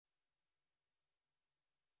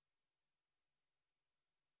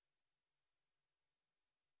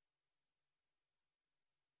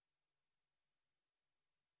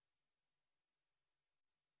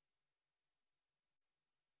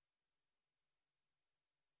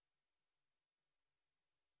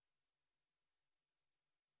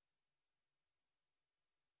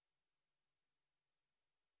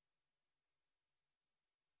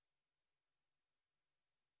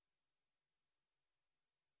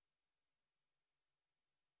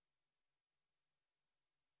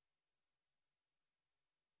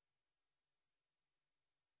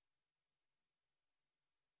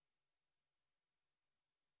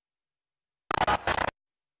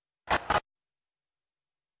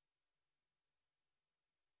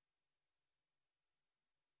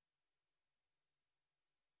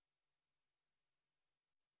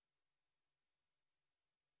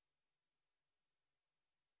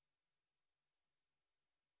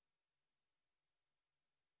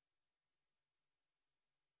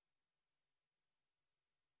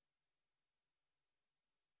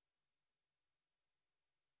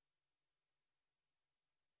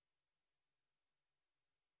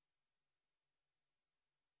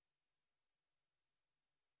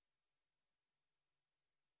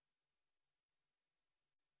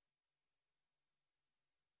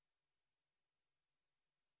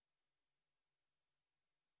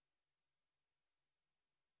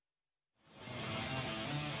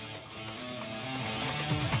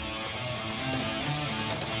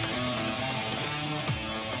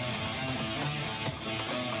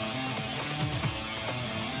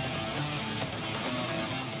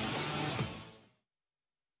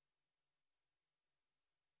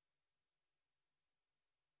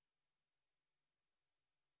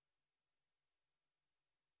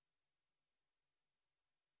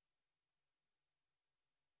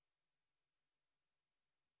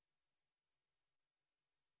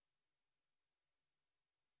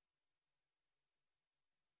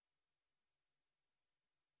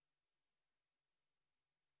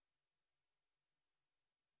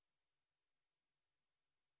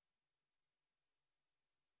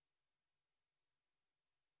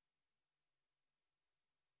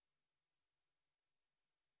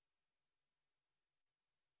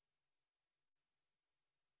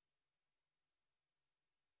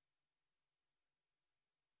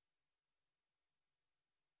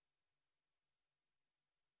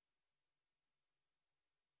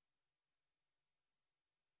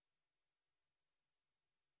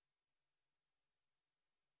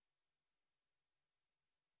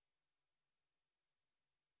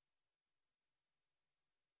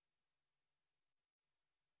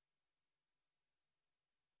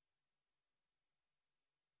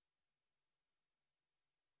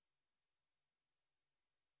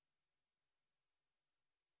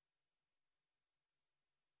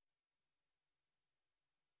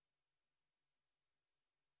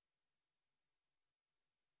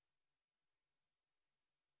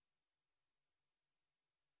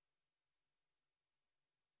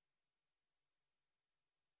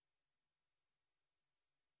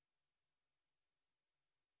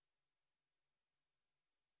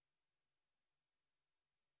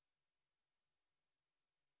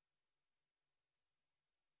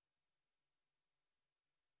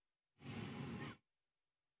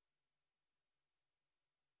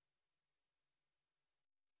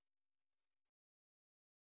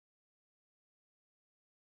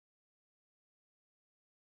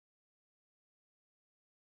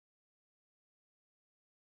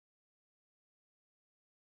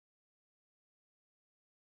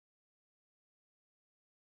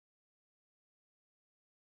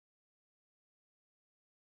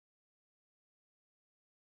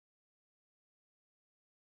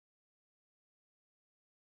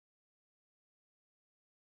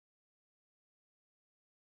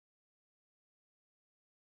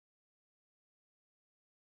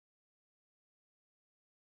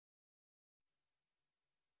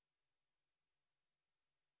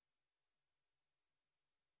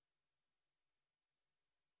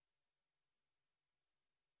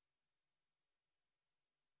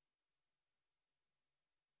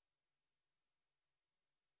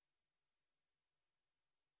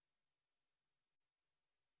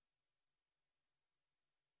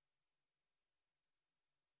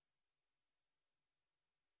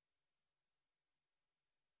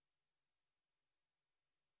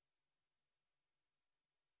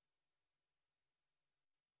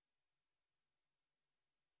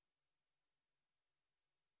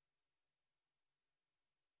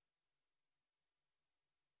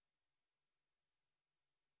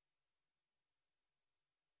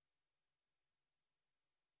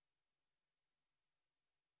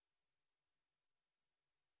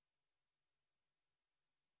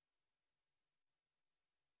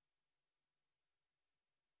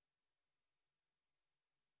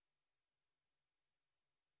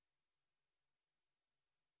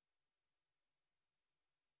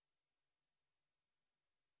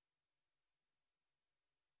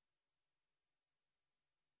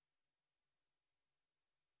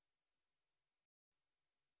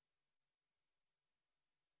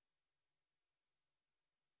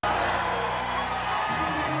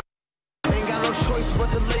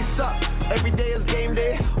but to lace up. Every day is game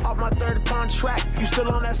day. Off my third contract, you still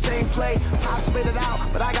on that same play. Pop spit it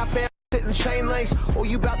out, but I got fam sitting chain links. Oh,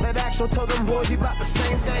 you bout that action? Tell them boys you bout the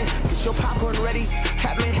same thing. Get your popcorn ready.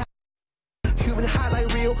 Hat man, Cuban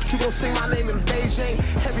highlight reel. You gon' sing my name in Beijing.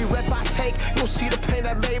 Every rep I take, you'll see the pain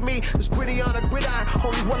that made me. It's gritty on a gridiron.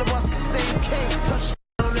 Only one of us can stay king.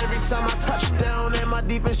 Touchdown every time I touch down, and my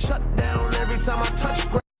defense shut down every time I touch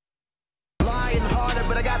ground. Lying harder,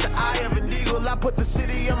 but I got the eye of an eagle. I put the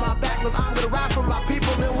city on my back. Look, I'm gonna ride for my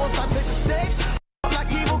people, and once I take the stage,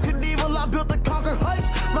 like evil Knievel, I built to conquer heights.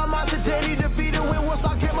 My mind's a daily defeated. When once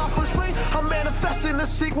I get my first ring, I'm manifesting the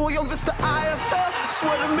sequel. Yo, this the IFL.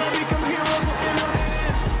 Swear to man, become heroes in the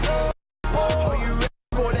end. Are you ready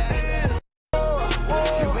for that?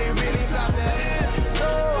 You ain't really about that.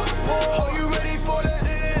 Are you ready for that?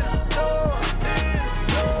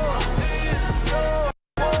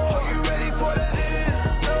 Are you ready for that?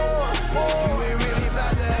 You ain't really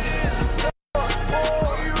about that.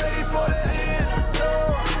 Are you ready for that?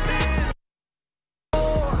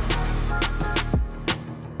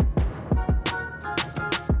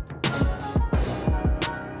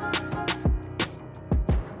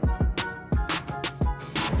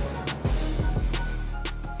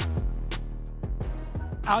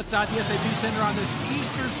 Outside the SAP Center on this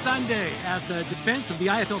Easter Sunday as the defense of the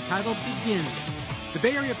IFL title begins. The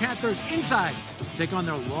Bay Area Panthers inside take on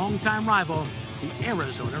their longtime rival, the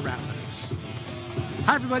Arizona Rattlers.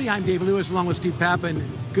 Hi, everybody. I'm Dave Lewis along with Steve Pappen.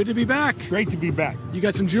 Good to be back. Great to be back. You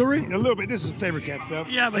got some jewelry? A little bit. This is some SaberCat stuff.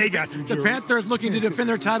 Yeah, but they got some jewelry. The Panthers looking to defend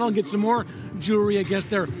their title and get some more jewelry against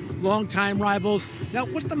their longtime rivals. Now,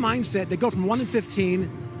 what's the mindset? They go from 1-15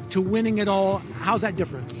 to winning it all. How's that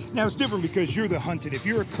different? Now, it's different because you're the hunted. If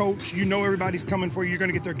you're a coach, you know everybody's coming for you. You're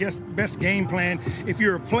going to get their best game plan. If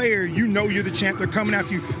you're a player, you know you're the champ. They're coming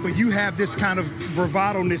after you. But you have this kind of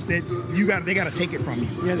bravado-ness that they got to take it from you.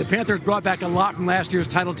 Yeah, the Panthers brought back a lot from last year's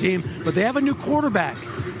title team, but they have a new quarterback,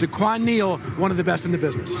 DeQuan Neal, one of the best in the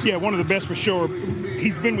business. Yeah, one of the best for sure.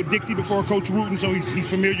 He's been with Dixie before, Coach Wooten, so he's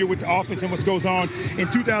familiar with the offense and what goes on.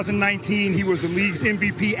 In 2019, he was the league's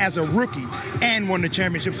MVP as a rookie and won the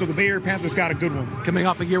championship, so the Bay Area Panthers got a good one. Coming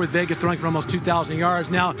off a year with Vegas throwing for almost 2,000 yards.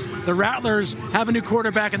 Now, the Rattlers have a new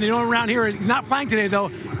quarterback, and they know around here, he's not playing today, though,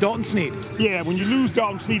 Dalton Snead. Yeah, when you lose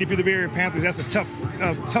Dalton Snead, if you're the Bay Area Panthers, that's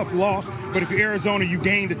a tough loss. But if you're Arizona, you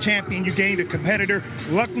gained a champion, you gained a competitor.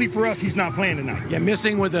 Luckily for us, he's not playing tonight. Yeah,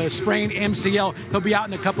 missing with a sprained MCL. He'll be out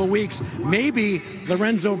in a couple of weeks. Maybe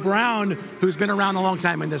Lorenzo Brown, who's been around a long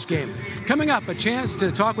time in this game. Coming up, a chance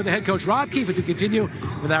to talk with the head coach, Rob Keefe, as we continue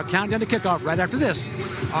with our countdown to kickoff right after this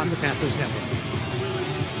on the Panthers Network.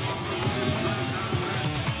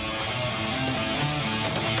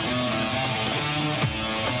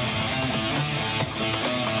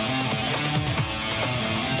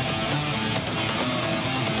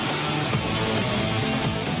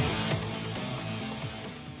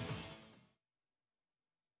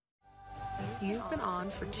 You've been on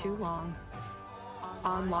for too long.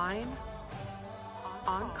 Online,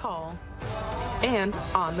 on call, and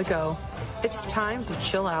on the go. It's time to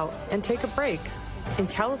chill out and take a break in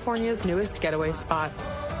California's newest getaway spot,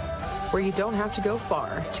 where you don't have to go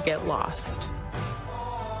far to get lost,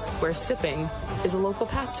 where sipping is a local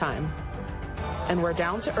pastime, and where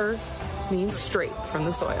down to earth means straight from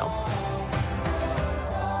the soil.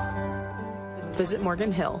 Visit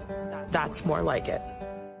Morgan Hill. That's more like it.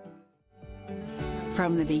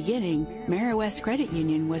 From the beginning, West Credit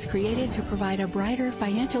Union was created to provide a brighter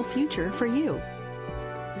financial future for you.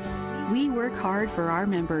 We work hard for our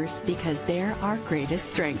members because they're our greatest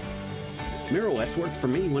strength. West worked for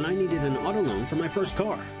me when I needed an auto loan for my first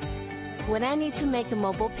car. When I need to make a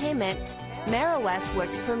mobile payment, West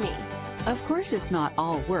works for me. Of course, it's not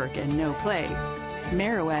all work and no play.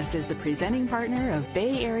 West is the presenting partner of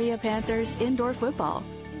Bay Area Panthers indoor football.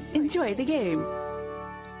 Enjoy the game.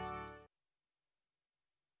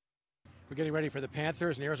 We're getting ready for the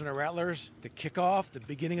Panthers and Arizona Rattlers, the kickoff, the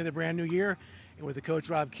beginning of the brand new year, and with the coach,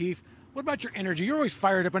 Rob Keefe. What about your energy? You're always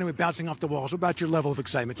fired up anyway, bouncing off the walls. What about your level of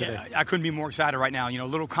excitement today? Yeah, I couldn't be more excited right now. You know, a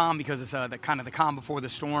little calm because it's the calm before the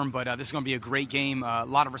storm, but this is going to be a great game. A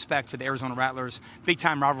lot of respect to the Arizona Rattlers.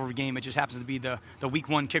 Big-time rivalry game. It just happens to be the week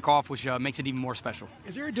one kickoff, which makes it even more special.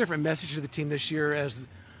 Is there a different message to the team this year as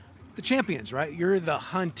the champions, right? You're the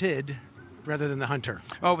hunted rather than the hunter.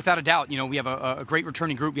 Oh, without a doubt. You know, we have a great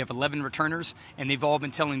returning group. We have 11 returners, and they've all been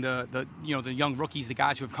telling the young rookies, the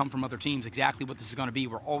guys who have come from other teams, exactly what this is going to be.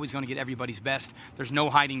 We're always going to get everybody's best. There's no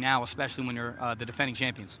hiding now, especially when you're the defending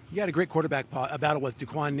champions. You had a great quarterback battle with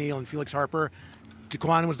DeQuan Neal and Felix Harper.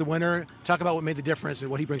 DeQuan was the winner. Talk about what made the difference and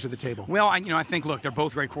what he brings to the table. Well, I think, look, they're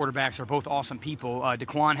both great quarterbacks. They're both awesome people.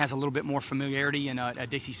 DeQuan has a little bit more familiarity in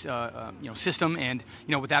Dixie's system. And,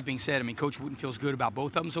 with that being said, Coach Wooten feels good about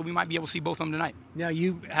both of them, so we might be able to see both of them tonight. Now,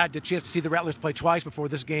 you had the chance to see the Rattlers play twice before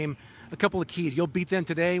this game. A couple of keys. You'll beat them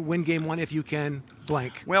today, win game one if you can,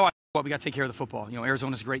 blank. Well, we got to take care of the football.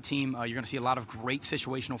 Arizona's a great team. You're going to see a lot of great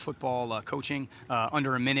situational football coaching,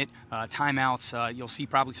 under a minute, timeouts. You'll see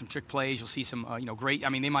probably some trick plays. You'll see some, great.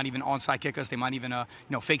 They might even onside kick us. They might even,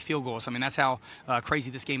 fake field goals. That's how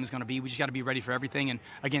crazy this game is going to be. We just got to be ready for everything. And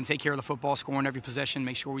again, take care of the football, score in every possession.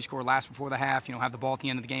 Make sure we score last before the half. Have the ball at the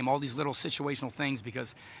end of the game. All these little situational things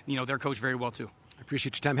because they're coached very well too. I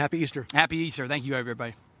appreciate your time. Happy Easter. Happy Easter. Thank you,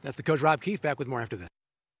 everybody. That's the coach, Rob Keefe. Back with more after this.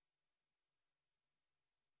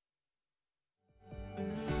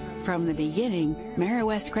 From the beginning,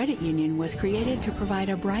 West Credit Union was created to provide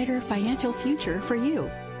a brighter financial future for you.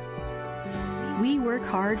 We work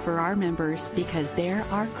hard for our members because they're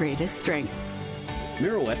our greatest strength.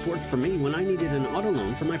 West worked for me when I needed an auto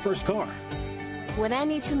loan for my first car. When I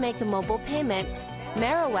need to make a mobile payment,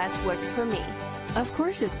 West works for me. Of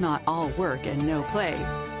course, it's not all work and no play.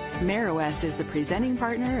 West is the presenting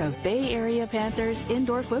partner of Bay Area Panthers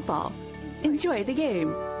indoor football. Enjoy the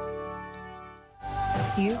game.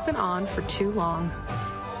 You've been on for too long.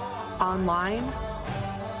 Online,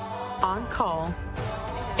 on call,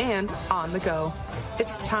 and on the go.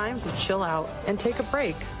 It's time to chill out and take a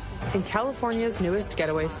break in California's newest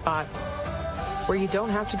getaway spot, where you don't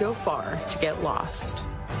have to go far to get lost,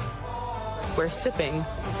 where sipping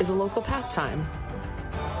is a local pastime,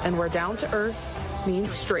 and where down to earth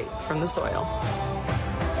means straight from the soil.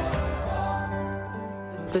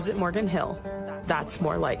 Visit Morgan Hill. That's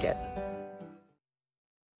more like it.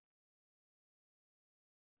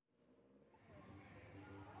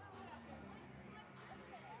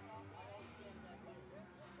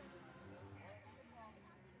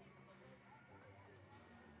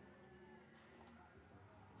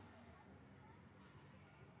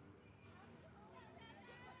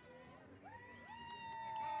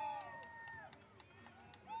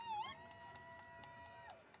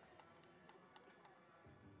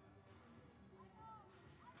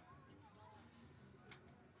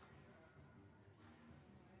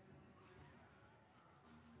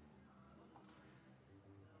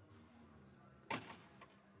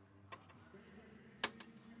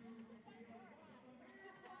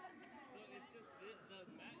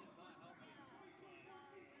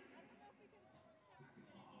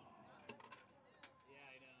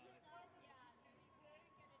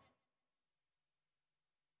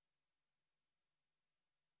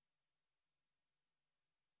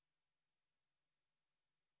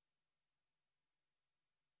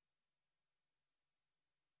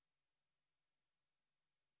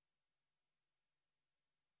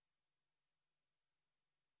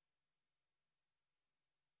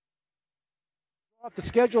 Off the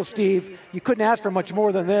schedule, Steve, you couldn't ask for much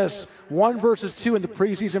more than this. 1 versus 2 in the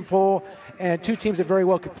preseason poll, and two teams that very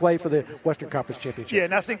well could play for the Western Conference Championship. Yeah,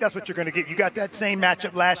 and I think that's what you're going to get. You got that same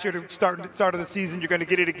matchup last year to start of the season. You're going to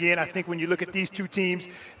get it again. I think when you look at these two teams,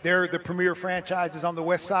 they're the premier franchises on the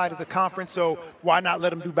west side of the conference, so why not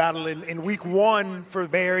let them do battle in week 1 for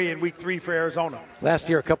Bay Area and week 3 for Arizona? Last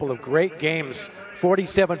year, a couple of great games.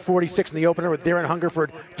 47-46 in the opener with Darren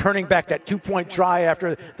Hungerford turning back that 2-point try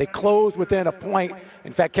after they closed within a point.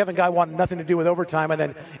 In fact, Kevin Guy wanted nothing to do with overtime. And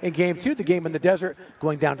then in game 2, the game in the desert,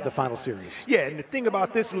 going down to the final series. Yeah, and the thing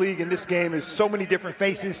about this league and this game is so many different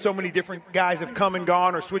faces, so many different guys have come and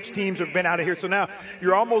gone or switched teams or been out of here. So now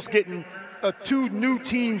you're almost getting two new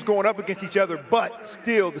teams going up against each other, but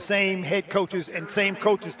still the same head coaches and same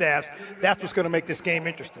coaching staffs. That's what's going to make this game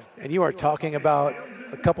interesting. And you are talking about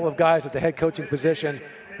a couple of guys at the head coaching position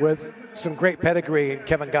with some great pedigree,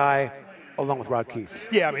 Kevin Guy along with Rob Keefe.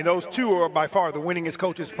 Yeah, I mean, those two are by far the winningest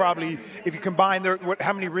coaches probably. If you combine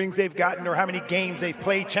how many rings they've gotten or how many games they've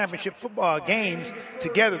played, championship football games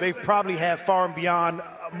together, they've probably had far and beyond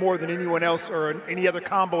more than anyone else or any other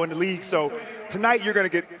combo in the league. So tonight you're going to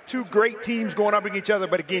get two great teams going up against each other,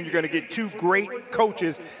 but again, you're going to get two great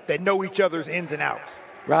coaches that know each other's ins and outs.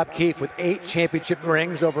 Rob Keefe with 8 championship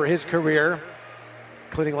rings over his career,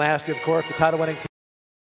 including last year, of course, the title-winning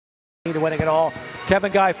team to winning it all.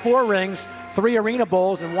 Kevin Guy, 4 rings, 3 Arena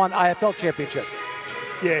Bowls, and 1 IFL championship.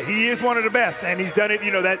 Yeah, he is one of the best, and he's done it,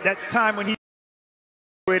 that time when he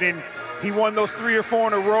won those 3 or 4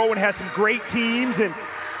 in a row and had some great teams, and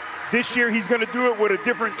this year he's going to do it with a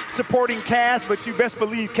different supporting cast, but you best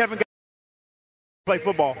believe Kevin Guy play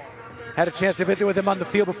football. Had a chance to visit with him on the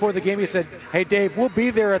field before the game. He said, hey, Dave, we'll be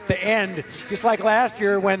there at the end, just like last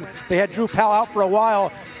year when they had Drew Powell out for a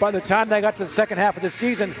while. By the time they got to the second half of the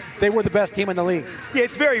season, they were the best team in the league. Yeah,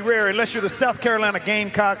 it's very rare, unless you're the South Carolina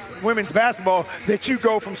Gamecocks women's basketball, that you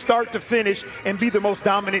go from start to finish and be the most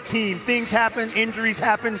dominant team. Things happen, injuries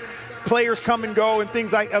happen, players come and go, and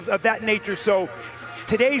things like of that nature. So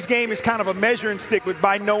today's game is kind of a measuring stick, but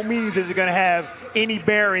by no means is it going to have any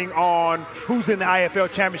bearing on who's in the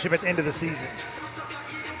IFL championship at the end of the season.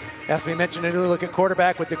 As we mentioned, a new look at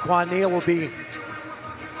quarterback with DeQuan Neal will be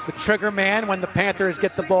the trigger man when the Panthers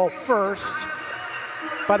get the ball first.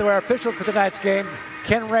 By the way, our officials for tonight's game,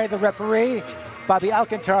 Ken Ray, the referee, Bobby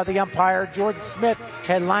Alcantara, the umpire, Jordan Smith,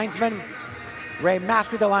 head linesman, Ray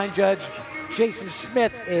Master, the line judge, Jason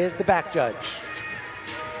Smith is the back judge.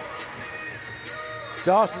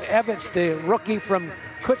 Dawson Evans, the rookie from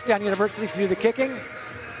Kutztown University, to do the kicking.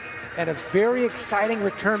 And a very exciting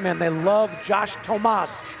return man. They love Josh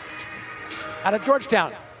Tomas out of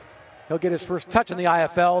Georgetown. He'll get his first touch in the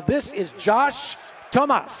IFL. This is Josh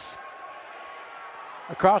Tomas.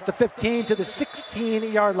 Across the 15 to the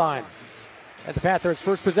 16-yard line. And the Panthers'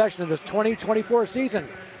 first possession of this 2024 season.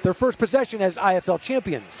 Their first possession as IFL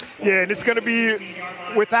champions. Yeah, and it's going to be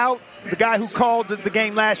without the guy who called the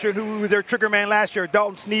game last year, who was their trigger man last year,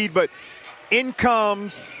 Dalton Sneed, but in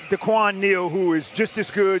comes DeQuan Neal, who is just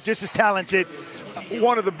as good, just as talented,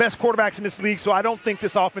 one of the best quarterbacks in this league, so I don't think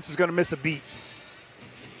this offense is going to miss a beat.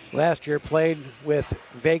 Last year played with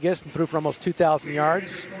Vegas and threw for almost 2,000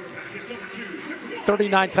 yards.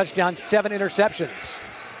 39 touchdowns, 7 interceptions.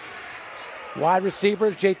 Wide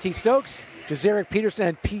receivers, J.T. Stokes, Jazarick Peterson,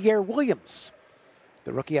 and Pierre Williams,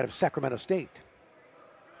 the rookie out of Sacramento State.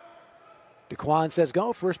 DeQuan says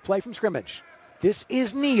go, first play from scrimmage. This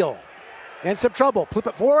is Neal. And some trouble. Flip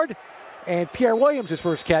it forward. And Pierre Williams, his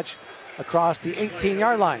first catch across the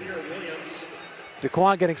 18-yard line.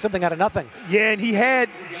 DeQuan getting something out of nothing. Yeah, and he had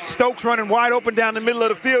Stokes running wide open down the middle of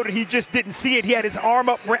the field, and he just didn't see it. He had his arm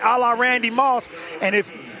up a la Randy Moss. And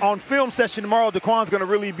if on film session tomorrow, DeQuan's going to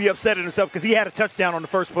really be upset at himself because he had a touchdown on the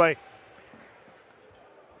first play.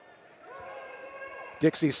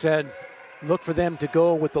 Dixie said, look for them to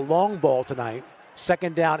go with the long ball tonight.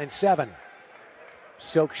 2nd down and 7.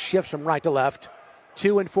 Stokes shifts from right to left.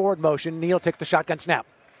 2 in forward motion. Neal takes the shotgun snap.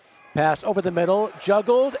 Pass over the middle,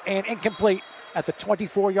 juggled and incomplete at the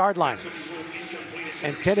 24-yard line.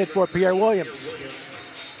 Intended for Pierre Williams.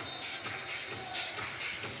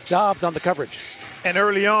 Dobbs on the coverage. And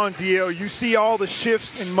early on, DL, you see all the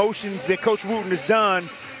shifts and motions that Coach Wooten has done.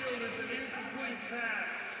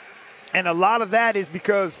 And a lot of that is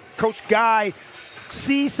because Coach Guy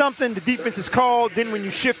sees something, the defense is called, then when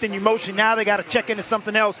you shift and you motion, now they got to check into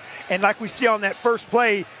something else. And like we see on that first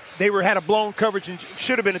play, they had a blown coverage and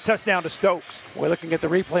should have been a touchdown to Stokes. We're looking at the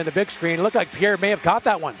replay on the big screen. It looked like Pierre may have caught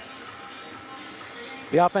that one.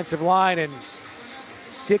 The offensive line and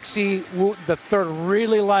Dixie Wooten the third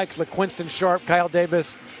really likes LaQuinston Sharp, Kyle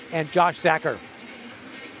Davis, and Josh Zacher.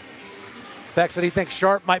 In fact, that he thinks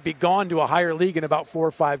Sharp might be gone to a higher league in about 4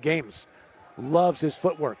 or 5 games. Loves his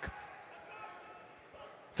footwork.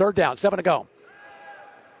 3rd down, 7 to go.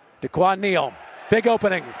 DeQuan Neal, big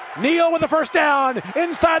opening. Neal with the first down,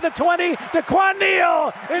 inside the 20. DeQuan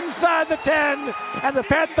Neal inside the 10. And the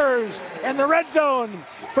Panthers in the red zone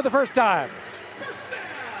for the first time.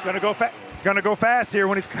 Going to go fast here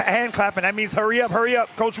when he's hand clapping. That means hurry up, hurry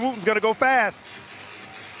up. Coach Wooten's going to go fast.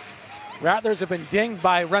 Rattlers have been dinged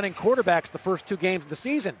by running quarterbacks the first 2 games of the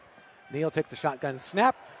season. Neal takes the shotgun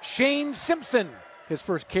snap. Shane Simpson, his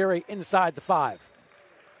first carry inside the 5.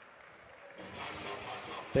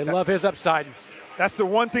 They love his upside. That's the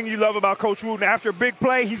one thing you love about Coach Wooten. After a big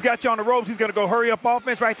play, he's got you on the ropes. He's going to go hurry up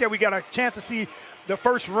offense right there. We got a chance to see the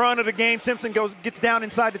first run of the game. Simpson gets down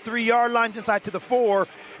inside the 3-yard line, inside to the 4,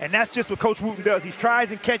 and that's just what Coach Wooten does. He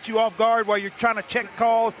tries and catch you off guard while you're trying to check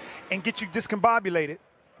calls and get you discombobulated.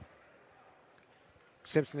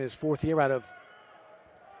 Simpson is 4th year out of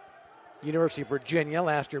University of Virginia.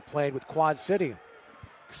 Last year played with Quad City.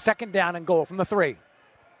 2nd down and goal from the 3.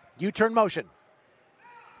 U-turn motion.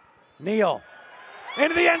 Neal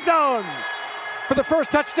into the end zone for the first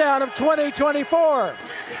touchdown of 2024.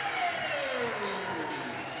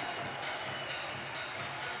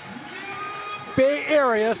 Bay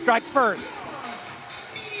Area strikes first.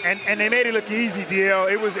 And they made it look easy,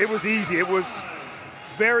 DL. It was easy. It was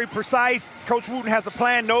very precise. Coach Wooten has a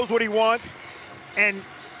plan, knows what he wants. And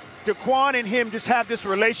DeQuan and him just have this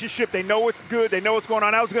relationship. They know it's good. They know what's going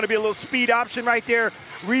on. That was going to be a little speed option right there.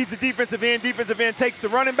 Reads the defensive end. Defensive end takes the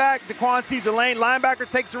running back. DeQuan sees the lane.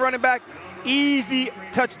 Linebacker takes the running back. Easy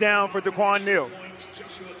touchdown for DeQuan Neal.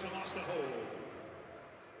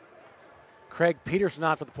 Craig Peterson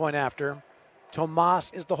on for the point after.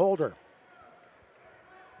 Tomas is the holder.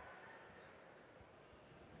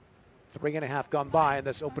 3.5 gone by in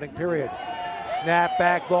this opening period. Snap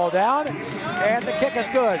back, ball down, and the kick is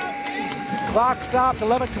good. Clock stopped,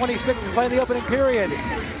 11:26 to play in the opening period.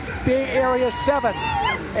 Bay Area 7,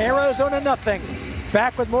 Arizona nothing.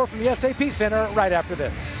 Back with more from the SAP Center right after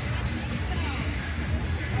this.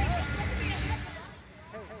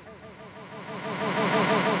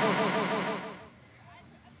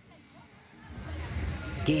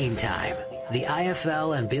 Game time. The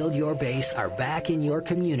IFL and Build Your Base are back in your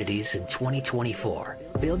communities in 2024.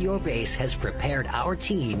 Build Your Base has prepared our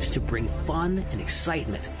teams to bring fun and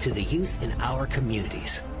excitement to the youth in our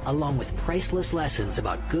communities, along with priceless lessons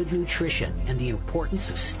about good nutrition and the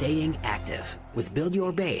importance of staying active. With Build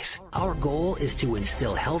Your Base, our goal is to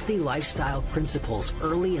instill healthy lifestyle principles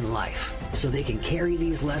early in life so they can carry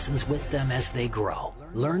these lessons with them as they grow.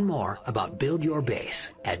 Learn more about Build Your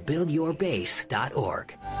Base at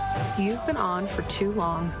buildyourbase.org. You've been on for too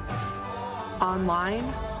long. Online,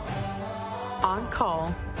 on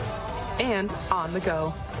call, and on the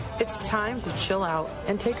go. It's time to chill out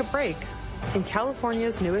and take a break in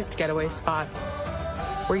California's newest getaway spot,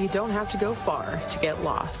 where you don't have to go far to get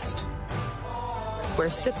lost, where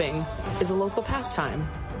sipping is a local pastime,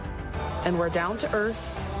 and where down to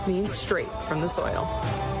earth means straight from the soil.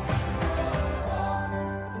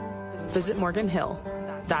 Visit Morgan Hill.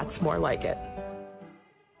 That's more like it.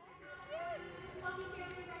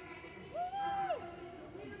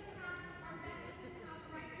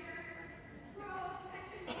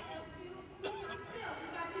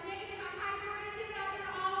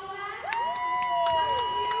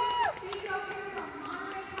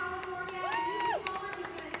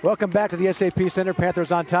 Welcome back to the SAP Center.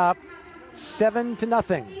 Panthers on top,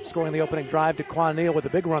 7-0. Scoring the opening drive to Quan Neal with a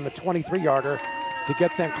big run, the 23-yarder, to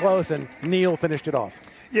get them close, and Neal finished it off.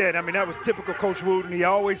 Yeah, and I mean, that was typical Coach Wooten. He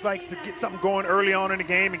always likes to get something going early on in the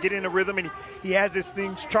game and get in a rhythm, and he has this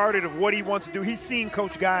thing charted of what he wants to do. He's seen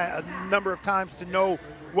Coach Guy a number of times to know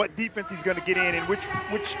what defense he's going to get in and which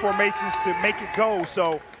formations to make it go.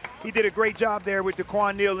 So he did a great job there with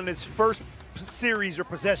DeQuan Neal in his first series or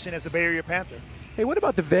possession as a Bay Area Panther. Hey, what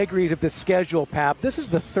about the vagaries of the schedule, Pap? This is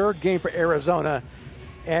the third game for Arizona,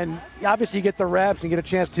 and obviously you get the reps and you get a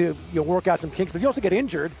chance to work out some kinks, but you also get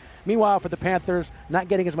injured. Meanwhile, for the Panthers, not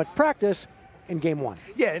getting as much practice in game one.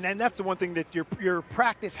 Yeah, and that's the one thing that your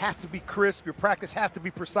practice has to be crisp. Your practice has to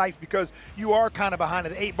be precise because you are kind of behind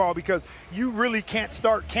the 8 ball because you really can't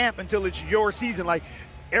start camp until it's your season. Like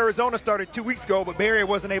Arizona started 2 weeks ago, but Bay Area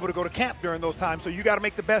wasn't able to go to camp during those times, so you got to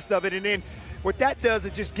make the best of it. And then what that does,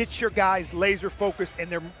 it just gets your guys laser focused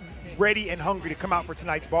and they're ready and hungry to come out for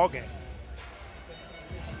tonight's ball game.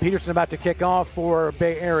 Peterson about to kick off for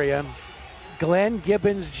Bay Area. Glenn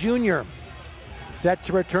Gibbons Jr. set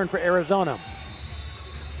to return for Arizona.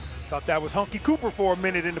 Thought that was Hunky Cooper for a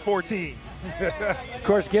minute in the 14. Of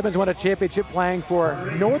course, Gibbons won a championship playing for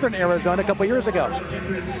Northern Arizona a couple years ago.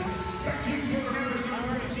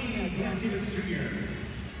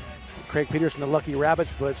 Craig Peterson, the lucky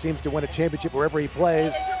rabbit's foot, seems to win a championship wherever he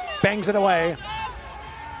plays. Bangs it away.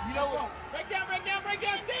 Break down, stay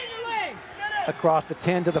in the lane. Across the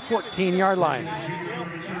 10 to the 14-yard line.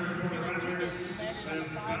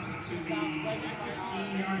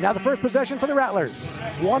 Now the first possession for the Rattlers.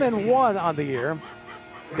 1-1 on the year.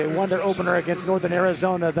 They won their opener against Northern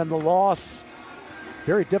Arizona, then the loss,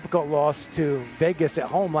 very difficult loss to Vegas at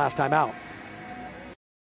home last time out.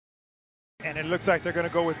 And it looks like they're going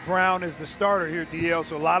to go with Brown as the starter here, DL.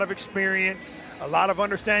 So a lot of experience, a lot of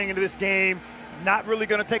understanding into this game. Not really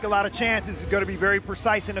going to take a lot of chances. It's going to be very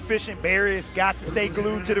precise and efficient. Bay Area's got to stay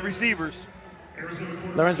glued to the receivers.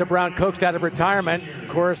 Lorenzo Brown coaxed out of retirement. Of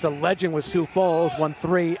course, a legend with Sioux Falls, won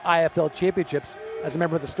 3 IFL championships as a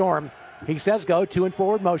member of the Storm. He says go, 2 in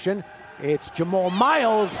forward motion. It's Jamal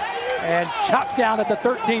Miles, and chopped down at the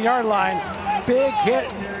 13-yard line. Big hit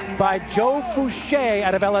by Joe Fouché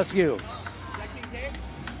out of LSU.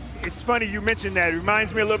 It's funny you mentioned that. It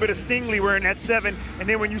reminds me a little bit of Stingley wearing that 7. And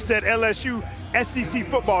then when you said LSU, SEC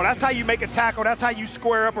football, that's how you make a tackle. That's how you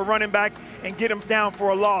square up a running back and get him down for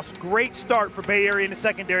a loss. Great start for Bay Area in the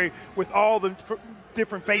secondary with all the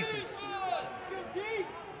different faces.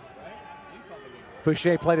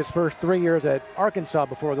 Fouché played his first 3 years at Arkansas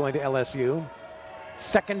before going to LSU.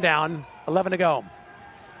 Second down, 11 to go.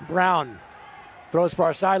 Brown throws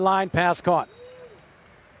far sideline, pass caught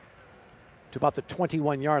to about the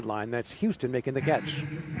 21-yard line. That's Houston making the catch.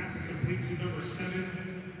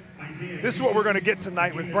 This is what we're going to get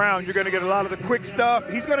tonight with Brown. You're going to get a lot of the quick stuff.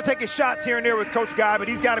 He's going to take his shots here and there with Coach Guy, but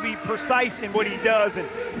he's got to be precise in what he does and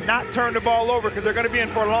not turn the ball over, because they're going to be in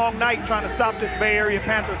for a long night trying to stop this Bay Area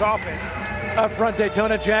Panthers offense. Up front,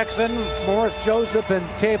 Daytona Jackson, Morris Joseph, and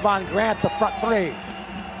Tavon Grant, the front three.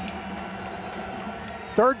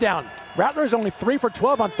 Third down. Rattlers only 3 for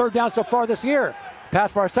 12 on third down so far this year.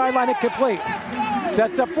 Pass far sideline, incomplete.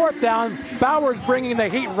 Sets up fourth down. Bowers bringing the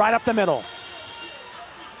heat right up the middle.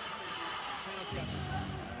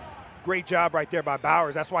 Great job right there by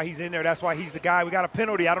Bowers. That's why he's in there. That's why he's the guy. We got a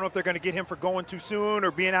penalty. I don't know if they're going to get him for going too soon or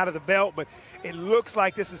being out of the belt, but it looks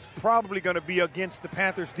like this is probably going to be against the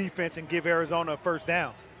Panthers defense and give Arizona a first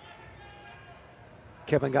down.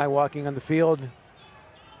 Kevin Guy walking on the field,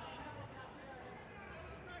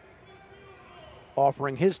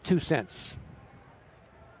 offering his 2 cents.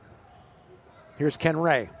 Here's Ken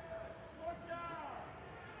Ray.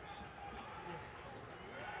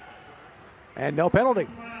 And no penalty.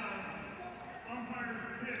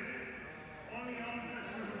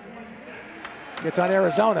 It's on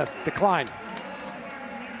Arizona. Decline.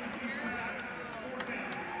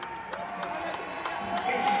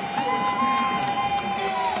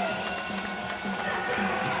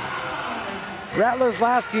 Rattlers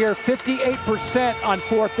last year, 58% on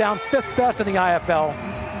fourth down, 5th best in the IFL.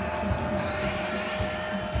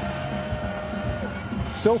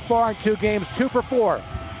 So far in 2 games, 2 for 4.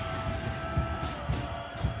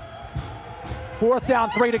 Fourth down,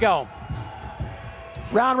 3 to go.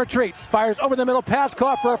 Brown retreats, fires over the middle, pass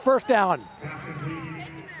caught for a first down.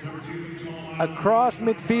 Across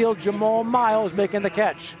midfield, Jamal Miles making the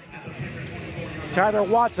catch. Tyler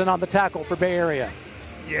Watson on the tackle for Bay Area.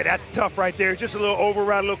 Yeah, that's tough right there. Just a little over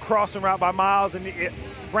route, a little crossing route by Miles, and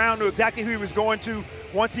Brown knew exactly who he was going to.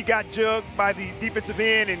 Once he got jugged by the defensive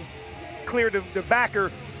end and cleared the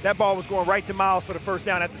backer, that ball was going right to Miles for the first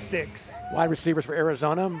down at the sticks. Wide receivers for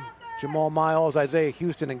Arizona, Jamal Miles, Isaiah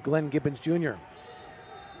Houston, and Glenn Gibbons Jr.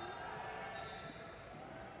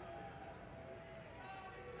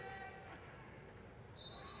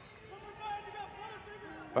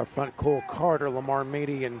 Up front, Cole Carter, Lamar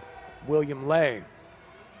Mady, and William Lay.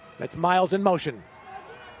 That's Miles in motion.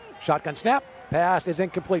 Shotgun snap. Pass is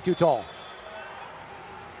incomplete, too tall.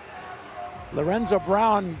 Lorenzo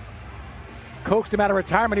Brown coaxed him out of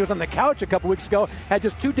retirement. He was on the couch a couple weeks ago. Had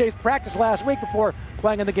just 2 days practice last week before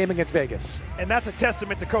playing in the game against Vegas. And that's a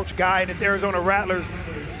testament to Coach Guy and his Arizona Rattlers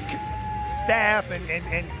staff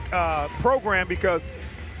and program, because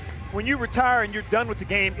when you retire and you're done with the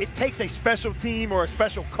game, it takes a special team or a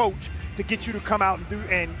special coach to get you to come out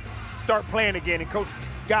and start playing again. And Coach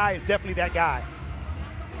Guy is definitely that guy.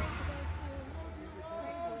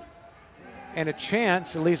 And a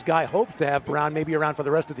chance, at least Guy hopes to have Brown maybe around for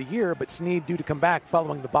the rest of the year, but Snead due to come back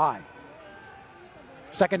following the bye.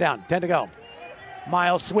 Second down, 10 to go.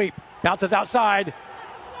 Miles sweep, bounces outside,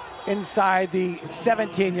 inside the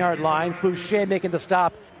 17-yard line. Fouché making the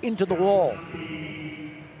stop into the wall.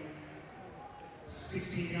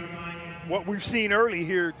 What we've seen early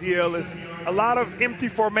here, DL, is a lot of empty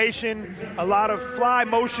formation, a lot of fly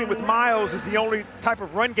motion with Miles is the only type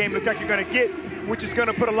of run game looks like you're going to get, which is going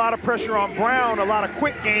to put a lot of pressure on Brown, a lot of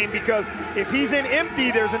quick game, because if he's in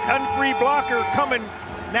empty, there's an unfree blocker coming.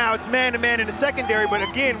 Now it's man-to-man in the secondary, but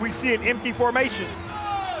again, we see an empty formation.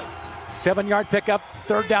 7-yard pickup,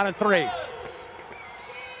 3rd down and 3.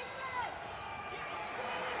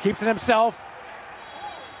 Keeps it himself.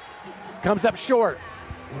 Comes up short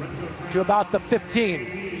to about the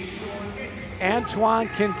 15. Antoine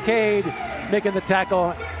Kincaid making the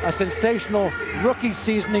tackle, a sensational rookie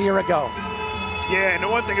season a year ago. Yeah, and the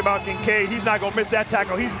one thing about Kincaid, he's not going to miss that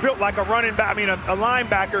tackle. He's built like a running back, a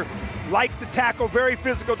linebacker, likes to tackle, very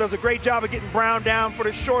physical, does a great job of getting Brown down for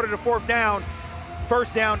the short of the 4th down.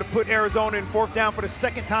 First down to put Arizona in 4th down for the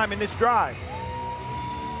 2nd time in this drive.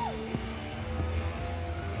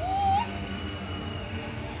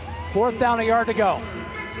 Fourth down, a yard to go.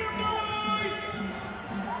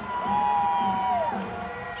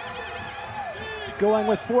 Going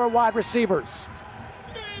with 4 wide receivers.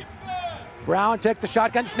 Brown takes the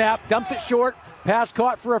shotgun snap, dumps it short, pass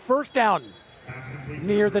caught for a first down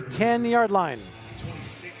near the 10-yard line.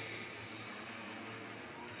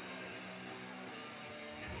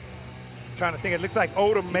 Trying to think, it looks like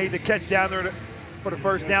Odom made the catch down there for the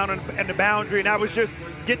first down and the boundary, and that was just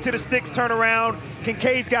get to the sticks, turn around.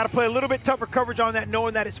 Kincaid's got to play a little bit tougher coverage on that,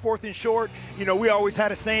 knowing that it's 4th and short. You know, we always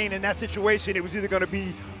had a saying in that situation, it was either going to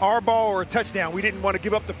be our ball or a touchdown. We didn't want to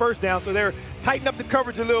give up the first down, so they're tighten up the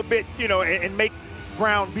coverage a little bit, you know, and make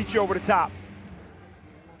Brown beat you over the top.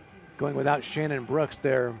 Going without Shannon Brooks,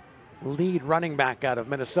 their lead running back out of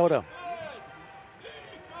Minnesota.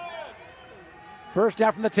 First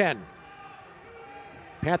down from the 10.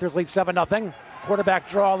 Panthers lead 7-0. Quarterback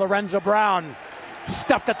draw, Lorenzo Brown.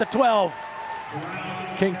 Stuffed at the 12.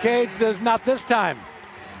 Kincaid says not this time.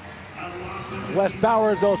 Wes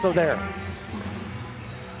Bowers also there.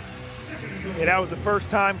 Yeah, that was the first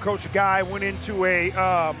time Coach Guy went into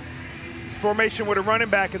a formation with a running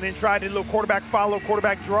back and then tried a little quarterback follow,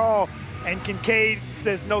 quarterback draw. And Kincaid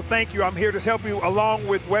says, no, thank you. I'm here to help you, along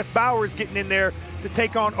with Wes Bowers getting in there to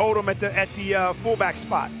take on Odom at the fullback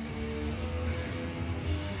spot.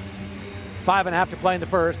 5.5 to play in the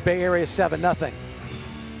first. Bay Area 7-0.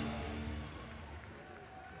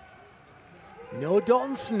 No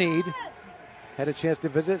Dalton Snead. Had a chance to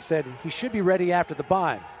visit, said he should be ready after the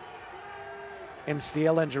bye.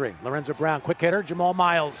 MCL injury. Lorenzo Brown, quick hitter. Jamal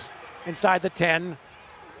Miles inside the 10.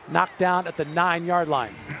 Knocked down at the 9-yard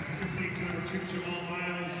line.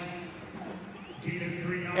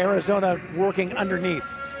 Arizona working underneath.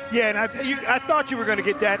 Yeah, and I thought you were going to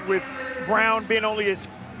get that with Brown being only his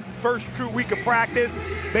first true week of practice.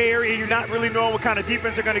 Bay Area, you're not really knowing what kind of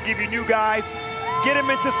defense they're going to give you, new guys. Get him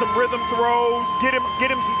into some rhythm throws. Get him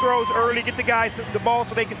some throws early. Get the guys the ball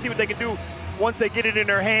so they can see what they can do once they get it in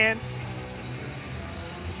their hands.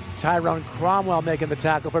 Tyrone Cromwell making the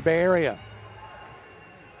tackle for Bay Area.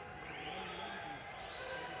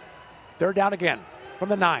 Third down again from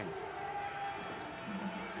the 9.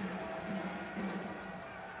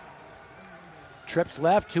 Trips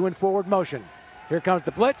left, 2 in forward motion. Here comes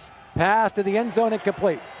the blitz. Pass to the end zone,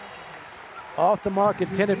 incomplete. Off the mark,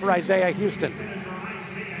 intended for Isaiah Houston.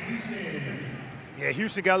 Yeah,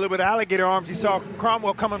 Houston got a little bit of alligator arms. He saw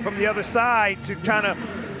Cromwell coming from the other side to kind of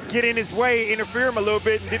get in his way, interfere him a little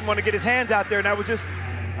bit, and didn't want to get his hands out there. And that was just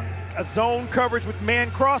a zone coverage with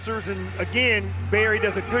man crossers. And again, Barry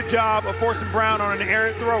does a good job of forcing Brown on an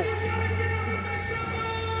errant throw.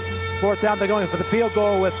 Fourth down, they're going for the field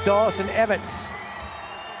goal with Dawson Evans.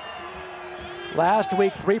 Last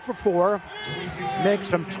week, 3 for 4. Makes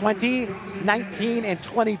from 20, 19, and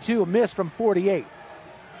 22. Missed from 48.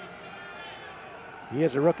 He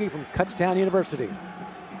is a rookie from Kutztown University.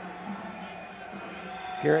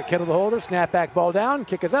 Garrett Kittle, the holder. Snap back, ball down.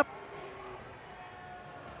 Kick is up.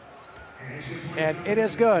 And it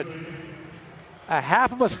is good. A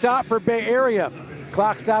half of a stop for Bay Area.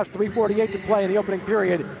 Clock stops, 3:48 to play in the opening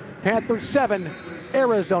period. Panthers 7,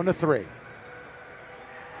 Arizona 3.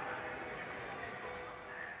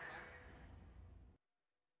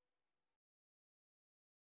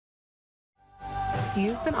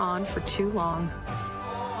 You've been on for too long.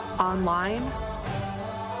 Online,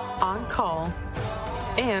 on call,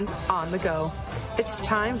 and on the go. It's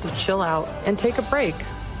time to chill out and take a break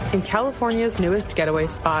in California's newest getaway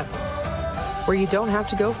spot, where you don't have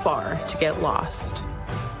to go far to get lost.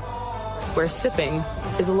 Where sipping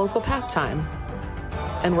is a local pastime,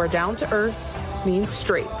 and where down to earth means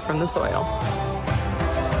straight from the soil.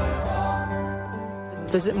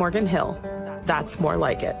 Visit Morgan Hill. That's more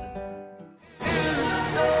like it.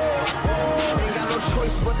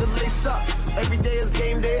 But to lace up, every day is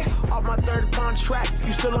game day. Off my third contract,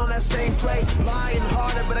 you still on that same play. Lying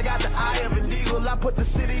harder, but I got the eye of an eagle. I put the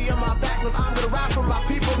city on my back, look, I'm gonna ride for my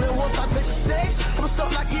people. And once I take the stage, I'm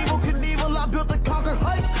stuck like Evil Knievel. I built to conquer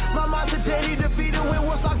heights. My mind's a daily defeated. When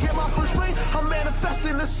once I get my first ring, I'm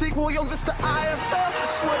manifesting the sequel. Yo, this the IFL.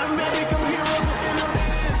 Swear to man, become heroes in the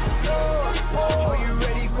end. Are you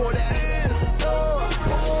ready for that?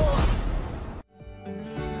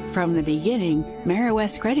 From the beginning,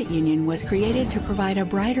 Marist Credit Union was created to provide a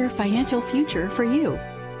brighter financial future for you.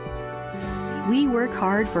 We work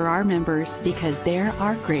hard for our members because they're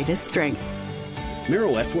our greatest strength.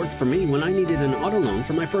 Marist worked for me when I needed an auto loan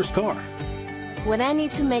for my first car. When I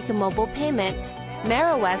need to make a mobile payment,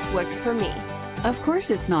 Marist works for me. Of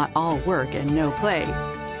course, it's not all work and no play.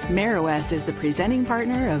 Marist is the presenting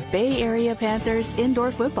partner of Bay Area Panthers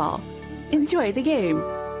indoor football. Enjoy the game.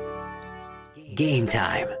 Game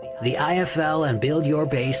time. The IFL and Build Your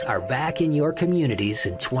Base are back in your communities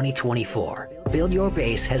in 2024. Build Your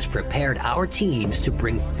Base has prepared our teams to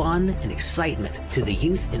bring fun and excitement to the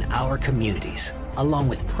youth in our communities, along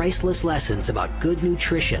with priceless lessons about good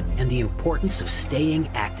nutrition and the importance of staying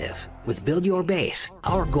active. With Build Your Base,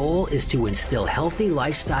 our goal is to instill healthy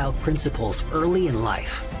lifestyle principles early in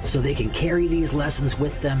life so they can carry these lessons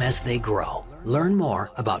with them as they grow. Learn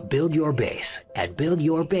more about Build Your Base at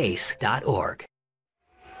buildyourbase.org.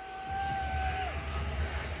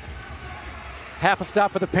 Half a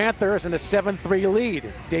stop for the Panthers and a 7-3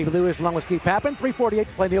 lead. Dave Lewis along with Steve Pappen. 3:48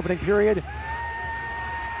 to play in the opening period.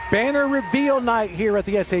 Banner reveal night here at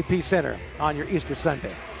the SAP Center on your Easter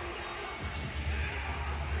Sunday.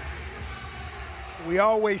 We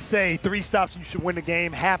always say 3 stops and you should win the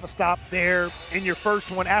game, half a stop there in your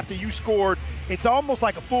first one after you scored. It's almost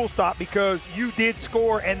like a full stop because you did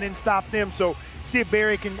score and then stop them. So see if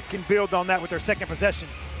Barry can build on that with their second possession.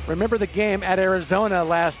 Remember the game at Arizona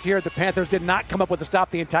last year? The Panthers did not come up with a stop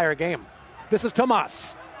the entire game. This is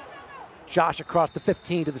Tomas. Josh across the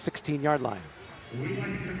 15 to the 16-yard line. We'd like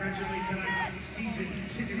to congratulate tonight's season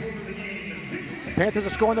continuing over the game. The Panthers are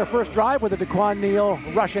scoring their first drive with a DeQuan Neal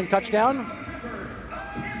rushing touchdown.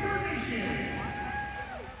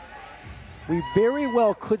 We very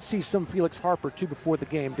well could see some Felix Harper, too, before the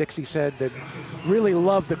game. Dixie said that really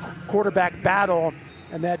loved the quarterback battle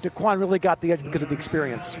and that DeQuan really got the edge because of the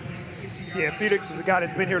experience. Yeah, Felix is a guy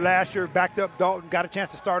that's been here last year, backed up Dalton, got a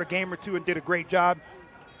chance to start a game or two and did a great job.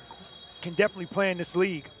 Can definitely play in this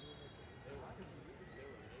league.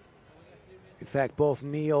 In fact, both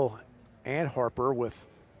Neal and Harper with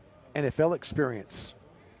NFL experience.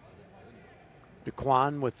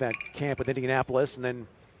 DeQuan with that camp with Indianapolis, and then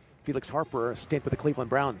Felix Harper, a stint with the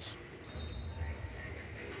Cleveland Browns.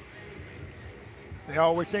 They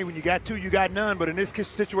always say when you got 2, you got none, but in this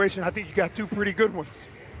situation, I think you got 2 pretty good ones.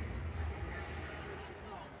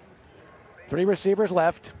 3 receivers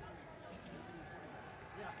left.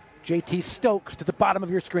 JT Stokes to the bottom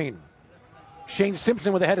of your screen. Shane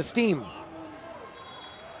Simpson with a head of steam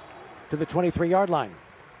to the 23-yard line.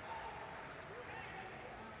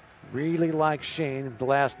 Really like Shane. The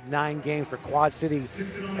last 9 games for Quad City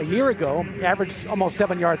a year ago, averaged almost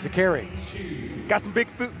 7 yards a carry. Got some big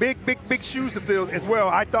shoes to fill as well.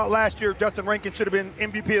 I thought last year Justin Rankin should have been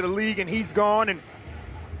MVP of the league, and he's gone, and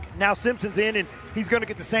now Simpson's in, and he's going to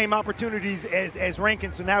get the same opportunities as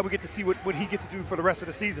Rankin, so now we get to see what he gets to do for the rest of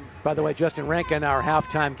the season. By the way, Justin Rankin, our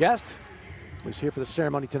halftime guest, was here for the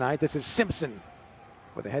ceremony tonight. This is Simpson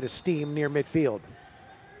with a head of steam near midfield,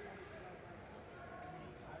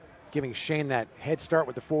 giving Shane that head start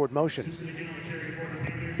with the forward motion.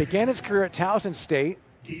 Began his career at Towson State.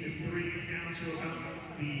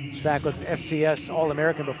 In fact, was an FCS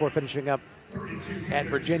All-American before finishing up at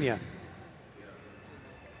Virginia.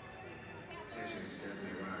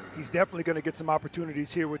 He's definitely going to get some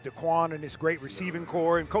opportunities here with DeQuan and this great receiving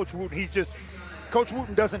core. And Coach Wooten, Coach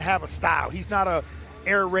Wooten doesn't have a style. He's not a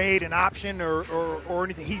air raid, an option, or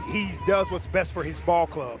anything. He does what's best for his ball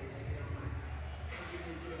club.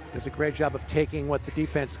 Does a great job of taking what the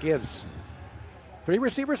defense gives. 3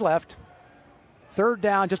 receivers left. 3rd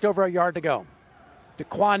down, just over a yard to go.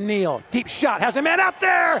 DeQuan Neal, deep shot, has a man out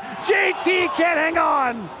there. JT can't hang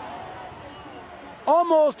on.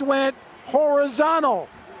 Almost went horizontal.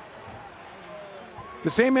 The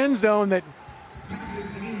same end zone that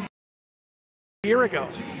a year ago.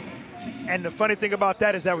 And the funny thing about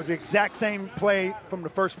that is that was the exact same play from the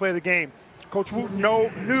first play of the game. Coach Wooten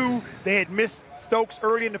knew they had missed Stokes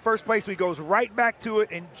early in the first place, so he goes right back to it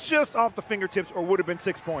and just off the fingertips, or would have been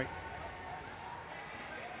 6 points.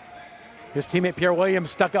 His teammate Pierre Williams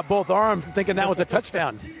stuck up both arms thinking that was a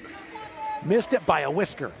touchdown. Missed it by a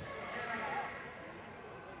whisker.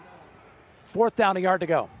 4th down, a yard to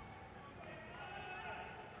go.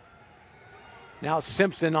 Now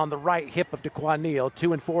Simpson on the right hip of DeQuan Neal,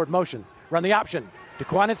 2 in forward motion. Run the option.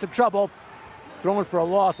 DeQuan in some trouble. Throwing for a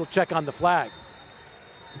loss. We'll check on the flag.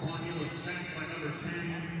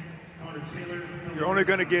 You're only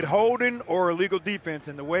going to get holding or illegal defense.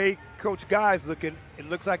 And the way Coach Guy's looking, it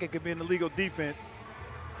looks like it could be an illegal defense.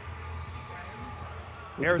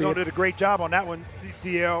 Arizona did a great job on that one,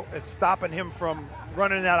 DL, is stopping him from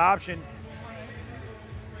running that option.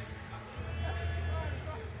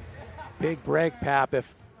 Big break, Pap,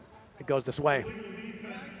 if it goes this way.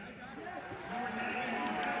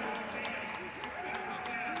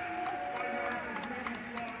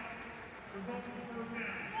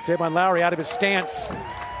 Savon Lowry out of his stance.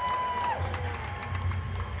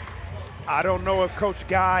 I don't know if Coach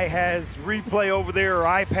Guy has replay over there or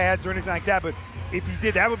iPads or anything like that, but if he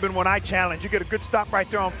did, that would have been one I challenge. You get a good stop right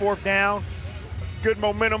there on 4th down, good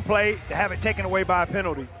momentum play to have it taken away by a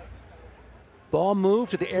penalty. Ball moved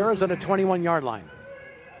to the Arizona 21-yard line.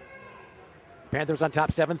 Panthers on top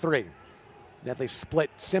 7-3. Then they split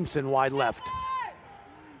Simpson wide left.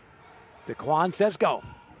 DeQuan says go.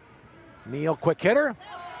 Neal, quick hitter.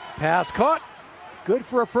 Pass caught. Good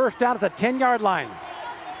for a 1st down at the 10-yard line.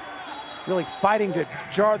 Really fighting to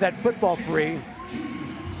jar that football free.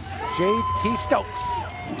 JT Stokes.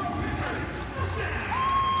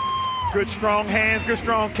 Good strong hands, good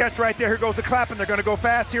strong catch right there. Here goes the clapping. They're going to go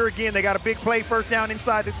fast here again. They got a big play, 1st down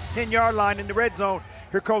inside the 10-yard line in the red zone.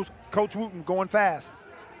 Here goes Coach Wooten going fast.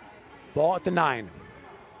 Ball at the 9.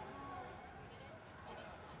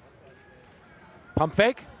 Pump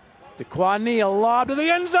fake. DeQuan Neal lob to the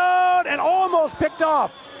end zone and almost picked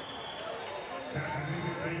off.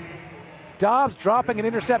 Dobbs dropping an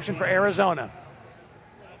interception for Arizona.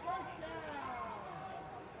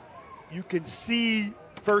 You can see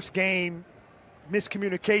first game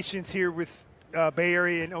miscommunications here with Bay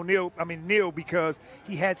Area and Neal, because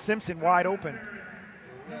he had Simpson wide open.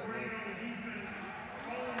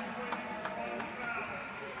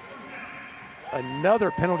 Another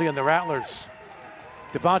penalty on the Rattlers.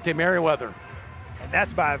 Devontae Merriweather. And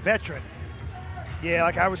that's by a veteran. Yeah,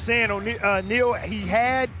 like I was saying, Neal, he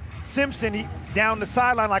had Simpson down the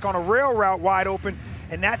sideline like on a rail route wide open,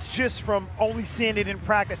 and that's just from only seeing it in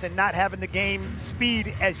practice and not having the game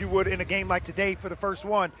speed as you would in a game like today for the first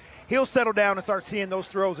one. He'll settle down and start seeing those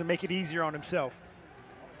throws and make it easier on himself.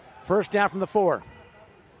 First down from the 4.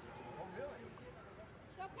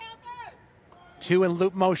 2 in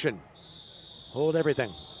loop motion. Hold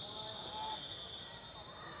everything.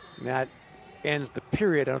 And that ends the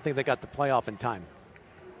period. I don't think they got the playoff in time.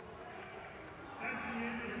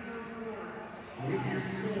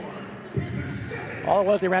 All it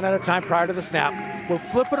was, they ran out of time prior to the snap. We'll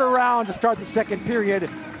flip it around to start the second period.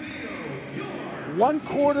 1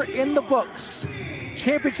 quarter in the books.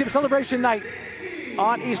 Championship celebration night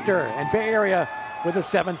on Easter, and Bay Area with a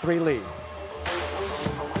 7-3 lead.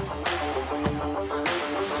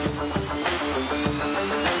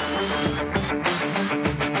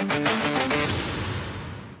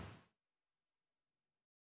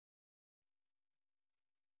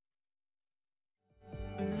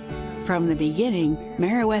 From the beginning,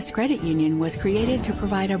 Marist Credit Union was created to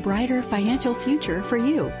provide a brighter financial future for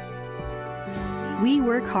you. We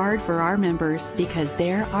work hard for our members because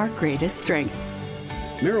they're our greatest strength.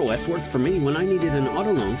 Marist worked for me when I needed an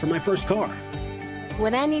auto loan for my first car.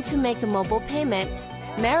 When I need to make a mobile payment,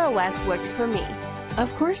 Marist works for me.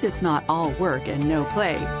 Of course, it's not all work and no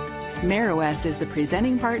play. Marist is the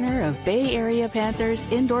presenting partner of Bay Area Panthers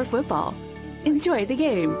indoor football. Enjoy the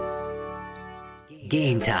game.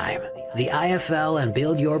 Game time. The IFL and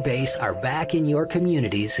Build Your Base are back in your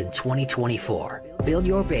communities in 2024. Build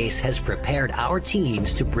Your Base has prepared our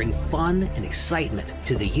teams to bring fun and excitement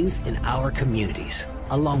to the youth in our communities,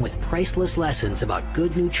 along with priceless lessons about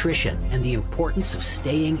good nutrition and the importance of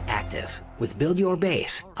staying active. With Build Your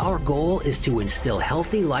Base, our goal is to instill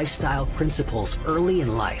healthy lifestyle principles early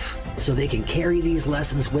in life so they can carry these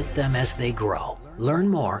lessons with them as they grow. Learn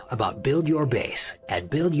more about Build Your Base at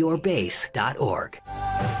buildyourbase.org.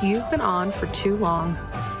 You've been on for too long.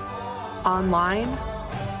 Online,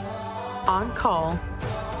 on call,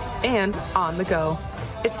 and on the go.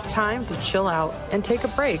 It's time to chill out and take a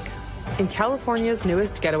break in California's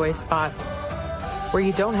newest getaway spot, where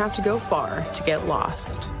you don't have to go far to get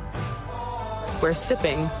lost, where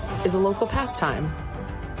sipping is a local pastime,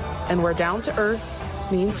 and where down to earth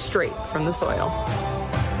means straight from the soil.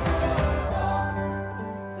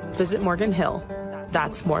 Visit Morgan Hill.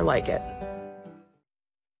 That's more like it.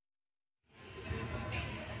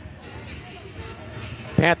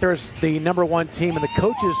 Panthers, the #1 team in the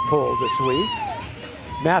coaches poll this week.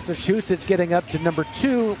 Massachusetts getting up to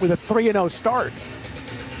 #2 with a 3-0 start.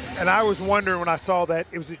 And I was wondering when I saw that,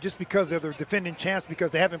 it was just because they're the defending champs,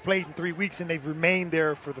 because they haven't played in 3 weeks and they've remained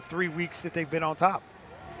there for the 3 weeks that they've been on top.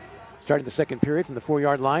 Starting the second period from the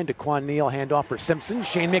 4-yard line, DeQuan Neal handoff for Simpson.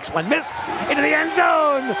 Shane makes one miss into the end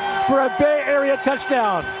zone for a Bay Area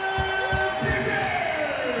touchdown.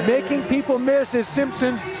 Making people miss is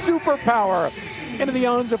Simpson's superpower. Into the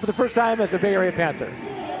end zone for the first time as a Bay Area Panther.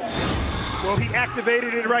 Well, he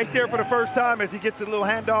activated it right there for the first time as he gets a little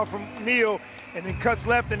handoff from Neal and then cuts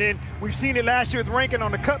left. And then we've seen it last year with Rankin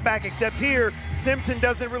on the cutback, except here Simpson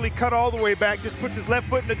doesn't really cut all the way back, just puts his left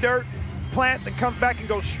foot in the dirt, plants, and comes back and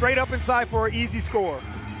goes straight up inside for an easy score.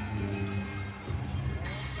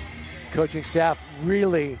 Coaching staff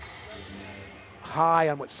really high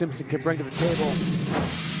on what Simpson can bring to the table.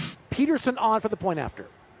 Peterson on for the point after.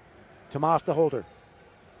 Tomas the holder.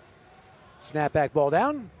 Snap back, ball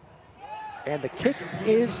down. And the kick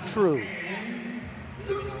is true.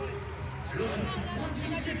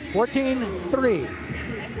 14-3.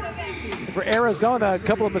 For Arizona, a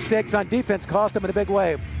couple of mistakes on defense cost them in a big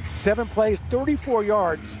way. 7 plays, 34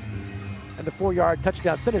 yards, and the 4-yard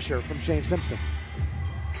touchdown finisher from Shane Simpson.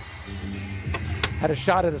 Had a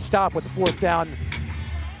shot at a stop with the 4th down.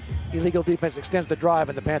 Illegal defense extends the drive,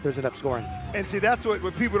 and the Panthers end up scoring. And see, that's what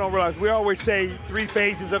people don't realize. We always say 3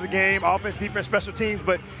 phases of the game: offense, defense, special teams.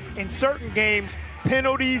 But in certain games,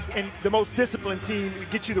 penalties and the most disciplined team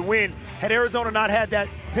get you the win. Had Arizona not had that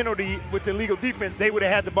penalty with the illegal defense, they would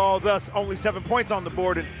have had the ball, thus only 7 points on the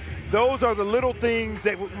board. And those are the little things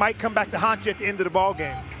that might come back to haunt you at the end of the ball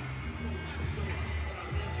game.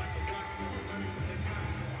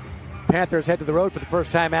 Panthers head to the road for the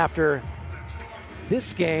first time after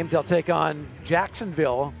this game. They'll take on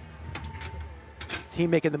Jacksonville, team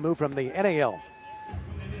making the move from the NAL.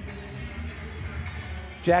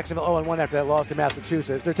 Jacksonville 0-1 after that loss to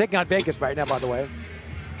Massachusetts. They're taking on Vegas right now, by the way.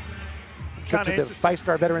 Trip to the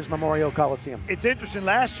Five-Star Veterans Memorial Coliseum. It's interesting.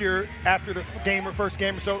 Last year, after the first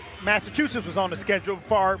game or so, Massachusetts was on the schedule,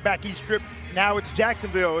 far back east trip. Now it's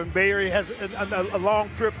Jacksonville, and Bay Area has a long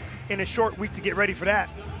trip in a short week to get ready for that.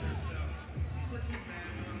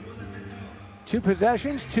 2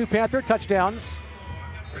 possessions, 2 Panther touchdowns.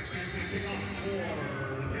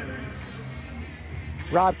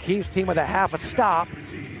 Rob Keefe's team with a half a stop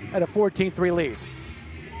at a 14-3 lead.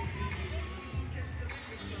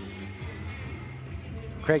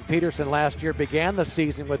 Craig Peterson last year began the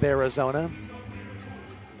season with Arizona.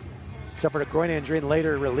 Suffered a groin injury and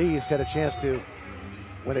later released. Had a chance to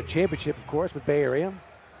win a championship, of course, with Bay Area.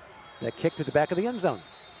 That kick to the back of the end zone.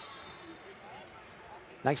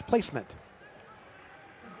 Nice placement.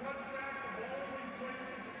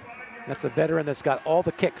 That's a veteran that's got all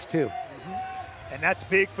the kicks, too. And that's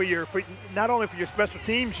big for not only for your special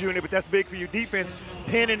teams unit, but that's big for your defense.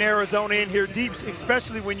 Pinning Arizona in here deep,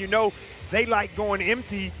 especially when you know they like going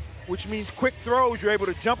empty, which means quick throws. You're able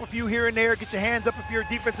to jump a few here and there, get your hands up if you're a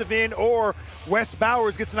defensive end, or Wes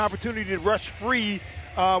Bowers gets an opportunity to rush free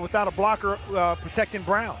without a blocker protecting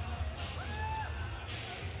Brown.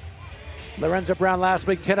 Lorenzo Brown last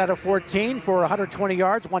week, 10 out of 14 for 120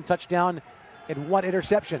 yards, 1 touchdown, and 1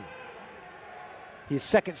 interception. His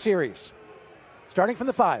second series. Starting from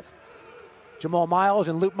the 5. Jamal Miles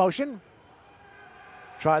in loop motion.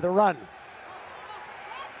 Try the run.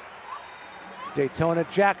 Daytona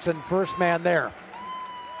Jackson, first man there.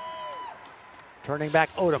 Turning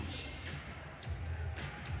back Odom.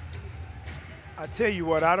 I tell you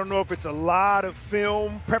what, I don't know if it's a lot of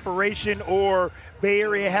film preparation or Bay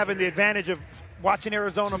Area having the advantage of watching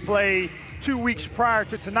Arizona play 2 weeks prior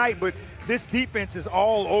to tonight, but this defense is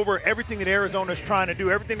all over everything that Arizona is trying to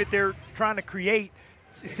do, everything that they're trying to create.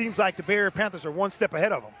 It seems like the Bay Area Panthers are one step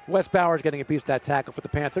ahead of them. Wes Bowers getting a piece of that tackle for the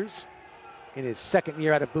Panthers in his second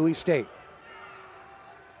year out of Bowie State.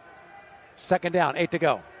 Second down, 8 to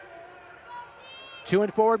go. 2 in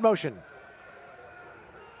forward motion.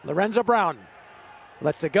 Lorenzo Brown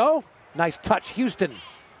lets it go. Nice touch, Houston.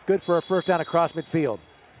 Good for a first down across midfield.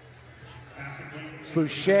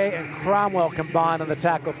 Fouché and Cromwell combined on the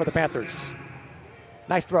tackle for the Panthers.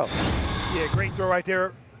 Nice throw. Yeah, great throw right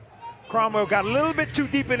there. Cromwell got a little bit too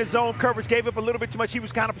deep in his zone coverage, gave up a little bit too much. He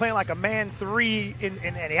was kind of playing like a man 3 in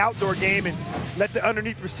the outdoor game and let the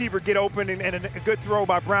underneath receiver get open, and a good throw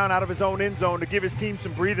by Brown out of his own end zone to give his team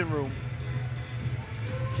some breathing room.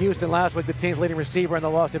 Houston last week, the team's leading receiver in the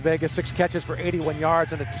loss to Vegas, 6 catches for 81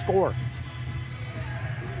 yards and a score.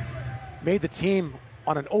 Made the team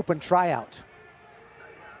on an open tryout.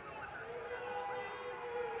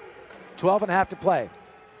 12.5 to play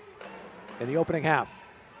in the opening half.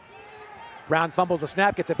 Brown fumbles the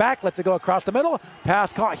snap, gets it back, lets it go across the middle.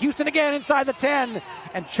 Pass caught. Houston again inside the 10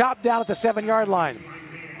 and chopped down at the 7-yard line.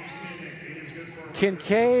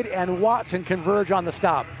 Kincaid and Watson converge on the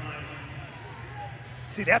stop.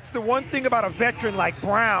 See, that's the one thing about a veteran like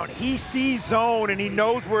Brown. He sees zone and he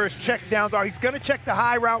knows where his check downs are. He's going to check the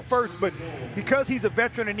high route first, but because he's a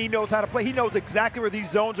veteran and he knows how to play, he knows exactly where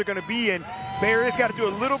these zones are going to be, and Bay Area's got to do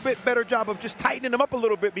a little bit better job of just tightening them up a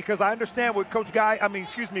little bit, because I understand what Coach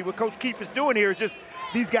Keefe is doing here is just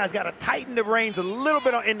these guys got to tighten the reins a little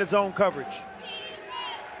bit in the zone coverage.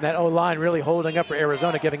 That O-line really holding up for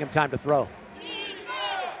Arizona, giving him time to throw.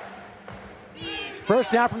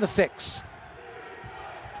 First down from the 6.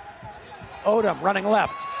 Odom running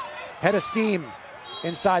left, head of steam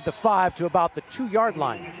inside the 5 to about the 2-yard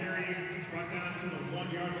line.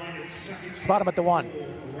 Spot him at the 1.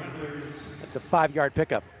 It's a 5-yard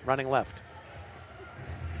pickup, running left.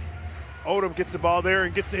 Odom gets the ball there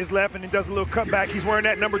and gets to his left and then does a little cutback. He's wearing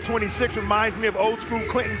that number 26, reminds me of old school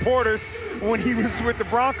Clinton Portis when he was with the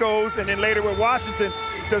Broncos and then later with Washington.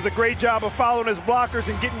 Does a great job of following his blockers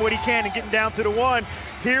and getting what he can and getting down to the 1.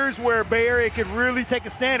 Here's where Bay Area could really take a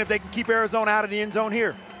stand if they can keep Arizona out of the end zone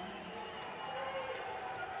here.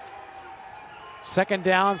 Second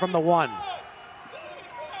down from the 1.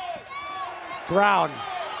 Brown,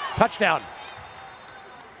 touchdown.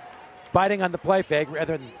 Biting on the play fake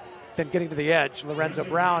rather than getting to the edge. Lorenzo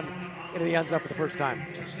Brown into the end zone for the first time.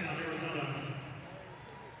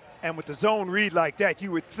 And with the zone read like that,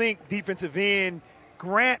 you would think defensive end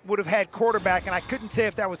Grant would have had quarterback, and I couldn't say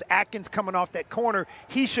if that was Atkins coming off that corner.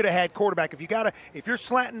 He should have had quarterback. If you're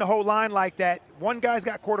slanting the whole line like that, one guy's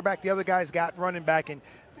got quarterback, the other guy's got running back, and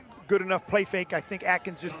good enough play fake. I think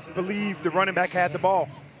Atkins just believed the running back had the ball.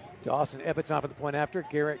 Dawson Evans on for the point after.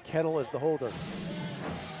 Garrett Kettle is the holder.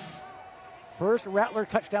 First Rattler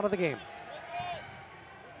touchdown of the game.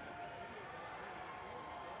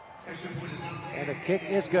 And the kick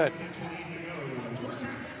is good.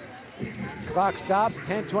 Clock stops,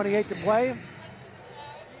 10:28 to play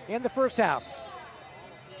in the first half.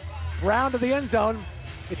 Brown to the end zone.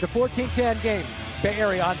 It's a 14-10 game. Bay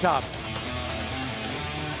Area on top.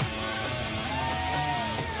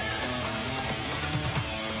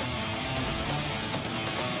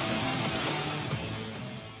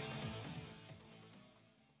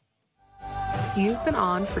 You've been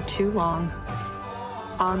on for too long.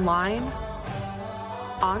 Online,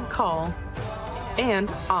 on call, and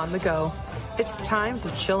on the go. It's time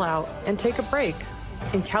to chill out and take a break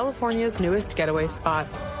in California's newest getaway spot,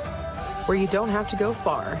 where you don't have to go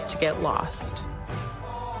far to get lost,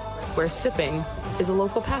 where sipping is a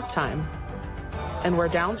local pastime, and where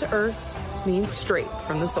down to earth means straight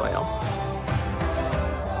from the soil.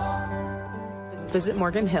 Visit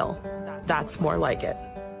Morgan Hill. That's more like it.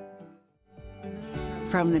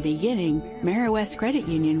 From the beginning, MeriWest Credit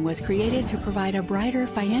Union was created to provide a brighter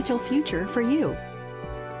financial future for you.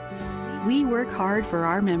 We work hard for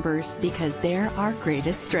our members because they're our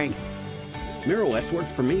greatest strength. MeriWest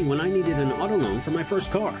worked for me when I needed an auto loan for my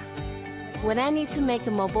first car. When I need to make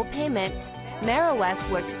a mobile payment,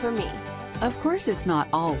 MeriWest works for me. Of course, it's not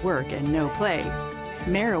all work and no play.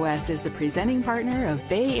 MeriWest is the presenting partner of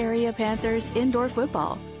Bay Area Panthers indoor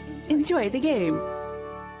football. Enjoy the game.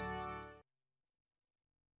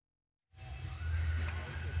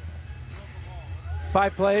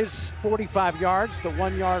 5 plays, 45 yards, the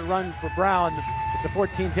 1-yard run for Brown. It's a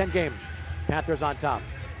 14-10 game. Panthers on top.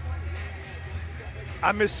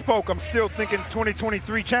 I misspoke. I'm still thinking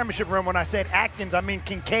 2023 championship run when I said Atkins. I mean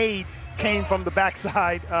Kincaid came from the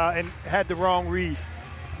backside and had the wrong read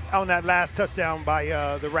on that last touchdown by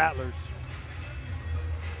the Rattlers.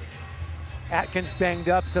 Atkins banged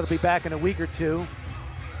up, so he'll be back in a week or two.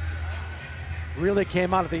 Really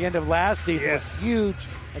came out at the end of last season. Yes. Was huge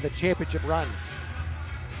in the championship run.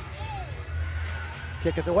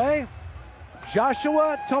 Kick is away.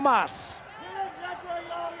 Joshua Tomas.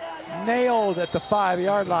 Nailed at the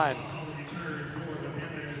 5-yard line.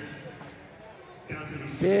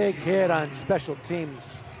 Big hit on special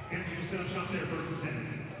teams.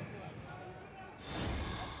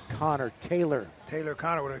 Connor Taylor. Taylor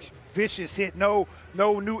Connor with a vicious hit. No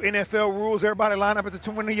new NFL rules. Everybody line up at the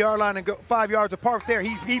 20-yard line and go 5 yards apart there.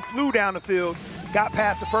 He flew down the field, got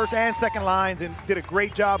past the first and second lines, and did a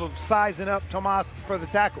great job of sizing up Tomas for the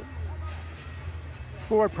tackle.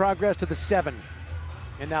 Forward progress to the 7.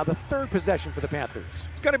 And now the third possession for the Panthers.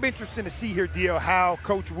 It's going to be interesting to see here, Dio, how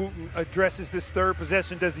Coach Wooten addresses this third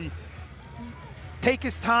possession. Does he take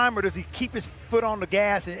his time, or does he keep his foot on the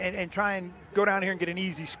gas and try and go down here and get an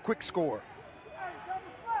easy, quick score?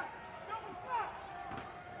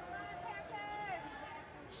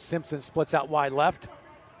 Simpson splits out wide left.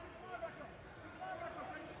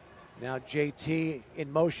 Now JT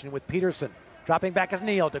in motion with Peterson. Dropping back is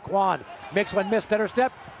Neal. DeQuan makes one miss, stutter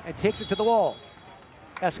step, and takes it to the wall.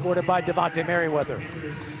 Escorted by Devontae Merriweather.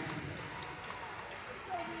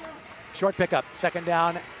 Short pickup, second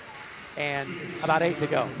down, and about 8 to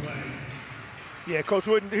go. Yeah, Coach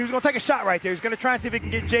Wooden, he was going to take a shot right there. He's going to try and see if he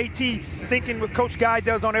can get JT thinking what Coach Guy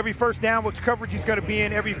does on every first down, which coverage he's going to be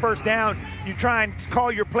in every first down. You try and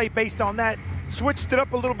call your play based on that. Switched it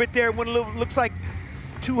up a little bit there. Went a little, looks like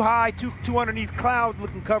too high, too underneath cloud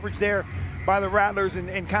looking coverage there by the Rattlers,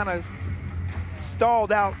 and kind of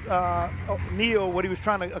stalled out Neal what he was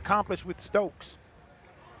trying to accomplish with Stokes.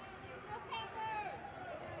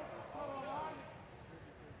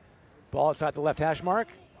 Ball outside the left hash mark.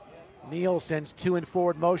 Neal sends 2 in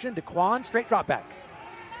forward motion. DeQuan, straight drop back.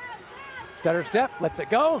 Stutter step, lets it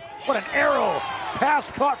go. What an arrow.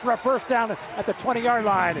 Pass caught for a first down at the 20-yard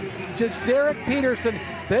line. To Zarek Peterson.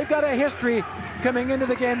 They've got a history coming into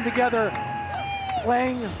the game together,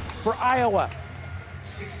 playing for Iowa.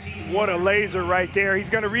 What a laser right there. He's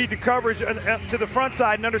going to read the coverage to the front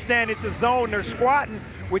side and understand it's a zone. They're squatting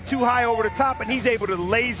with 2 high over the top, and he's able to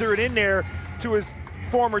laser it in there to his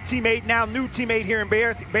former teammate, now new teammate here in Bay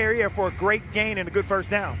Area, for a great gain and a good first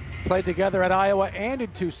down. Played together at Iowa and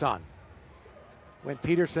in Tucson. When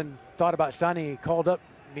Peterson thought about signing, he called up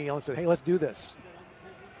Neal and said, hey, let's do this.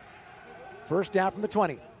 First down from the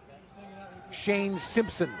 20. Shane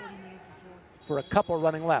Simpson for a couple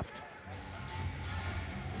running left.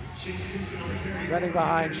 Running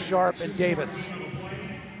behind Sharp and Davis.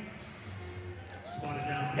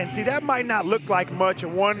 And see, that might not look like much, a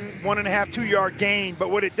 1.5, 2 yard gain,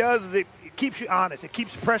 but what it does is it keeps you honest. It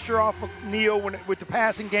keeps pressure off of Neal with the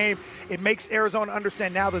passing game. It makes Arizona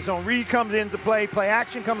understand now the zone read comes into play, play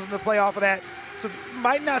action comes into play off of that. So it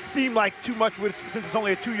might not seem like too much since it's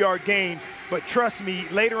only a 2-yard gain, but trust me,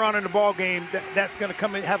 later on in the ball game, that's going to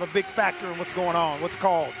come and have a big factor in what's going on, what's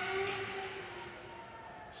called.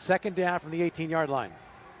 Second down from the 18-yard line.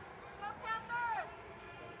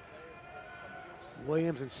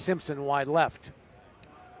 Williams and Simpson wide left.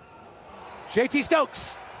 JT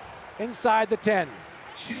Stokes inside the 10.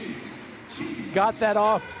 Got that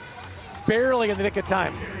off barely in the nick of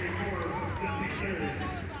time.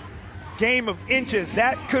 Game of inches.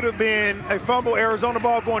 That could have been a fumble. Arizona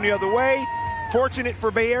ball going the other way. Fortunate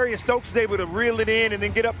for Bay Area, Stokes was able to reel it in and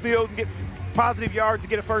then get upfield and get positive yards to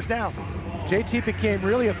get a first down. JT became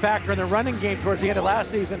really a factor in the running game towards the end of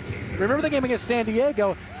last season. Remember the game against San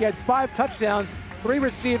Diego? He had 5 touchdowns, 3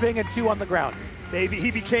 receiving and 2 on the ground.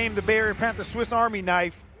 He became the Bay Area Panthers Swiss Army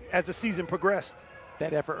knife as the season progressed.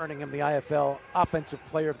 That effort earning him the IFL Offensive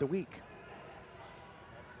Player of the Week.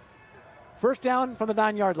 First down from the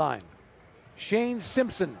 9-yard line. Shane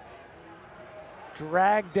Simpson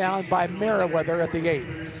dragged down by Merriweather at the 8.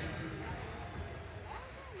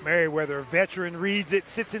 Merriweather, a veteran, reads it,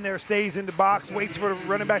 sits in there, stays in the box, waits for the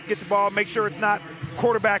running back to get the ball, make sure it's not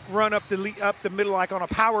quarterback run up the middle like on a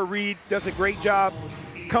power read. Does a great job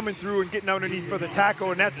coming through and getting underneath for the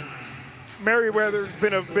tackle, and that's Merriweather's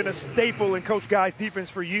been a staple in Coach Guy's defense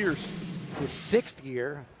for years. His 6th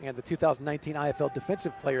year and the 2019 IFL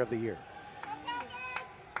Defensive Player of the Year.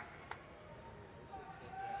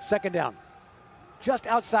 Second down, just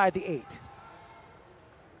outside the 8.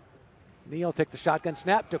 Neal takes the shotgun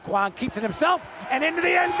snap. Daquan keeps it himself and into the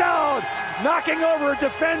end zone. Knocking over a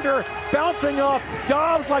defender, bouncing off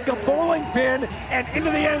Dobbs like a bowling pin and into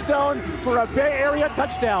the end zone for a Bay Area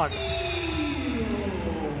touchdown.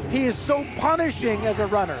 He is so punishing as a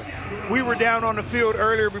runner. We were down on the field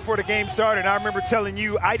earlier before the game started. I remember telling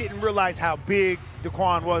you I didn't realize how big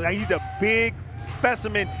Daquan was. He's a big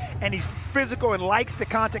specimen, and he's physical and likes the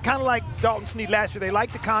contact, kind of like Dalton Snead last year. They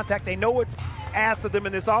like the contact. They know what's asked of them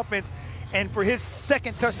in this offense. And for his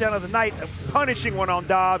second touchdown of the night, a punishing one on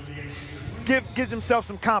Dobbs, gives himself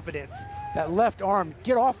some confidence. That left arm,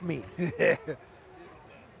 get off me.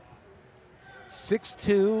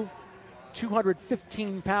 6'2",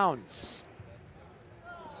 215 pounds.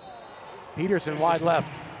 Peterson wide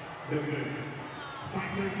left.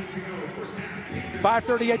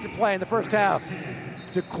 5:38 to play in the first half.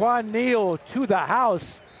 Daquan Neal to the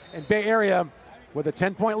house, and Bay Area with a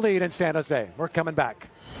 10-point lead in San Jose. We're coming back.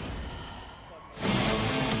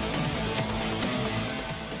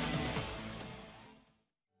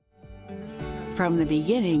 From the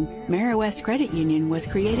beginning, West Credit Union was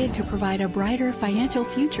created to provide a brighter financial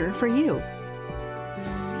future for you.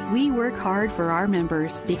 We work hard for our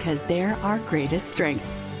members because they're our greatest strength.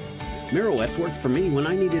 West worked for me when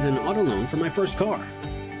I needed an auto loan for my first car.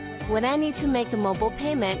 When I need to make a mobile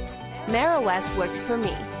payment, West works for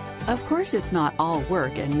me. Of course, it's not all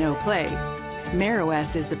work and no play.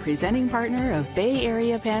 West is the presenting partner of Bay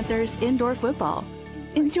Area Panthers indoor football.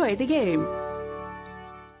 Enjoy the game.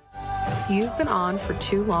 You've been on for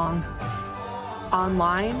too long.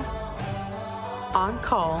 Online, on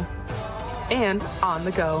call, and on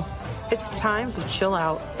the go. It's time to chill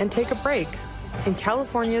out and take a break in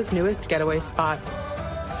California's newest getaway spot,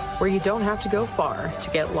 where you don't have to go far to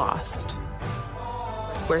get lost.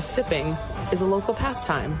 Where sipping is a local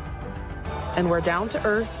pastime, and where down to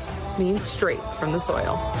earth means straight from the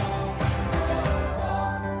soil.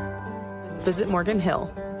 Visit Morgan Hill.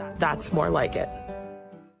 That's more like it.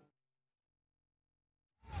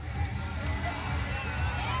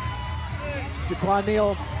 Daquan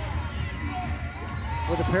Neal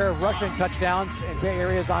with a pair of rushing touchdowns, and Bay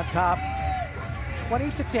Area's on top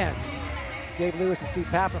 20-10. Dave Lewis and Steve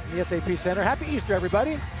Pappa from the SAP Center. Happy Easter,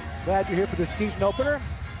 everybody. Glad you're here for the season opener.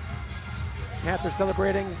 Panthers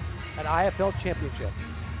celebrating an IFL championship.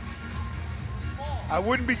 I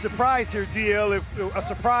wouldn't be surprised here, DL, if a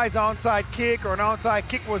surprise onside kick or an onside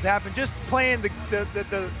kick was to happen. Just playing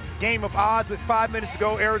the game of odds with 5 minutes to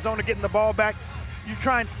go, Arizona getting the ball back. You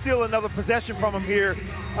try and steal another possession from them here.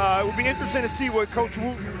 It would be interesting to see what Coach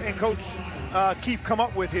Wooten and Coach Keefe come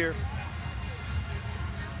up with here.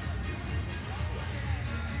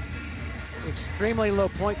 Extremely low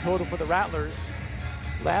point total for the Rattlers.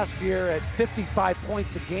 Last year at 55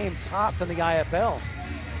 points a game, topped in the IFL.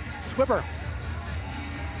 Squibber.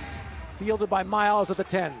 Fielded by Miles at the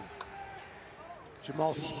 10.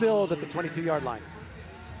 Jamal spilled at the 22-yard line.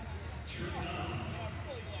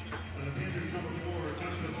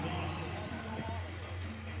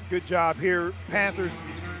 Good job here. Panthers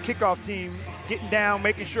kickoff team getting down,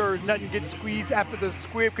 making sure nothing gets squeezed after the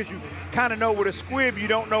squib, because you kind of know with a squib, you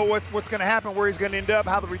don't know what's going to happen, where he's going to end up,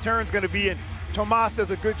 how the return's going to be. And Tomas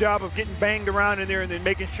does a good job of getting banged around in there and then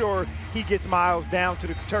making sure he gets Miles down to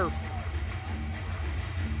the turf.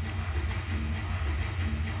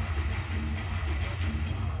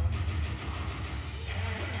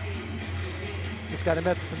 Just got a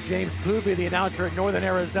message from James Poovey, the announcer in Northern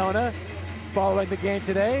Arizona, following the game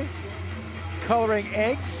today. Coloring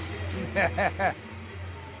eggs. Of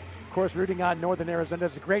course, rooting on Northern Arizona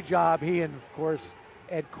does a great job. He and, of course,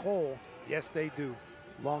 Ed Cole. Yes, they do.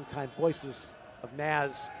 Longtime voices of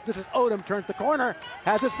Naz. This is Odom, turns the corner,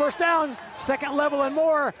 has his first down, second level and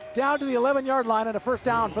more, down to the 11-yard line, and a first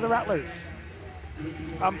down for the Rattlers.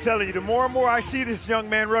 I'm telling you, the more and more I see this young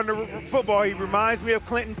man run the football, he reminds me of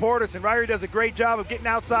Clinton Porterson. Right here, he does a great job of getting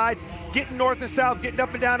outside, getting north and south, getting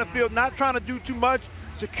up and down the field, not trying to do too much,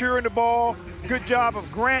 securing the ball. Good job of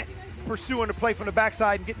Grant pursuing the play from the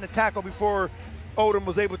backside and getting the tackle before Odom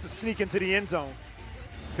was able to sneak into the end zone.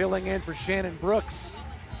 Filling in for Shannon Brooks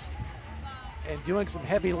and doing some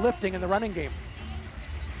heavy lifting in the running game.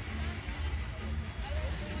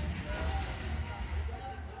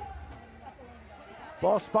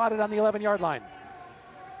 Ball spotted on the 11-yard line.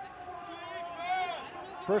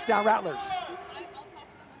 First down, Rattlers.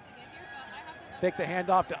 Take the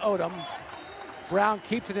handoff to Odom. Brown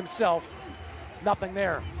keeps it himself. Nothing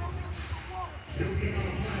there.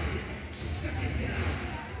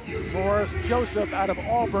 Morris Joseph out of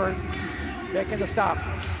Auburn making the stop.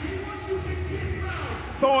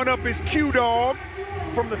 Throwing up his Q-dog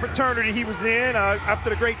from the fraternity he was in after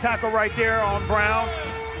the great tackle right there on Brown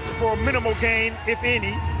for a minimal gain, if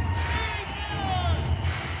any.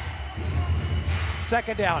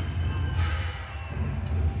 Second down.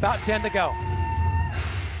 About 10 to go.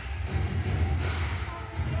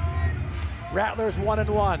 Rattlers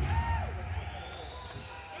 1-1.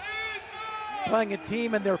 Playing a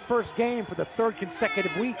team in their first game for the third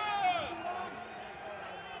consecutive week.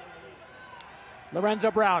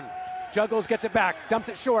 Lorenzo Brown juggles, gets it back, dumps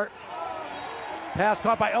it short. Pass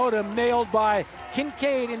caught by Odom, nailed by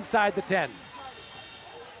Kincaid inside the 10.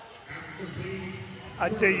 I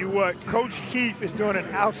tell you what, Coach Keefe is doing an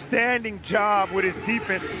outstanding job with his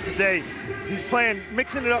defense today. He's playing,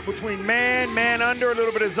 mixing it up between man, man under, a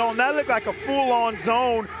little bit of zone. That looked like a full-on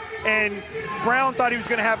zone, and Brown thought he was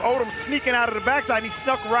going to have Odom sneaking out of the backside, and he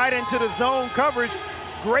snuck right into the zone coverage.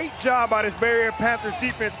 Great job by this Bay Area Panthers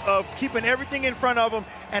defense of keeping everything in front of them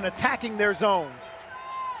and attacking their zones.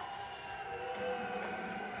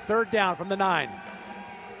 Third down from the 9.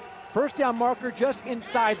 First down marker just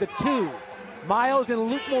inside the 2. Miles in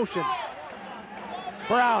loop motion.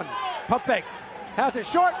 Brown, pump fake, has it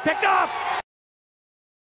short, picked off.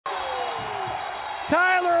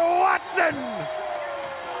 Tyler Watson,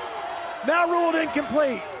 now ruled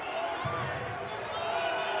incomplete.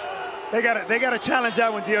 They got to challenge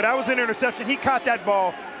that one, Dio. That was an interception. He caught that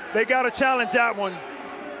ball. They got to challenge that one.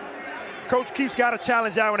 Coach Keefe's got to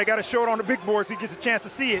challenge that one. They got to show it on the big board so he gets a chance to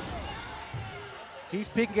see it. He's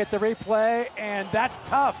peeking at the replay, and that's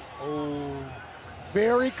tough. Oh,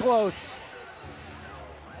 very close.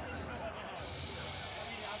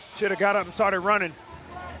 Should have got up and started running.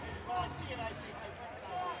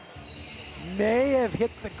 May have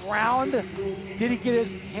hit the ground. Did he get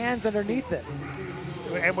his hands underneath it?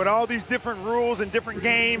 And with all these different rules and different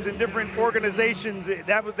games and different organizations,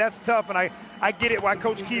 that's tough. And I get it why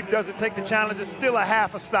Coach Keefe doesn't take the challenge. It's still a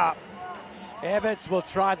half a stop. Evans will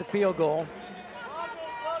try the field goal.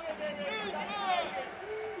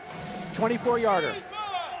 24-yarder.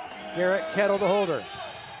 Garrett Kettle, the holder.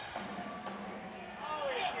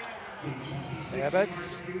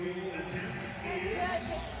 Evans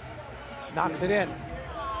knocks it in.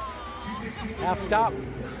 Half stop.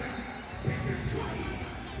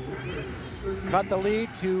 Cut the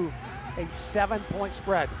lead to a 7-point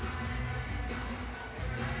spread.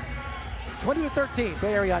 20-13,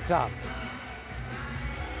 Bay Area on top.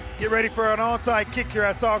 Get ready for an onside kick here.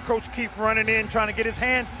 I saw Coach Keefe running in, trying to get his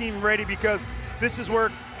hands team ready, because this is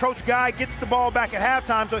where Coach Guy gets the ball back at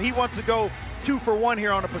halftime, so he wants to go 2 for 1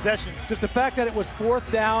 here on the possessions. Just the fact that it was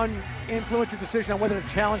fourth down influenced your decision on whether to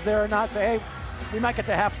challenge there or not. Say, hey, we might get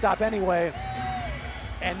the half stop anyway,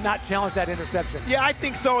 and not challenge that interception. Yeah, I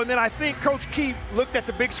think so. And then I think Coach Keefe looked at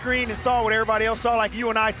the big screen and saw what everybody else saw, like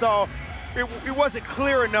you and I saw. It wasn't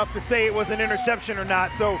clear enough to say it was an interception or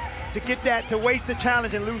not. So to get that, to waste the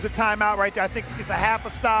challenge and lose a timeout right there, I think it's a half a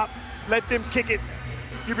stop. Let them kick it.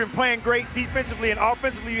 You've been playing great defensively, and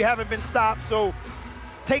offensively you haven't been stopped. So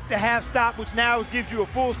take the half stop, which now gives you a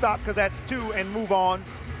full stop because that's 2, and move on.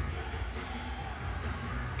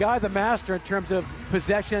 guy, the master, in terms of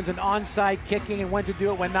possessions and onside kicking and when to do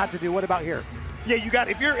it, when not to do. What about here? Yeah,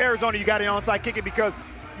 if you're Arizona, you got an onside kick it because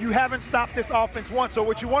you haven't stopped this offense once. So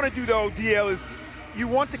what you want to do, though, DL, is you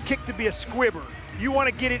want the kick to be a squibber. You want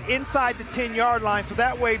to get it inside the 10-yard line, so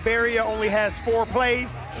that way Bay Area only has 4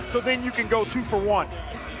 plays, so then you can go 2 for 1.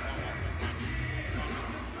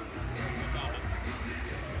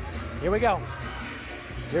 Here we go.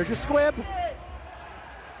 Here's your squib.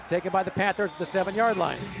 Taken by the Panthers at the 7-yard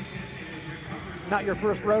line. Not your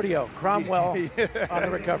first rodeo. Cromwell on the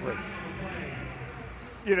recovery.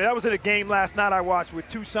 You know, that was in a game last night I watched with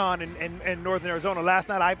Tucson and Northern Arizona. Last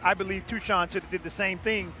night, I believe Tucson should have did the same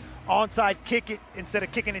thing. Onside kick it instead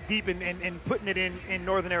of kicking it deep and putting it in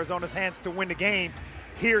Northern Arizona's hands to win the game.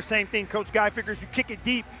 Here, same thing. Coach Guy figures you kick it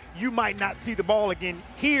deep, you might not see the ball again.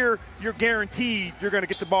 Here, you're guaranteed you're going to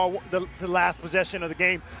get the ball the last possession of the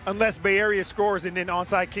game unless Bay Area scores and then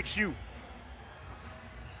onside kicks you.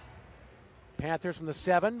 Panthers from the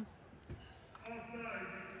 7.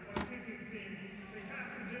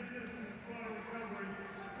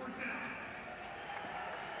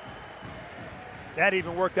 That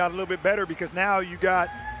even worked out a little bit better because now you got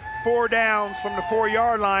 4 downs from the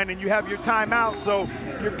 4-yard line and you have your timeout, so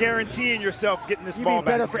you're guaranteeing yourself getting this ball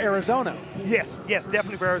back. Better for Arizona. Yes,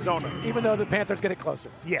 definitely for Arizona. Even though the Panthers get it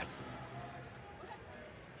closer. Yes.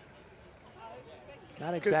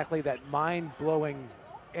 Not exactly that mind-blowing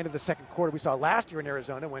end of the second quarter we saw last year in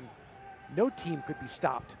Arizona when no team could be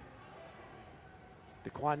stopped.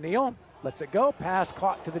 DeQuan Neal lets it go. Pass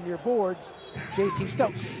caught to the near boards. J.T.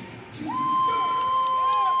 Stokes.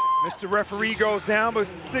 Mr. Referee goes down, but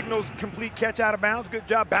signals complete catch out of bounds. Good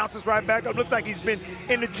job, bounces right back up. Looks like he's been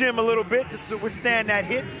in the gym a little bit to withstand that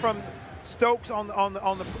hit from Stokes on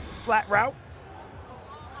the flat route.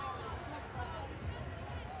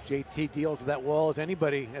 JT deals with that wall as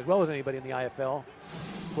anybody, as well as anybody in the IFL.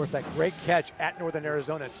 Of course, that great catch at Northern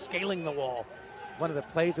Arizona, scaling the wall. One of the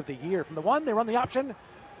plays of the year. From the 1, they run the option,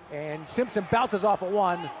 and Simpson bounces off at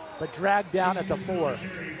 1, but dragged down at the 4.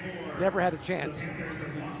 Never had a chance.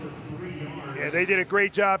 Yeah, they did a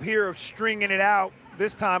great job here of stringing it out,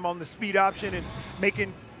 this time on the speed option and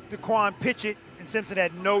making DeQuan pitch it, and Simpson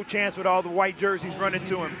had no chance with all the white jerseys running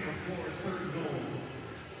to him.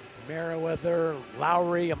 Merriweather,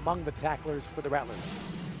 Lowry among the tacklers for the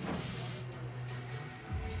Rattlers.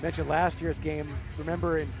 Mentioned last year's game,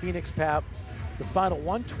 remember in Phoenix, Pap, the final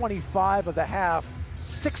 1:25 of the half,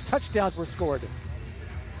 6 touchdowns were scored.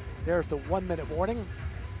 There's the 1-minute warning.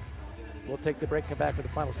 We'll take the break, come back for the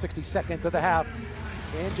final 60 seconds of the half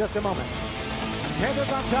in just a moment.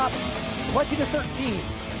 Panthers on top,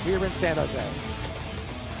 20-13 here in San Jose.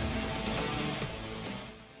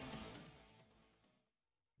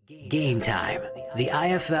 Game time. The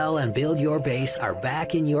IFL and Build Your Base are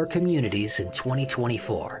back in your communities in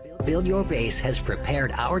 2024. Build Your Base has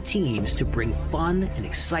prepared our teams to bring fun and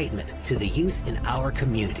excitement to the youth in our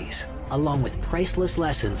communities, along with priceless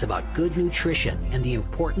lessons about good nutrition and the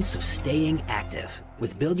importance of staying active.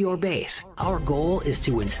 With Build Your Base, our goal is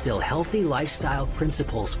to instill healthy lifestyle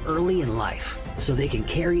principles early in life so they can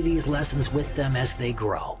carry these lessons with them as they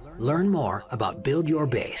grow. Learn more about Build Your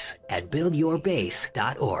Base at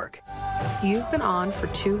buildyourbase.org. You've been on for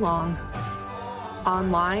too long.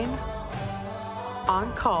 Online,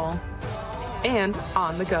 on call, and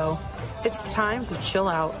on the go. It's time to chill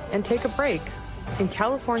out and take a break in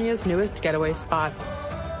California's newest getaway spot,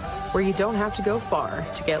 where you don't have to go far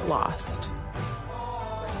to get lost,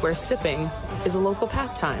 where sipping is a local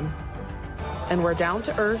pastime, and where down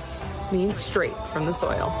to earth means straight from the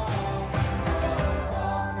soil.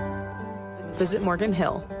 Visit Morgan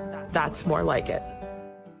Hill. That's more like it.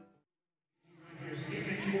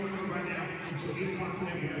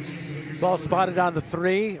 Ball spotted on the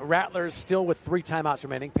 3. Rattlers still with 3 timeouts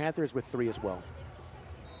remaining. Panthers with 3 as well.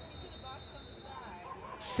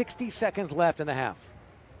 60 seconds left in the half.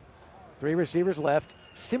 3 receivers left.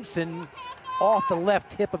 Simpson off the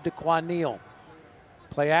left hip of DeQuan Neal.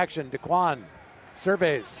 Play action. DeQuan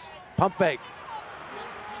surveys. Pump fake.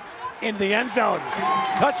 In the end zone.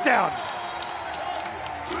 Touchdown.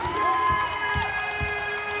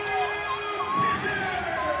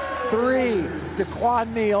 Three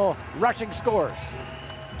DeQuan Neal rushing scores.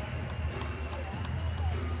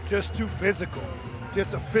 Just too physical.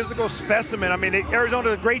 Just a physical specimen. I mean,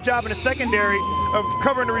 Arizona did a great job in the secondary of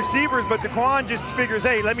covering the receivers, but DeQuan just figures,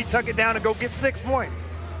 hey, let me tuck it down and go get 6 points.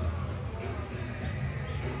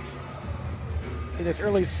 In this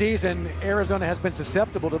early season, Arizona has been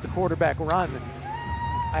susceptible to the quarterback run.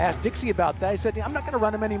 I asked Dixie about that. He said, I'm not going to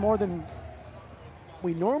run him any more than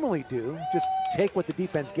we normally do. Just take what the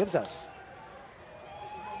defense gives us.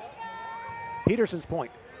 Peterson's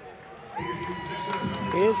point.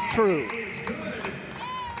 is true.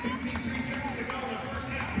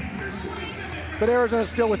 But Arizona's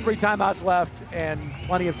still with 3 timeouts left and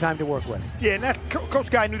plenty of time to work with. Yeah, and that's, Coach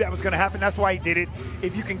Guy knew that was going to happen. That's why he did it.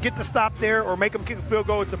 If you can get the stop there or make them kick a field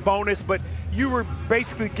goal, it's a bonus. But you were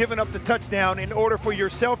basically giving up the touchdown in order for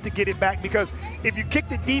yourself to get it back, because if you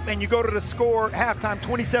kicked it deep and you go to the score halftime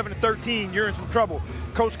 27-13, you're in some trouble.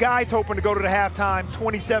 Coach Guy's hoping to go to the halftime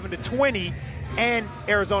 27-20, and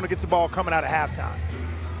Arizona gets the ball coming out of halftime.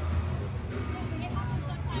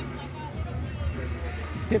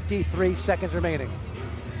 53 seconds remaining.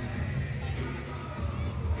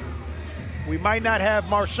 We might not have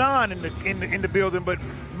Marshawn in the building, but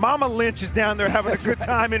Mama Lynch is down there having a good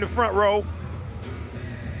time in the front row.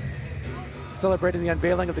 Celebrating the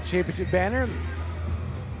unveiling of the championship banner.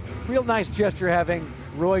 Real nice gesture having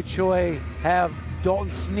Roy Choi have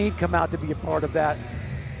Dalton Snead come out to be a part of that.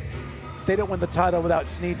 They don't win the title without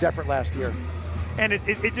Snead's effort last year. And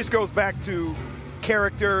it just goes back to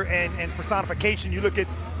character and personification. You look at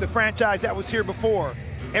the franchise that was here before.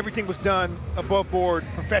 Everything was done above board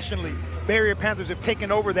professionally. Bay Area Panthers have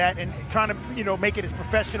taken over that and trying to, make it as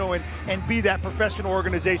professional and be that professional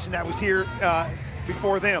organization that was here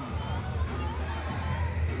before them.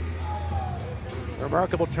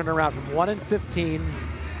 Remarkable turnaround from 1-15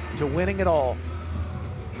 to winning it all.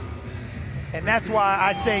 And that's why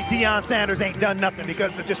I say Deion Sanders ain't done nothing,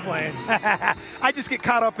 because they're just playing. I just get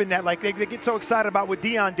caught up in that. Like, they get so excited about what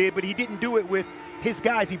Deion did, but he didn't do it with his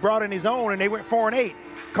guys. He brought in his own, and they went 4-8.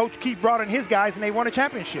 Coach Keith brought in his guys, and they won a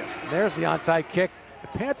championship. There's the onside kick. The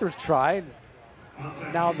Panthers tried.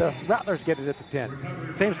 Now the Rattlers get it at the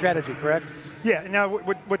 10. Same strategy, correct? Yeah, now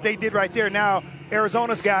what they did right there, now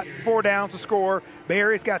Arizona's got 4 downs to score. Bay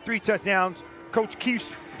Area's got 3 touchdowns. Coach Keith's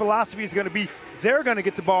philosophy is going to be they're going to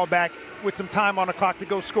get the ball back with some time on the clock to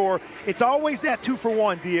go score. It's always that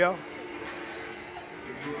 2-for-1 deal.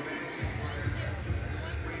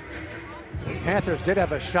 The Panthers did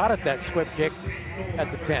have a shot at that squib kick at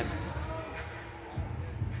the 10.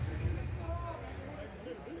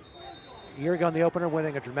 A year ago in the opener,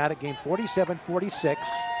 winning a dramatic game 47-46,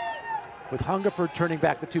 with Hungerford turning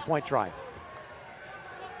back the 2-point try.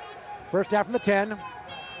 First down from the 10.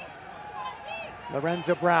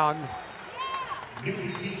 Lorenzo Brown,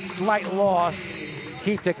 slight loss.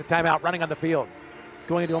 Keith takes a timeout, running on the field,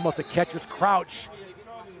 going into almost a catcher's crouch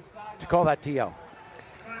to call that TO. Yeah,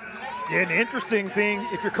 an interesting thing,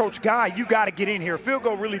 if you're Coach Guy, you got to get in here. A field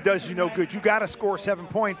goal really does you no good. You got to score 7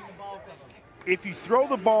 points. If you throw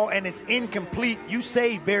the ball and it's incomplete, you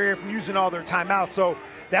save Bay Area from using all their timeouts. So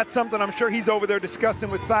that's something I'm sure he's over there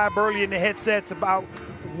discussing with Cy Burley in the headsets about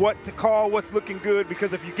what to call, what's looking good,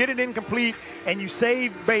 because if you get it incomplete and you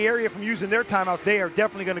save Bay Area from using their timeouts, they are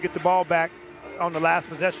definitely going to get the ball back on the last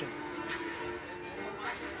possession.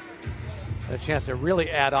 A chance to really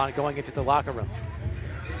add on going into the locker room.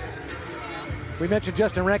 We mentioned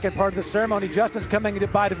Justin Rankin, part of the ceremony. Justin's coming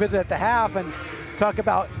by to visit at the half and talk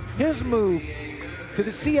about his move to the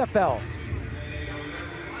CFL.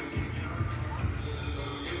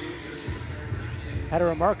 Had a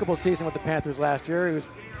remarkable season with the Panthers last year. He was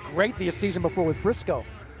great the season before with Frisco.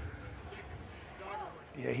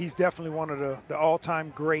 Yeah, he's definitely one of the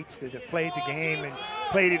all-time greats that have played the game and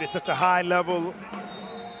played it at such a high level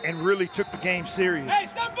and really took the game serious. Hey,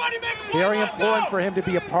 somebody make a Very important for him to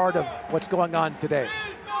be a part of what's going on today.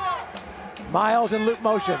 Miles in loop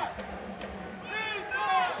motion.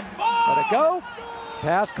 Let it go.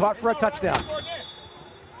 Pass caught for a touchdown.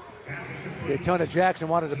 Daytona Jackson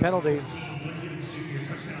wanted a penalty,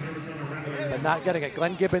 but not getting it.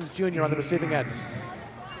 Glenn Gibbons Jr. on the receiving end.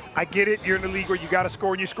 I get it. You're in the league where you got to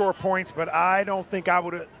score and you score points, but I don't think I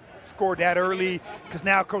would have scored that early, because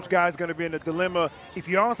now Coach Guy is going to be in a dilemma. If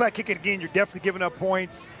you onside kick it again, you're definitely giving up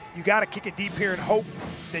points. You got to kick it deep here and hope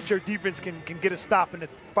that your defense can get a stop in the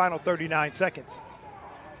final 39 seconds.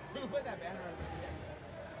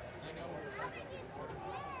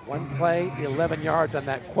 One play, 11 yards on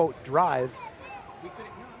that, quote, drive.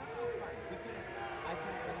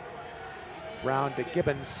 Brown to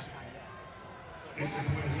Gibbons.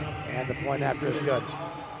 And the point after is good.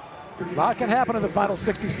 A lot can happen in the final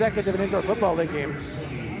 60 seconds of an indoor football league game.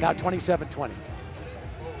 Now 27-20.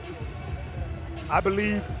 I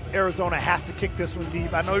believe Arizona has to kick this one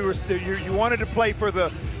deep. I know you wanted to play for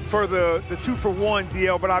the 2-for-1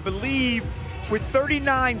 DL, but I believe with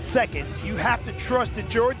 39 seconds, you have to trust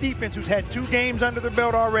that your defense, who's had 2 games under their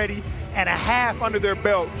belt already and a half under their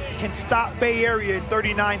belt, can stop Bay Area in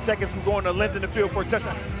 39 seconds from going to length in the field for a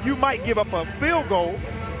touchdown. You might give up a field goal,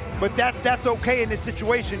 but that's okay in this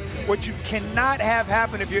situation. What you cannot have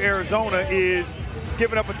happen if you're Arizona is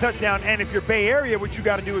giving up a touchdown. And if you're Bay Area, what you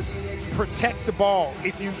got to do is protect the ball.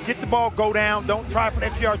 If you get the ball, go down. Don't try for the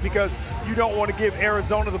extra yards because you don't want to give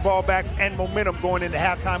Arizona the ball back and momentum going into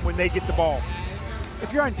halftime when they get the ball.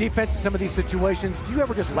 If you're on defense in some of these situations, do you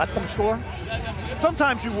ever just let them score?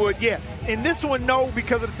 Sometimes you would, yeah. In this one, no,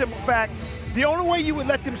 because of the simple fact, the only way you would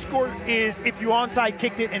let them score is if you onside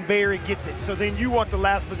kicked it and Bay Area gets it. So then you want the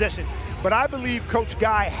last possession. But I believe Coach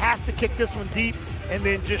Guy has to kick this one deep and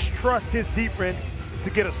then just trust his defense to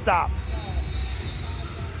get a stop.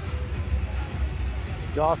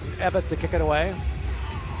 Dawson Evans to kick it away.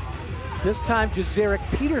 This time, Jazarick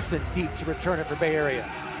Peterson deep to return it for Bay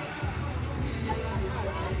Area.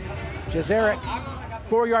 Jazarick,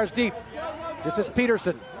 4 yards deep. This is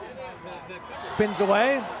Peterson. Spins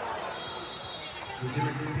away.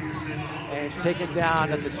 And taken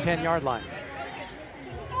down at the 10-yard line.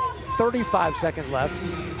 35 seconds left.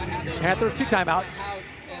 Panthers 2 timeouts.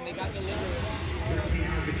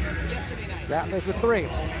 Rattlers with 3.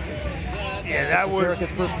 Yeah, that was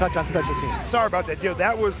his first touch on special teams. Sorry about that, Joe.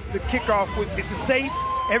 That was the kickoff. It's a safe.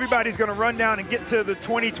 Everybody's going to run down and get to the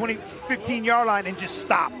 15-yard line and just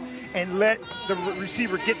stop and let the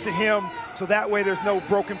receiver get to him so that way there's no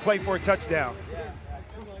broken play for a touchdown.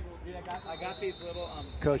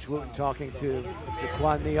 Coach Wooten talking to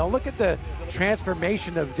Daquan Neal. Look at the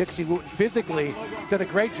transformation of Dixie Wooten physically. Done a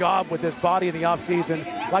great job with his body in the offseason,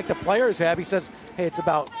 like the players have. He says, hey, it's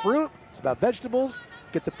about fruit, it's about vegetables,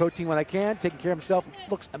 get the protein when I can, taking care of himself.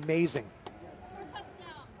 Looks amazing.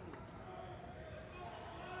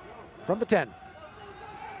 From the 10,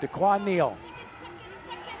 Daquan Neal.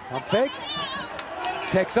 Pump fake,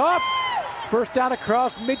 takes off, first down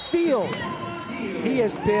across midfield. He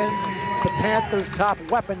has been the Panthers' top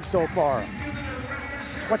weapon so far.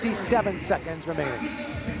 27 seconds remaining.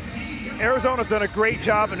 Arizona's done a great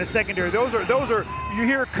job in the secondary. Those are you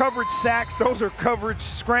hear coverage sacks, those are coverage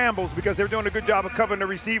scrambles because they're doing a good job of covering the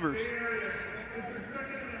receivers.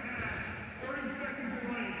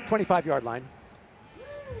 25-yard line.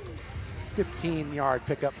 15-yard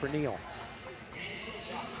pickup for Neal.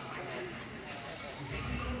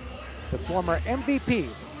 The former MVP,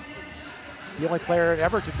 the only player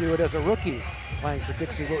ever to do it as a rookie, playing for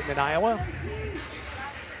Dixie Wooten in Iowa.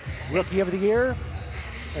 Rookie of the year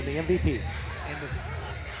and the MVP.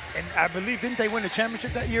 And I believe, didn't they win the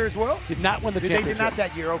championship that year as well? Did not win the championship. They did not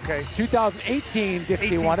that year, okay. 2018,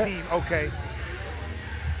 Dixie won it. Okay.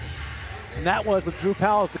 And that was with Drew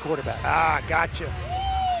Powell as the quarterback. Ah, gotcha.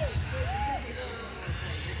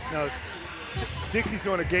 No, Dixie's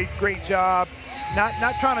doing a great job.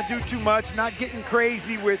 Not trying to do too much, not getting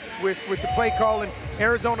crazy with the play calling.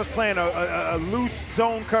 Arizona's playing a loose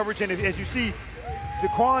zone coverage, and as you see,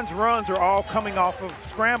 Daquan's runs are all coming off of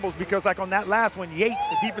scrambles because, like on that last one, Yates,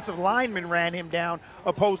 the defensive lineman, ran him down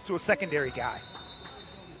opposed to a secondary guy.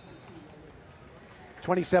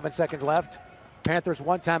 27 seconds left. Panthers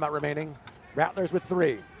 1 timeout remaining. Rattlers with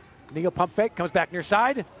 3. Neal pump fake, comes back near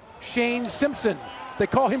side. Shane Simpson. They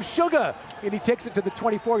call him Sugar, and he takes it to the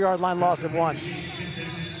 24-yard line, loss of 1.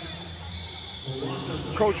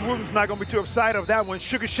 Coach Wooten's not going to be too upset of that one.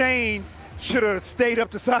 Sugar Shane should have stayed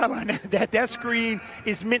up the sideline. that screen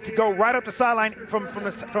is meant to go right up the sideline from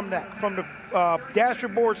the dasher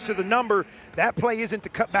boards to the number. That play isn't to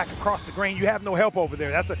cut back across the grain. You have no help over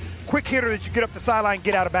there. That's a quick hitter that you get up the sideline,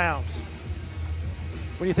 get out of bounds.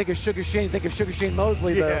 When you think of Sugar Shane, think of Sugar Shane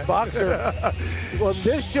Mosley, the boxer. Well,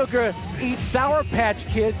 this Sugar eats Sour Patch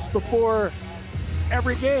Kids before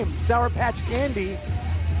every game. Sour Patch candy,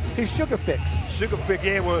 his Sugar Fix. Sugar Fix,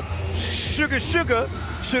 yeah. Well, Sugar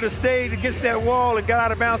should have stayed against that wall and got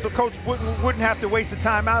out of bounds so Coach wouldn't have to waste the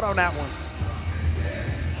timeout on that one.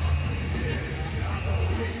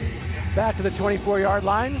 Back to the 24-yard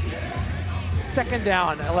line. 2nd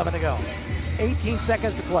down, 11 to go. 18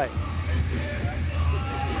 seconds to play.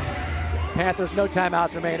 Panthers, no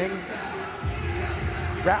timeouts remaining.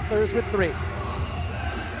 Rattlers with 3.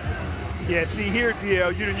 Yeah, see here,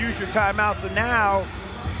 DL, you didn't use your timeout, so now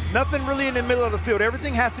nothing really in the middle of the field.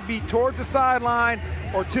 Everything has to be towards the sideline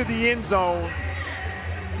or to the end zone.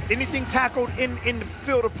 Anything tackled in the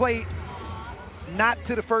field of play, not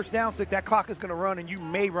to the first down stick, that clock is going to run and you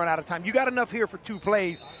may run out of time. You got enough here for 2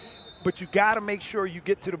 plays, but you got to make sure you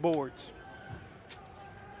get to the boards.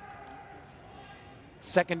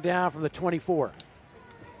 2nd down from the 24.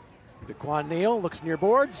 Daquan Neal looks near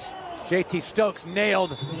boards. JT Stokes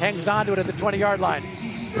nailed, hangs on to it at the 20-yard line.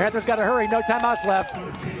 Panthers got to hurry, no timeouts left.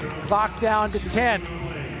 Clock down to 10.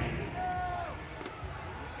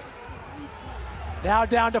 Now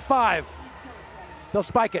down to 5. They'll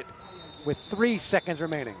spike it with 3 seconds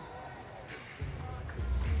remaining.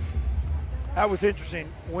 That was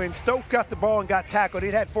interesting. When Stokes got the ball and got tackled,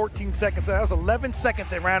 it had 14 seconds. That was 11 seconds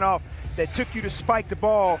that ran off that took you to spike the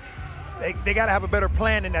ball. They got to have a better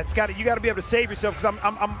plan than that. You got to be able to save yourself, because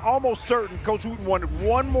I'm almost certain Coach Wooten wanted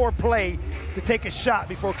one more play to take a shot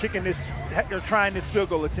before kicking this or trying this field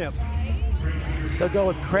goal attempt. They'll go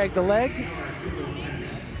with Craig the leg.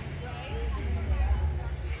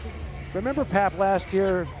 Remember, Pap, last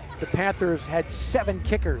year the Panthers had 7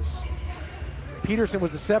 kickers. Peterson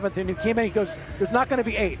was the 7th, and he came in. He goes, "There's not going to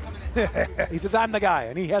be 8." He says, "I'm the guy,"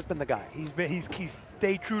 and he has been the guy. He's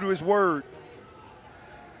stayed true to his word.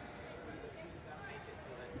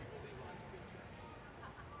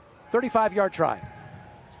 "35-yard try.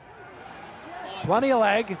 Plenty of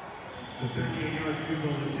leg. The 38-yard field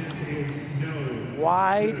goal attempt is no.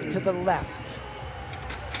 Wide to the left.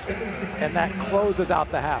 And that closes out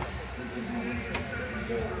the half.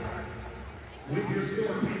 With your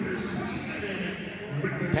score, Panthers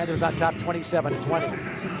 27. Panthers on top 27-20.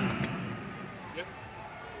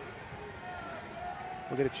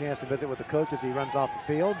 We'll get a chance to visit with the coach as he runs off the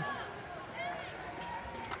field.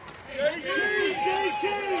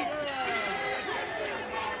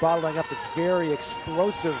 Bottling up this very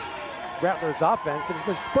explosive Rattlers offense that has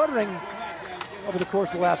been sputtering over the course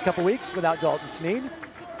of the last couple weeks without Dalton Snead.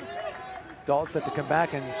 Dalton set to come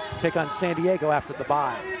back and take on San Diego after the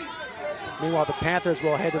bye. Meanwhile, the Panthers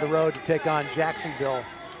will head to the road to take on Jacksonville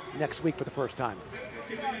next week for the first time.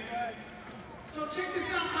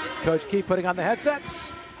 Coach Keefe putting on the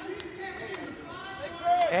headsets.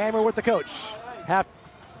 And we're with the coach.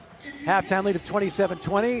 Halftime lead of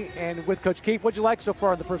 27-20, and with Coach Keefe, what'd you like so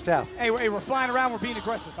far in the first half? Hey, we're flying around, we're being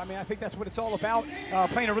aggressive. I mean, I think that's what it's all about,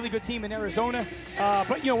 playing a really good team in Arizona.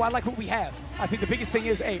 But, you know, I like what we have. I think the biggest thing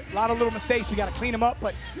is, a lot of little mistakes. We got to clean them up,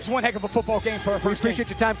 but it's one heck of a football game for our first We appreciate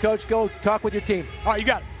your time, Coach. Go talk with your team. All right, you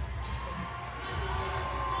got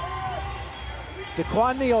it.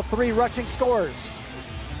 DeQuan Neal, 3 rushing scores,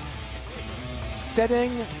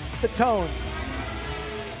 setting the tone.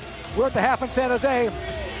 We're at the half in San Jose.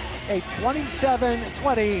 A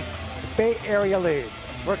 27-20 Bay Area lead.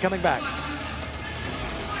 We're coming back.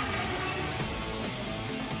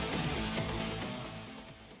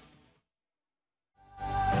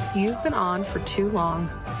 You've been on for too long.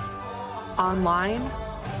 Online,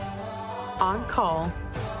 on call,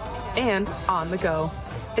 and on the go.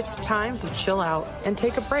 It's time to chill out and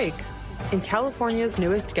take a break in California's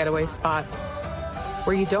newest getaway spot,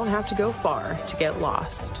 where you don't have to go far to get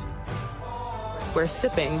lost, where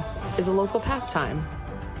sipping is a local pastime,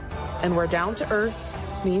 and where down to earth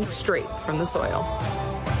means straight from the soil.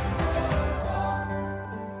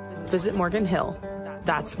 Visit Morgan Hill.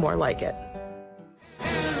 That's more like it.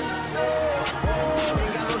 Ain't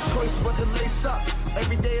got no choice but to lace up.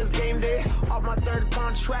 Every day is game day. Off my 3rd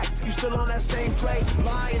contract, you still on that same play.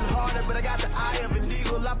 Lying harder, but I got the eye of an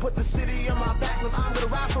eagle. I put the city on my back, look, I'm gonna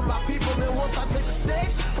ride for my people. And once I take the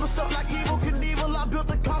stage, I'm stuck like Evil Knievel. I built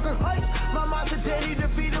to conquer heights. My mind's a daily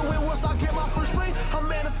defeated. When once I get my first ring, I'm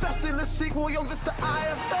manifesting the sequel. Yo, this the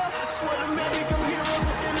IFL. Swear to man, become heroes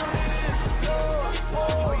in the end.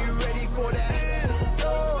 Are you ready for that?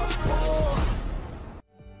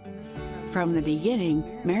 From the beginning,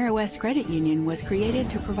 West Credit Union was created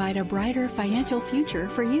to provide a brighter financial future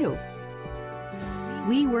for you.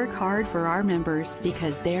 We work hard for our members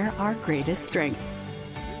because they're our greatest strength.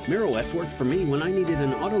 West worked for me when I needed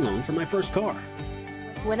an auto loan for my first car.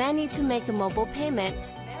 When I need to make a mobile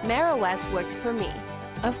payment, West works for me.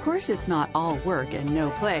 Of course, it's not all work and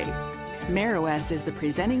no play. West is the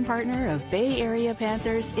presenting partner of Bay Area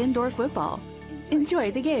Panthers indoor football.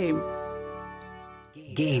 Enjoy the game.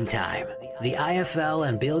 Game time. The IFL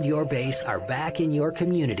and Build Your Base are back in your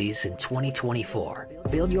communities in 2024.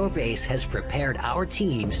 Build Your Base has prepared our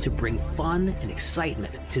teams to bring fun and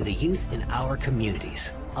excitement to the youth in our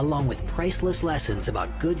communities, along with priceless lessons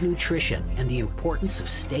about good nutrition and the importance of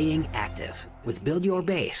staying active. With Build Your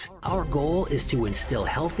Base, our goal is to instill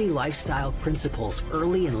healthy lifestyle principles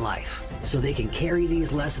early in life so they can carry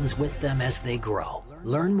these lessons with them as they grow.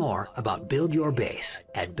 Learn more about Build Your Base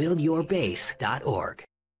at buildyourbase.org.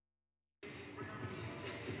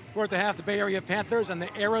 We're at the half, the Bay Area Panthers and the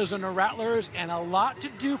Arizona Rattlers, and a lot to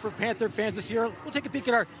do for Panther fans this year. We'll take a peek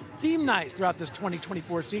at our theme nights throughout this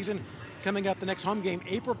 2024 season. Coming up, the next home game,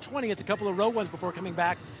 April 20th, a couple of road ones before coming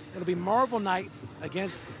back. It'll be Marvel Night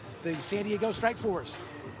against the San Diego Strike Force.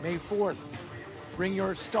 May 4th, bring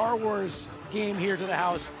your Star Wars game here to the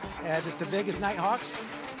house as it's the Vegas Nighthawks.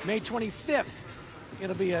 May 25th,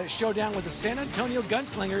 it'll be a showdown with the San Antonio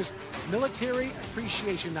Gunslingers Military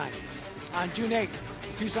Appreciation Night. On June 8th,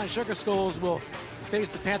 the Tucson Sugar Skulls will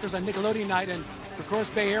faced the Panthers on Nickelodeon night, and of course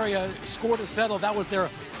Bay Area scored to settle. That was their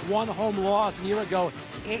one home loss a year ago,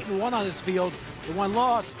 8-1 on this field. The one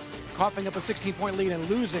loss, coughing up a 16-point lead and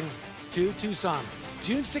losing to Tucson.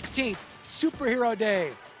 June 16th, Superhero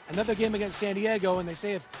Day. Another game against San Diego, and they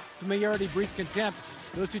say if familiarity breeds contempt,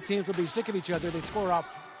 those two teams will be sick of each other. They score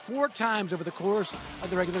off 4 times over the course of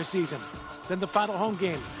the regular season. Then the final home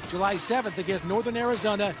game, July 7th against Northern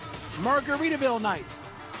Arizona, Margaritaville night.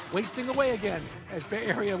 Wasting away again as Bay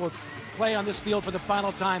Area will play on this field for the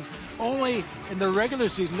final time. Only in the regular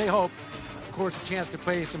season, they hope, of course, a chance to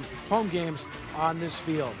play some home games on this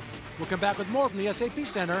field. We'll come back with more from the SAP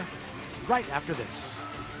Center right after this.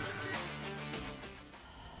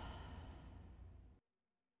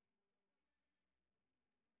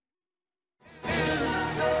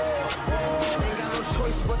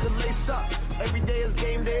 But to lace up, every day is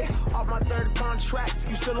game day. Off my 3rd contract,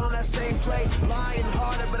 you still on that same play. Lying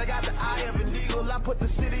harder, but I got the eye of an eagle. I put the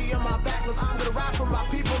city on my back, look, I'm gonna ride for my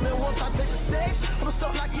people. And once I take the stage, I'm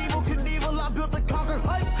stuck like Evil Knievel. I built to conquer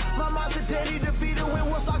heights. My mind's a daddy defeated. When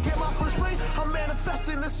once I get my first ring, I'm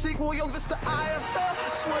manifesting the sequel. Yo, this the IFL.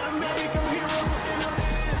 Swear to man, become heroes in the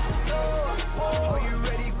end. Are you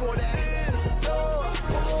ready for that end?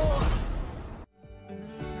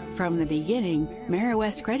 From the beginning,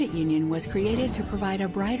 West Credit Union was created to provide a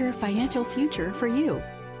brighter financial future for you.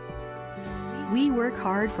 We work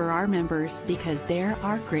hard for our members because they're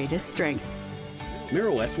our greatest strength.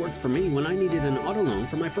 West worked for me when I needed an auto loan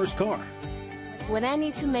for my first car. When I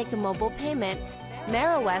need to make a mobile payment,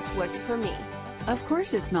 West works for me. Of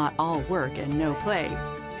course, it's not all work and no play.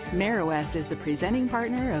 West is the presenting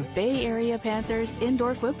partner of Bay Area Panthers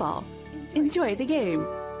indoor football. Enjoy the game.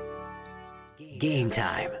 Game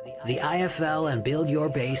time. The IFL and Build Your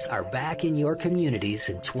Base are back in your communities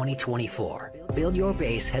in 2024. Build Your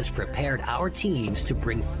Base has prepared our teams to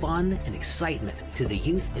bring fun and excitement to the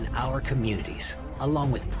youth in our communities,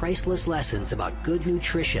 along with priceless lessons about good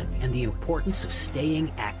nutrition and the importance of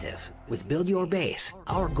staying active. With Build Your Base,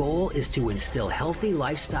 our goal is to instill healthy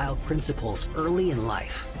lifestyle principles early in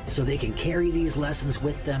life so they can carry these lessons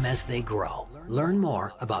with them as they grow. Learn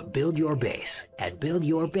more about Build Your Base at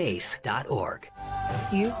buildyourbase.org.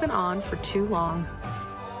 You've been on for too long.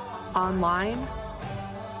 Online,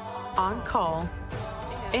 on call,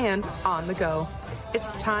 and on the go.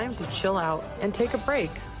 It's time to chill out and take a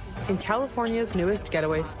break in California's newest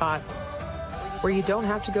getaway spot, where you don't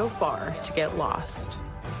have to go far to get lost,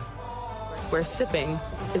 where sipping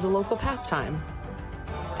is a local pastime,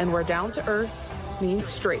 and where down to earth means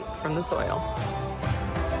straight from the soil.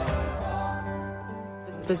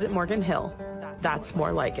 Visit Morgan Hill. That's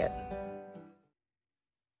more like it.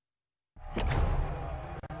 The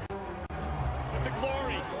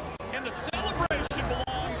glory and the celebration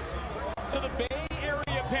belongs to the Bay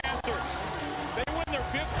Area Panthers. They win their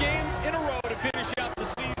 5th game in a row to finish out the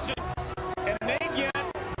season, and they get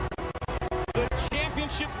the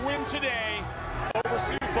championship win today over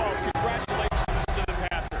Sioux Falls. Congratulations to the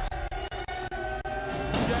Panthers.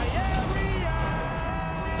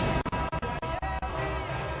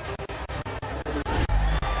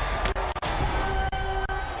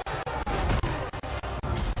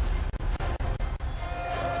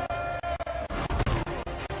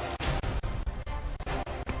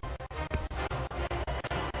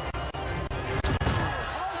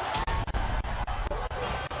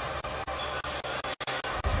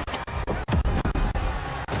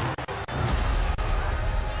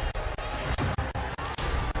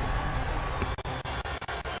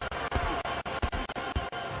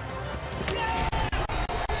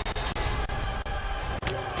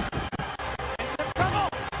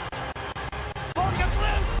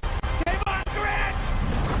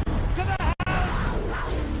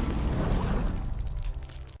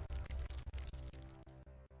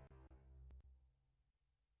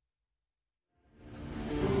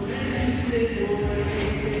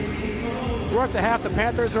 We're at the half. The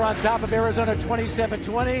Panthers are on top of Arizona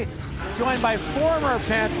 27-20, joined by former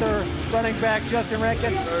Panther running back Justin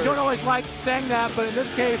Rankins. You don't always like saying that, but in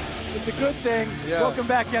this case, it's a good thing. Yeah. Welcome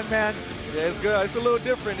back, young man. Yeah, it's good. It's a little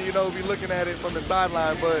different, be looking at it from the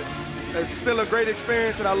sideline, but it's still a great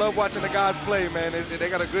experience, and I love watching the guys play, man. They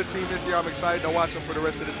got a good team this year. I'm excited to watch them for the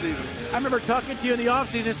rest of the season. I remember talking to you in the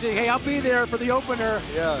offseason saying, hey, I'll be there for the opener.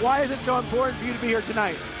 Yeah. Why is it so important for you to be here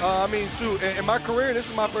tonight? In my career, this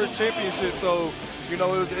is my first championship, so,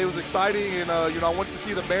 it was exciting, and, I wanted to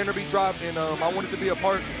see the banner be dropped, and I wanted to be a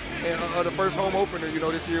part of the first home opener,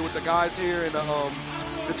 this year with the guys here, and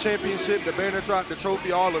the championship, the banner drop, the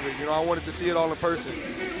trophy, all of it. I wanted to see it all in person.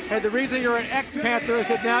 Hey, the reason you're an ex-Panther is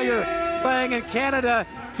that now you're playing in Canada.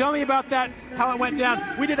 Tell me about that, how it went down.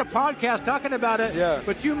 We did a podcast talking about it,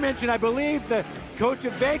 but you mentioned, I believe, the coach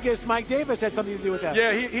of Vegas, Mike Davis, had something to do with that.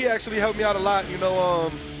 Yeah, he actually helped me out a lot.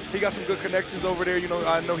 He got some good connections over there.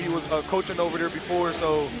 I know he was coaching over there before,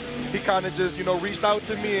 so he kind of just, reached out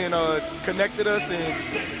to me and connected us,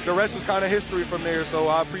 and the rest was kind of history from there. So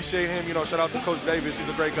I appreciate him. Shout out to Coach Davis. He's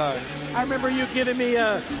a great guy. I remember you giving me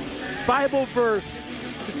a Bible verse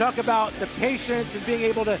to talk about the patience and being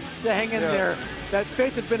able to hang in there. That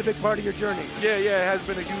faith has been a big part of your journey. Yeah, it has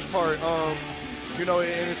been a huge part.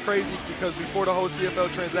 And it's crazy because before the whole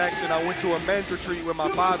CFL transaction, I went to a men's retreat with my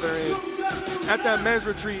father, and at that men's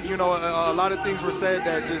retreat, a lot of things were said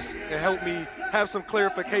that just helped me have some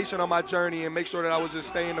clarification on my journey and make sure that I was just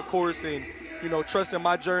staying the course and, trusting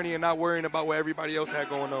my journey and not worrying about what everybody else had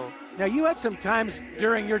going on. Now, you had some times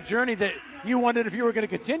during your journey that you wondered if you were going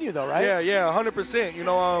to continue, though, right? Yeah,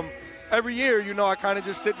 100%. Every year, I kind of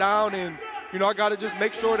just sit down and, I got to just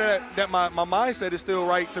make sure that my mindset is still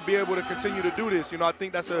right to be able to continue to do this. I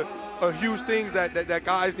think that's a huge thing that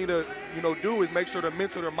guys need to, do, is make sure their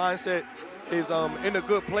mental, their mindset is in a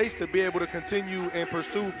good place to be able to continue and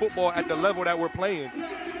pursue football at the level that we're playing.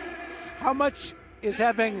 How much is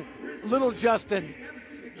having little Justin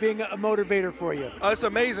being a motivator for you? It's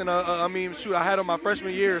amazing. I had him my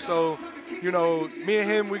freshman year, so, me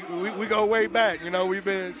and him, we go way back. We've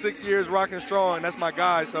been 6 years rocking strong, and that's my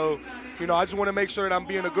guy. So, I just want to make sure that I'm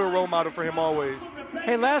being a good role model for him always.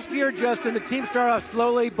 Hey, last year, Justin, the team started off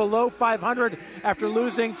slowly below 500 after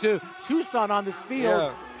losing to Tucson on this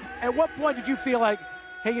field. Yeah. At what point did you feel like,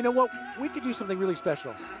 hey, you know what, we could do something really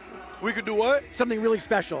special? We could do what? Something really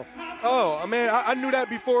special. Oh, man, I knew that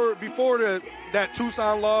before that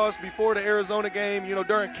Tucson loss, before the Arizona game,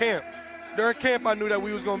 during camp. During camp, I knew that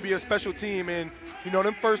we was going to be a special team. And,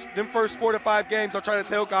 them first 4 to 5 games, I try to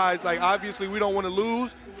tell guys, like, obviously we don't want to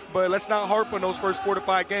lose, but let's not harp on those first 4 to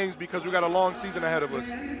 5 games because we got a long season ahead of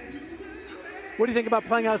us. What do you think about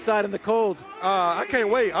playing outside in the cold? I can't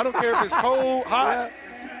wait. I don't care if it's cold, hot,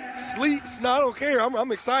 sleet, snow. I don't care.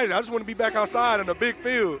 I'm excited. I just want to be back outside in a big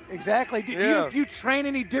field. Exactly. Do you train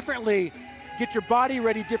any differently, get your body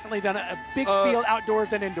ready differently than a big field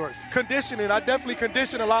outdoors than indoors? Conditioning. I definitely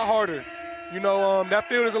condition a lot harder. That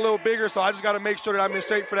field is a little bigger, so I just got to make sure that I'm in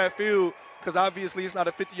shape for that field because obviously it's not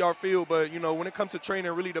a 50-yard field. But, when it comes to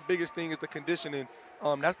training, really the biggest thing is the conditioning.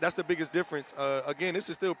 That's the biggest difference. Again, this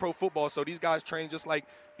is still pro football, so these guys train just like,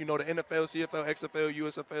 the NFL, CFL, XFL,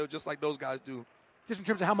 USFL, just like those guys do. Just in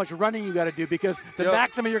terms of how much running you got to do, because the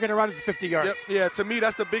maximum you're going to run is 50 yards. Yep. Yeah, to me,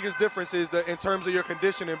 that's the biggest difference is in terms of your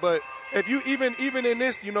conditioning. But if you even in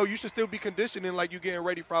this, you should still be conditioning like you're getting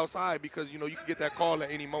ready for outside because, you can get that call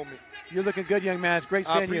at any moment. You're looking good, young man. It's great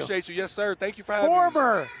seeing you. I appreciate you. Yes, sir. Thank you for having me.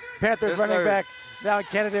 Former Panthers running back now in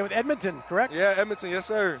Canada with Edmonton, correct? Yeah, Edmonton. Yes,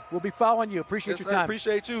 sir. We'll be following you. Appreciate your time.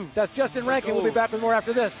 Appreciate you. That's Justin Rankin. We'll be back with more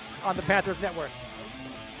after this on the Panthers Network.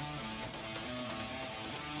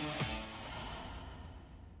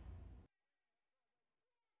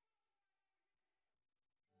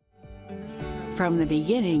 From the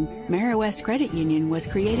beginning, West Credit Union was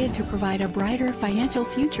created to provide a brighter financial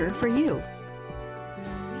future for you.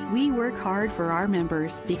 We work hard for our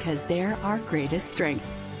members because they're our greatest strength.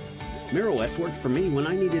 West worked for me when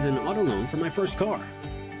I needed an auto loan for my first car.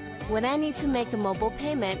 When I need to make a mobile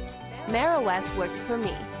payment, West works for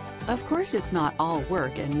me. Of course, it's not all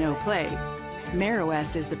work and no play.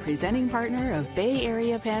 West is the presenting partner of Bay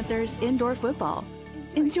Area Panthers indoor football.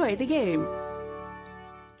 Enjoy the game.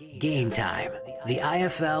 Game time. The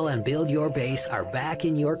IFL and Build Your Base are back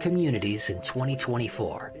in your communities in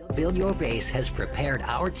 2024. Build Your Base has prepared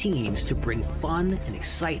our teams to bring fun and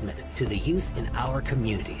excitement to the youth in our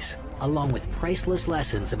communities, along with priceless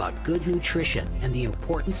lessons about good nutrition and the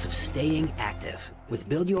importance of staying active. With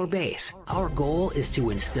Build Your Base, our goal is to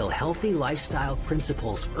instill healthy lifestyle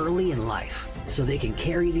principles early in life so they can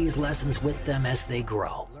carry these lessons with them as they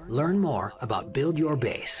grow. Learn more about Build Your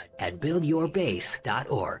Base at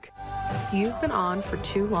buildyourbase.org. You've been on for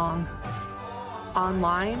too long.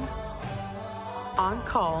 Online, on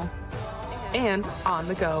call, and on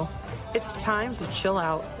the go. It's time to chill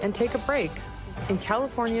out and take a break in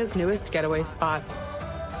California's newest getaway spot,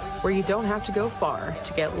 where you don't have to go far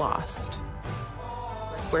to get lost,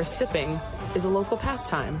 where sipping is a local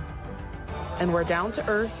pastime, and where down to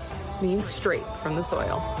earth means straight from the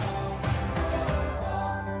soil.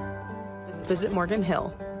 Visit Morgan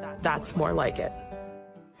Hill. That's more like it.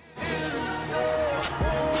 Ain't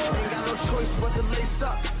got no choice but to lace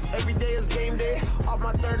up. Every day is game day. Off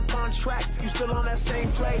my third contract, you still on that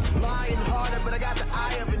same play. Lying harder, but I got the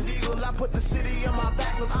eye of an eagle. I put the city on my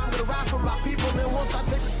back. Look, I'm gonna ride for my people. And once I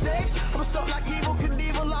take the stage, I'm stuck like evil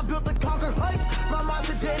Knievel. I built to conquer heights. My mind's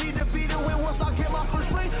a daily defeated. When once I get my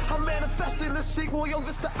first ring, I'm manifesting the sequel. Yo,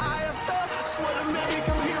 this the IFL. Swear to men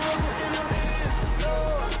become heroes in the end.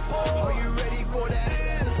 Are you ready for the end?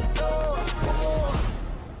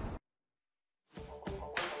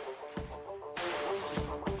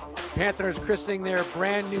 Panthers christening their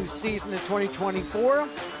brand new season in 2024.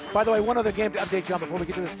 By the way, one other game to update you on before we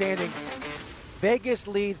get to the standings. Vegas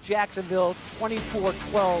leads Jacksonville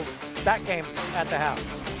 24-12. That game at the house.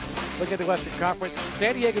 Looking at the Western Conference,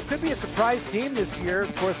 San Diego could be a surprise team this year.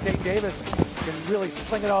 Of course, Nate Davis can really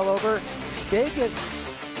sling it all over. Vegas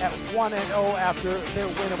at 1-0 after their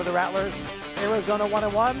win over the Rattlers. Arizona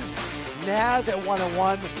 1-1. Naz at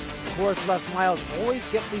 1-1. Of course, Les Miles always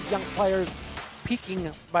get these young players peaking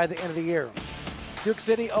by the end of the year. Duke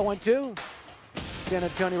City 0-2. San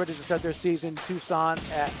Antonio ready to start their season. Tucson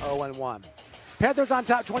at 0-1. Panthers on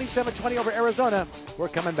top 27-20 over Arizona. We're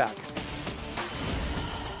coming back.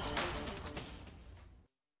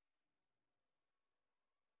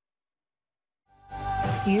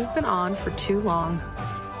 You've been on for too long.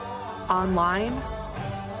 Online,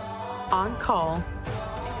 on call,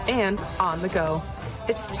 and on the go.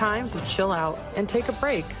 It's time to chill out and take a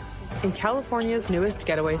break in California's newest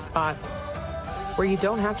getaway spot, where you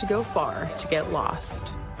don't have to go far to get lost,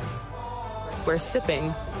 where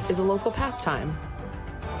sipping is a local pastime,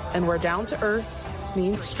 and where down to earth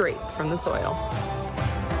means straight from the soil.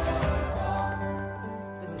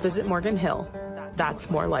 Visit Morgan Hill. That's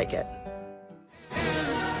more like it.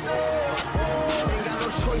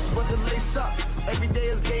 Choice but to lace up. Every day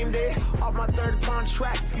is game day. Off my third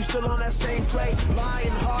contract, you still on that same play.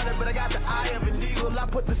 Lying harder, but I got the eye of an eagle. I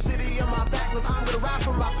put the city on my back. Look, I'm gonna ride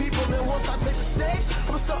for my people. And once I take the stage,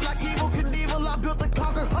 I'm stuck like evil Knievel. I built to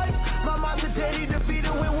conquer heights. My mind's a daily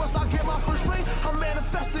defeated. When once I get my first ring, I'm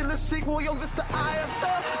manifesting the sequel. Yo, this the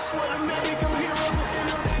IFL. Swear to men become heroes in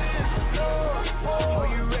the end. Are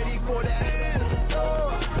you ready for the end?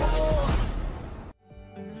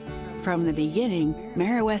 From the beginning,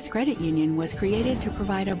 West Credit Union was created to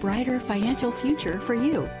provide a brighter financial future for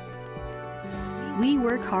you. We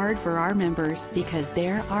work hard for our members because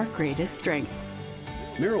they're our greatest strength.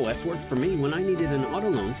 West worked for me when I needed an auto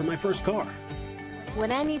loan for my first car.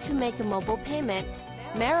 When I need to make a mobile payment,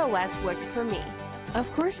 West works for me. Of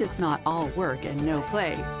course, it's not all work and no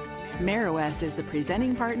play. West is the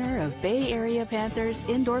presenting partner of Bay Area Panthers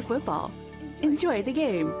indoor football. Enjoy the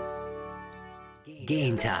game.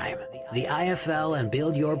 Game time. The IFL and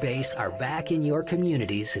Build Your Base are back in your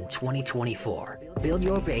communities in 2024. Build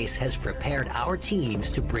Your Base has prepared our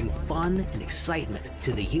teams to bring fun and excitement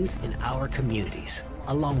to the youth in our communities,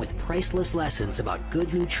 along with priceless lessons about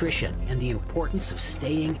good nutrition and the importance of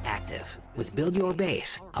staying active. With Build Your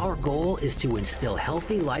Base, our goal is to instill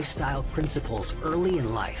healthy lifestyle principles early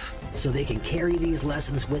in life so they can carry these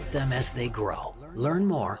lessons with them as they grow. Learn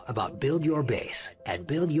more about Build Your Base at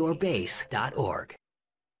buildyourbase.org.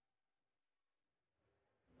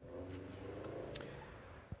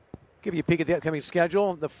 Give you a peek at the upcoming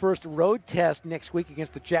schedule. The first road test next week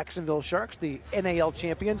against the Jacksonville Sharks, the NAL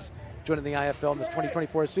champions, joining the IFL in this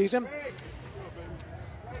 2024 season.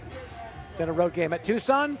 Then a road game at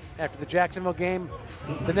Tucson. After the Jacksonville game,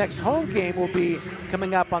 the next home game will be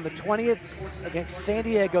coming up on the 20th against San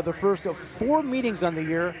Diego, the first of 4 meetings on the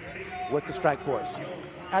year with the Strike Force.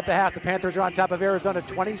 At the half, the Panthers are on top of Arizona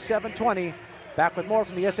 27-20. Back with more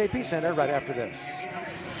from the SAP Center right after this.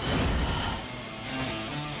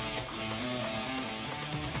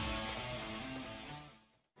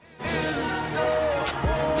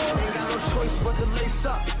 But to lace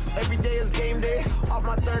up. Every day is game day. Off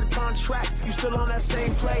my third contract, you still on that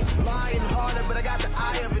same play. Lying harder, but I got the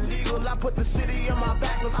eye of an eagle. I put the city on my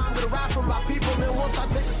back. Look, I'm gonna ride for my people. And once I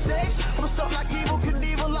take the stage, I'm stuck like evil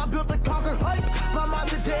Knievel. I built to conquer heights. My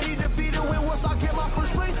mind's a daily defeated. When once I get my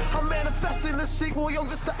first ring, I'm manifesting the sequel. Yo,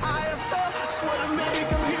 this the IFL. Swear to men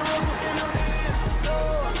become heroes in the end.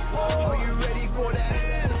 Are you ready for the end?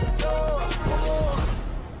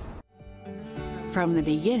 From the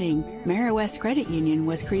beginning, West Credit Union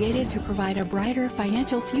was created to provide a brighter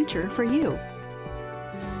financial future for you.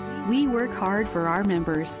 We work hard for our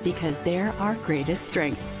members because they're our greatest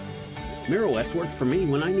strength. West worked for me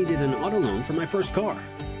when I needed an auto loan for my first car.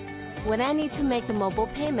 When I need to make a mobile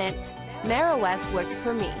payment, West works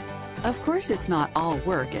for me. Of course, it's not all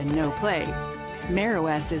work and no play.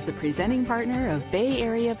 West is the presenting partner of Bay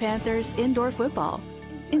Area Panthers indoor football.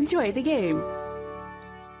 Enjoy the game.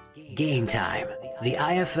 Game time. The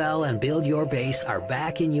IFL and Build Your Base are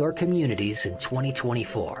back in your communities in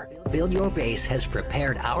 2024. Build Your Base has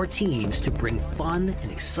prepared our teams to bring fun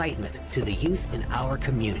and excitement to the youth in our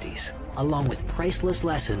communities, along with priceless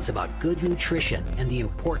lessons about good nutrition and the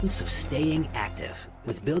importance of staying active.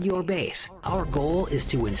 With Build Your Base, our goal is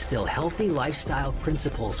to instill healthy lifestyle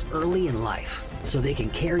principles early in life so they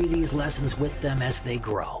can carry these lessons with them as they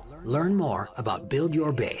grow. Learn more about Build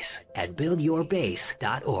Your Base at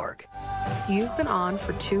buildyourbase.org. You've been on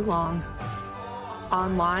for too long.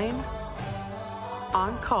 Online,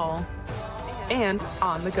 on call, and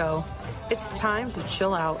on the go. It's time to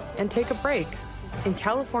chill out and take a break in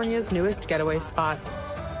California's newest getaway spot,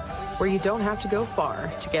 where you don't have to go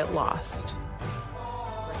far to get lost,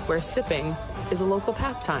 where sipping is a local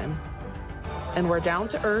pastime, and where down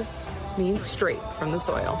to earth means straight from the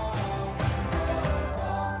soil.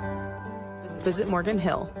 Visit Morgan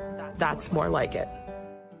Hill. That's more like it.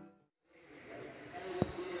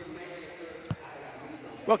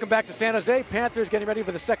 Welcome back to San Jose. Panthers getting ready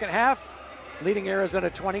for the second half, leading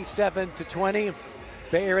Arizona 27-20.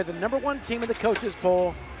 Bay Area, the number one team in the coaches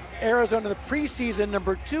poll. Arizona, the preseason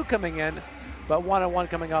number 2 coming in, but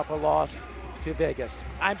 1-1 coming off a loss to Vegas.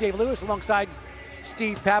 I'm Dave Lewis alongside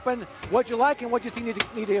Steve Pappen. What'd you like and what'd you see need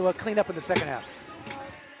to clean up in the second half?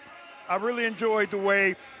 I really enjoyed the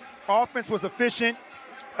way offense was efficient.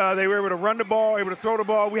 They were able to run the ball, able to throw the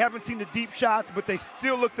ball. We haven't seen the deep shots, but they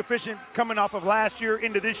still looked efficient coming off of last year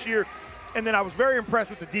into this year. And then I was very impressed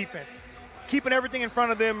with the defense, keeping everything in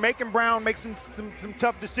front of them, making Brown make some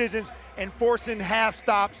tough decisions, and forcing half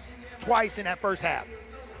stops twice in that first half.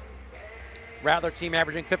 Rattler team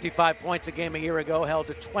averaging 55 points a game a year ago, held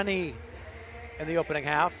to 20 in the opening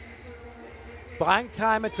half. Buying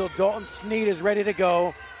time until Dalton Snead is ready to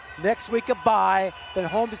go. Next week a bye, then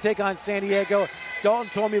home to take on San Diego.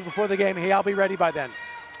 Dalton told me before the game, hey, I'll be ready by then.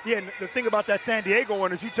 Yeah, and the thing about that San Diego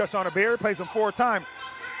one is you touched on it, Bay Area plays them 4 times.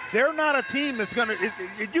 They're not a team that's going to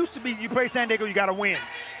 – it used to be you play San Diego, you got to win.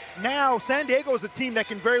 Now San Diego is a team that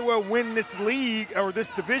can very well win this league or this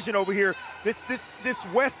division over here. This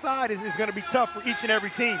west side is going to be tough for each and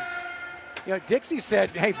every team. You know, Dixie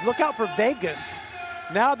said, hey, look out for Vegas.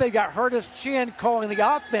 Now they got Curtis Chin calling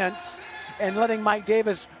the offense and letting Mike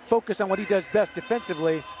Davis focus on what he does best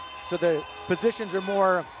defensively. So the positions are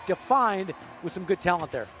more defined with some good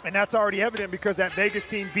talent there. And that's already evident because that Vegas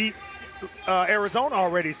team beat Arizona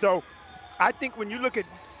already. So I think when you look at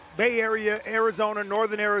Bay Area, Arizona,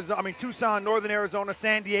 Tucson, Northern Arizona,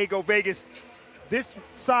 San Diego, Vegas, this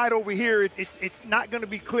side over here, it's not going to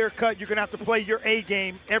be clear-cut. You're going to have to play your A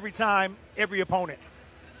game every time, every opponent.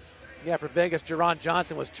 Yeah, for Vegas, Jerron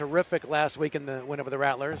Johnson was terrific last week in the win over the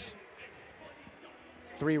Rattlers.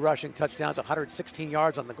 3 rushing touchdowns, 116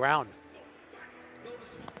 yards on the ground.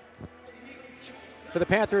 For the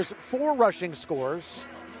Panthers, 4 rushing scores,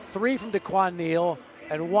 3 from Daquan Neal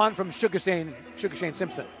and 1 from Sugar Shane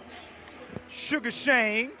Simpson. Sugar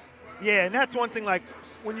Shane, yeah, and that's one thing, like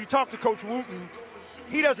when you talk to Coach Wooten,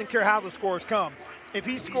 he doesn't care how the scores come. If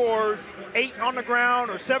he scores 8 on the ground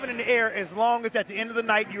or 7 in the air, as long as at the end of the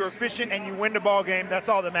night you're efficient and you win the ball game, that's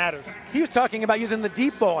all that matters. He was talking about using the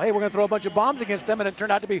deep ball. Hey, we're going to throw a bunch of bombs against them, and it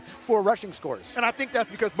turned out to be 4 rushing scores. And I think that's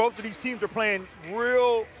because both of these teams are playing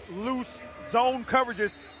real loose zone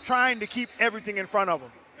coverages, trying to keep everything in front of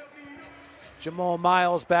them. Jamal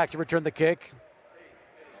Miles back to return the kick.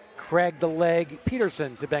 Craig the leg,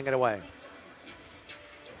 Peterson to bang it away.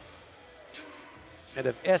 And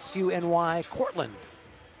of SUNY Cortland.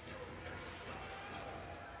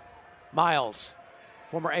 Miles,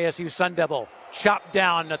 former ASU Sun Devil, chopped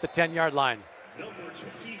down at the 10-yard line. Number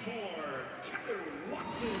 24, Tyler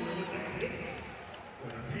Watson with the hits for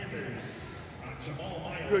the Panthers. Jamal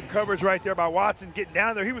Miles. Good coverage right there by Watson getting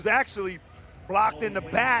down there. He was actually blocked in the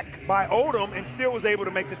back by Odom and still was able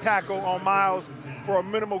to make the tackle on Miles for a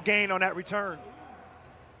minimal gain on that return.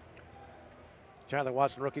 Tyler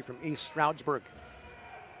Watson, rookie from East Stroudsburg.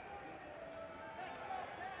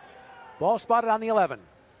 Ball spotted on the 11.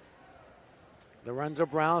 Lorenzo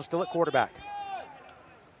Brown still at quarterback.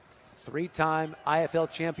 3-time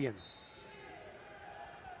IFL champion.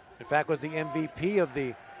 In fact, was the MVP of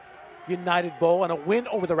the United Bowl and a win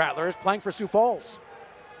over the Rattlers, playing for Sioux Falls.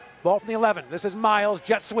 Ball from the 11. This is Miles,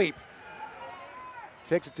 jet sweep.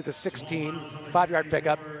 Takes it to the 16, 5-yard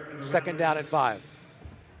pickup, 2nd down and 5.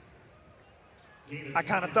 I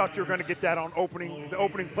kind of thought you were going to get that on the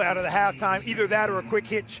opening play out of the halftime, either that or a quick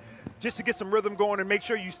hitch, just to get some rhythm going and make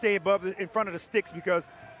sure you stay in front of the sticks, because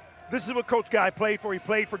this is what Coach Guy played for. He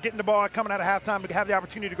played for getting the ball coming out of halftime to have the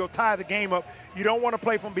opportunity to go tie the game up. You don't want to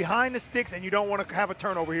play from behind the sticks, and you don't want to have a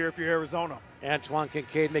turnover here if you're Arizona. Antoine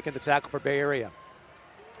Kincaid making the tackle for Bay Area.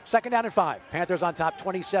 Second down and 5. Panthers on top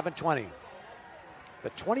 27-20. The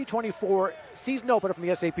 2024 season opener from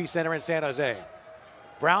the SAP Center in San Jose.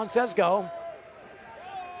 Brown says go.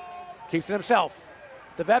 Keeps it himself.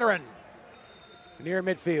 The veteran near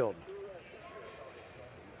midfield.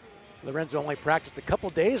 Lorenzo only practiced a couple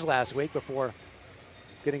days last week before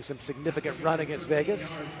getting some significant run against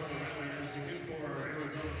Vegas.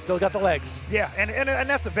 Still got the legs. Yeah, and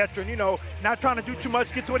that's a veteran, you know, not trying to do too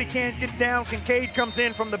much, gets what he can, gets down. Kincaid comes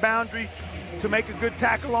in from the boundary to make a good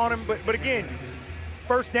tackle on him. But again,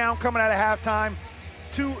 first down coming out of halftime,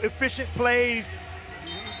 2 efficient plays,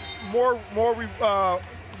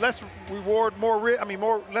 less reward,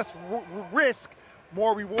 less risk,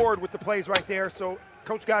 more reward with the plays right there. So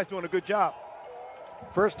Coach Guy's doing a good job.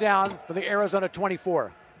 First down for the Arizona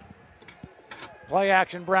 24. Play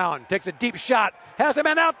action, Brown takes a deep shot, has a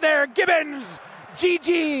man out there, Gibbons,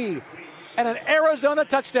 GG, and an Arizona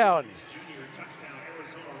touchdown.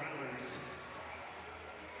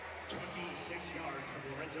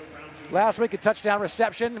 Last week a touchdown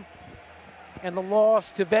reception, and the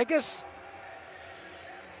loss to Vegas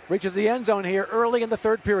reaches the end zone here early in the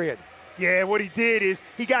third period. Yeah, what he did is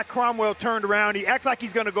he got Cromwell turned around. He acts like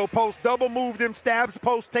he's going to go post, double moved him, stabs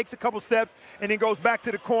post, takes a couple steps, and then goes back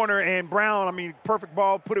to the corner. And Brown, perfect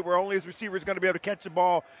ball, put it where only his receiver is going to be able to catch the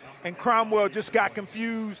ball. And Cromwell just got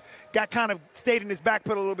confused, stayed in his back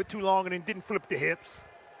pedal a little bit too long, and then didn't flip the hips.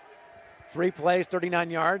 3 plays,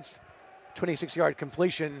 39 yards, 26-yard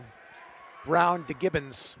completion. Brown to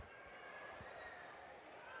Gibbons.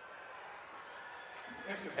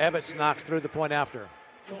 Evans knocks through the point after.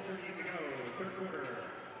 12:38 to go, third quarter.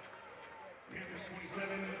 Panthers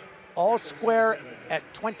 27. All square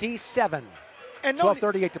at 27. And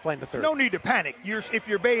 12:38 to play in the third. No need to panic. If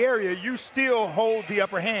you're Bay Area, you still hold the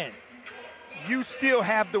upper hand. You still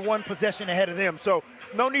have the one possession ahead of them. So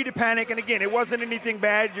no need to panic. And again, it wasn't anything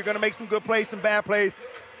bad. You're going to make some good plays, some bad plays.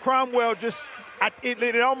 Cromwell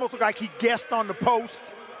it almost looked like he guessed on the post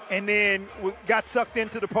and then got sucked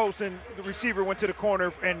into the post, and the receiver went to the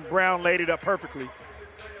corner, and Brown laid it up perfectly.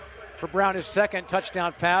 For Brown, his second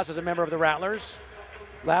touchdown pass as a member of the Rattlers.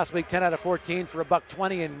 Last week, 10 out of 14 for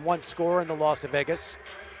 $120 and 1 score in the loss to Vegas.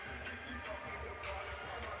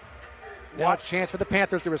 Now a chance for the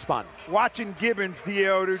Panthers to respond. Watching Gibbons,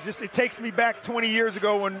 it takes me back 20 years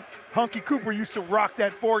ago when Hunky Cooper used to rock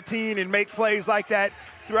that 14 and make plays like that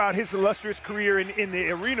throughout his illustrious career in the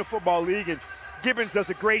Arena Football League. And Gibbons does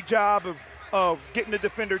a great job of getting the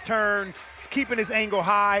defender turned, keeping his angle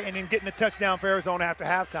high, and then getting a touchdown for Arizona after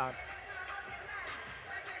halftime.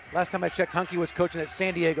 Last time I checked, Hunky was coaching at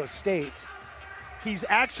San Diego State. He's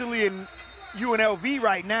actually in UNLV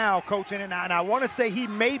right now coaching, and I want to say he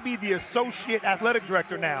may be the associate athletic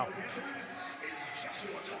director now.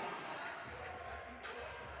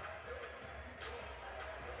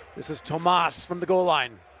 This is Tomas from the goal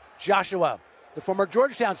line. Joshua, the former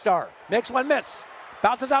Georgetown star, makes one miss,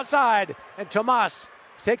 bounces outside, and Tomas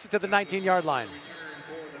takes it to the 19-yard line.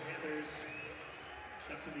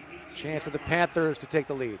 Chance for the Panthers to take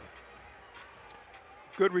the lead.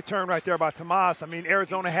 Good return right there by Tomas.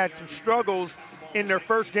 Arizona had some struggles in their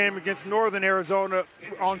first game against Northern Arizona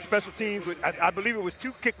on special teams. I believe it was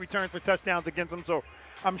 2 kick returns for touchdowns against them. So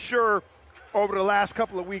I'm sure over the last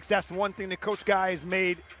couple of weeks, that's one thing that Coach Guy has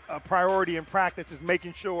made a priority in practice, is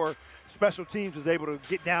making sure special teams is able to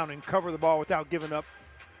get down and cover the ball without giving up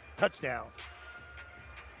touchdowns.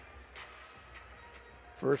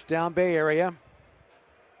 First down, Bay Area.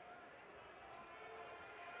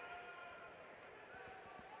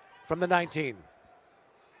 From the 19.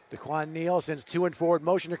 DeQuan Neal sends 2 in forward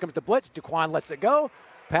motion. Here comes the blitz. DeQuan lets it go.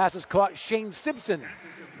 Pass is caught. Shane Simpson.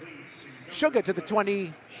 Sugar to the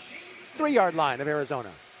 23-yard line of Arizona.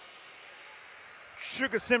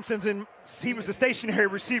 Sugar Simpson's he was a stationary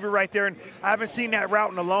receiver right there, and I haven't seen that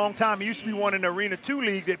route in a long time. It used to be one in the Arena 2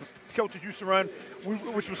 league that coaches used to run,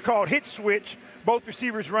 which was called hitch switch. Both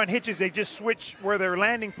receivers run hitches. They just switch where their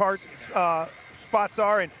landing spots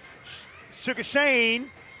are, and Sugar Shane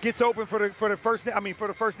gets open for the first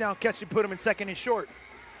down catch and put him in second and short.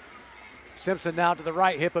 Simpson now to the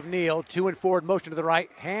right hip of Neal. 2 in forward motion to the right.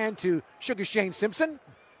 Hand to Sugar Shane Simpson.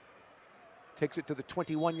 Takes it to the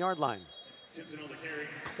 21-yard line.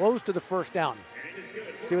 Close to the first down.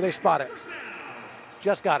 See where they spot it.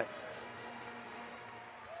 Just got it.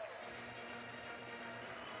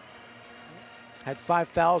 Had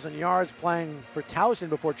 5,000 yards playing for Towson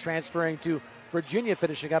before transferring to Virginia,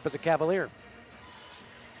 finishing up as a Cavalier.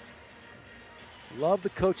 Love the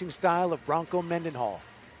coaching style of Bronco Mendenhall.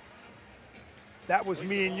 That was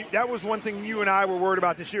me and you. That was one thing you and I were worried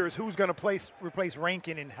about this year is who's going to replace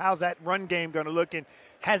Rankin and how's that run game going to look, and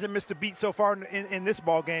hasn't missed a beat so far in this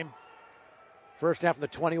ball game. First half of the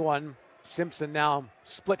 21. Simpson now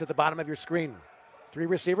split to the bottom of your screen. 3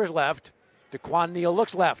 receivers left. DeQuan Neal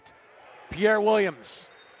looks left. Pierre Williams,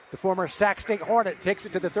 the former Sac State Hornet, takes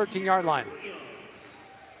it to the 13-yard line.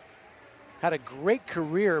 Had a great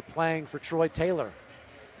career playing for Troy Taylor.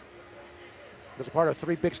 Was a part of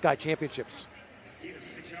 3 Big Sky championships.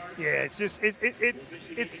 Yeah, it's just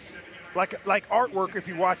it's like artwork if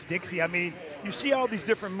you watch Dixie. I mean, you see all these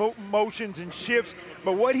different motions and shifts,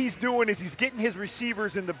 but what he's doing is he's getting his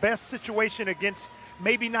receivers in the best situation against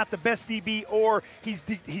maybe not the best DB, or he's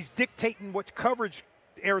dictating what coverage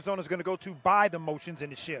Arizona's going to go to by the motions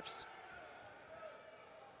and the shifts.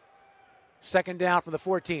 Second down from the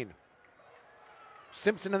 14.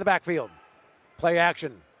 Simpson in the backfield. Play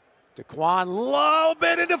action. DeQuan low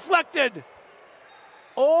bit and deflected.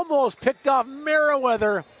 Almost picked off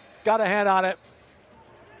Merriweather. Got a hand on it.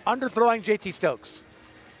 Underthrowing JT Stokes.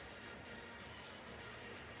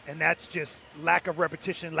 And that's just lack of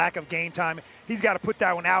repetition, lack of game time. He's got to put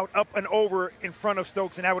that one out, up and over in front of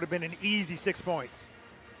Stokes, and that would have been an easy 6 points.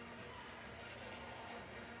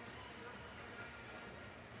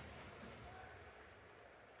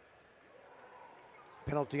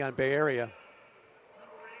 Penalty on Bay Area.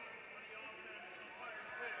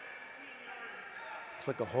 Looks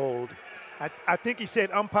like a hold. I think he said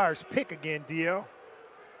umpire's pick again, Dio.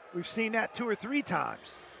 We've seen that 2 or 3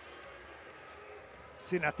 times.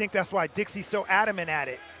 See, and I think that's why Dixie's so adamant at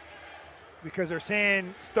it, because they're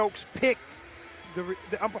saying Stokes picked the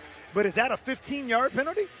umpire. But is that a 15-yard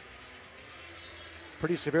penalty?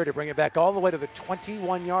 Pretty severe to bring it back all the way to the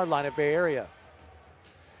 21-yard line of Bay Area.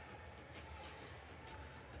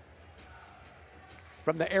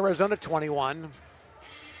 From the Arizona 21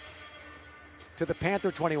 to the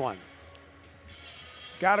Panther 21.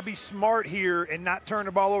 Got to be smart here and not turn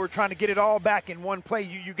the ball over, trying to get it all back in one play.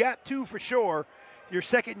 You got 2 for sure. Your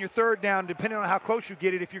second and your third down, depending on how close you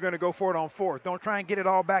get it, if you're going to go for it on 4th. Don't try and get it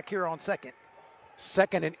all back here on 2nd.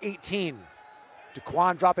 2nd and 18.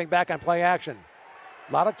 DeQuan dropping back on play action.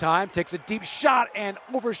 A lot of time, takes a deep shot and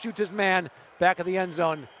overshoots his man back of the end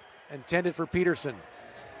zone, intended for Peterson.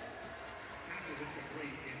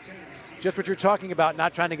 Just what you're talking about,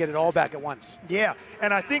 not trying to get it all back at once. Yeah,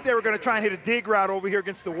 and I think they were going to try and hit a dig route over here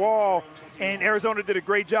against the wall, and Arizona did a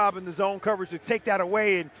great job in the zone coverage to take that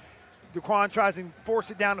away, and DeQuan tries and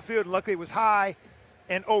force it down the field, and luckily it was high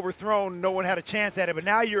and overthrown. No one had a chance at it, but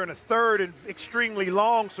now you're in a 3rd and extremely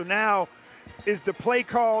long, so now is the play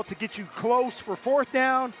call to get you close for 4th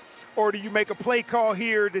down, or do you make a play call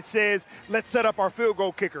here that says, let's set up our field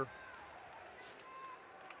goal kicker?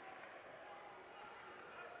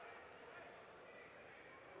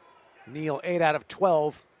 Neal 8 out of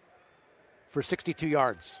 12 for 62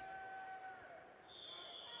 yards.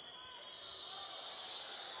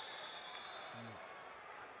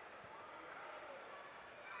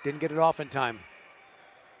 Didn't get it off in time.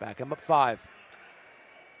 Back him up 5.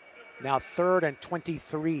 Now 3rd and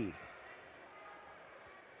 23.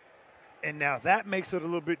 And now that makes it a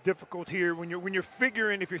little bit difficult here when you're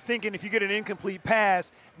figuring, if you're thinking if you get an incomplete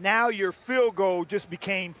pass, now your field goal just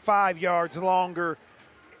became 5 yards longer.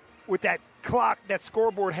 With that clock, that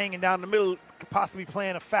scoreboard hanging down the middle, possibly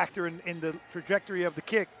playing a factor in the trajectory of the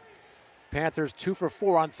kick. Panthers 2 for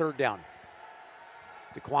 4 on 3rd down.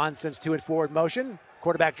 DeQuan sends 2 in forward motion.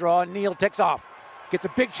 Quarterback draw, and Neal takes off. Gets a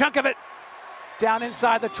big chunk of it. Down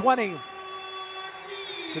inside the 20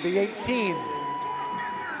 to the 18.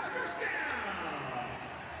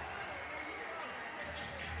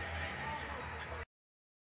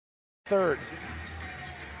 Third.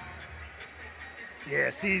 Yeah,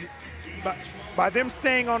 see, by them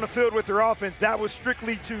staying on the field with their offense, that was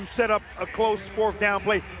strictly to set up a close 4th down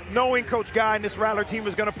play, knowing Coach Guy and this Rattler team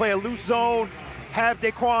was going to play a loose zone, have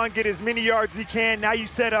DeQuan get as many yards as he can. Now you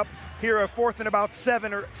set up here a 4th and about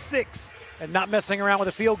 7 or 6. And not messing around with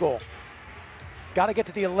a field goal. Got to get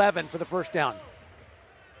to the 11 for the 1st down.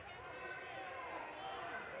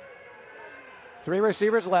 3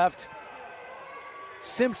 receivers left.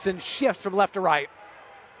 Simpson shifts from left to right.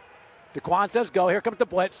 DeQuan says go. Here comes the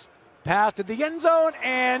blitz. Pass to the end zone,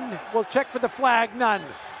 and we'll check for the flag. None.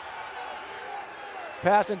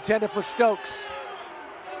 Pass intended for Stokes.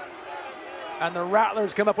 And the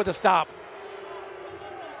Rattlers come up with a stop.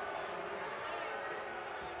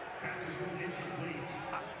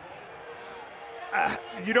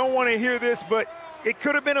 You don't want to hear this, but it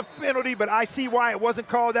could have been a penalty, but I see why it wasn't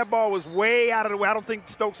called. That ball was way out of the way. I don't think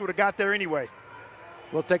Stokes would have got there anyway.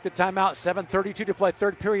 We'll take the timeout. 7:32 to play,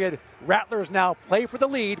 3rd period. Rattlers now play for the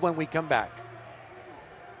lead when we come back.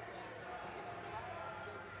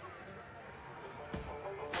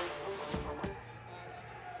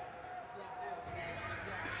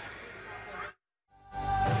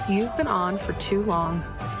 You've been on for too long.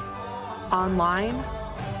 Online,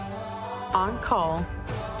 on call,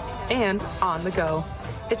 and on the go.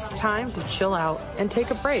 It's time to chill out and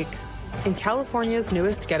take a break in California's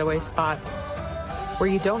newest getaway spot, where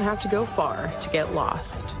you don't have to go far to get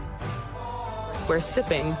lost. Where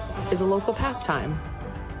sipping is a local pastime,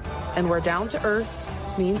 and where down to earth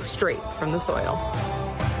means straight from the soil.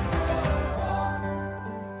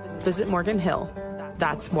 Visit Morgan Hill.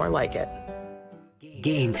 That's more like it.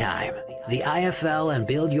 Game time. The IFL and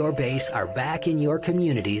Build Your Base are back in your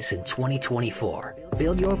communities in 2024.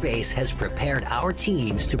 Build Your Base has prepared our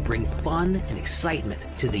teams to bring fun and excitement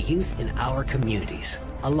to the youth in our communities,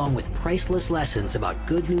 along with priceless lessons about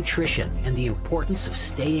good nutrition and the importance of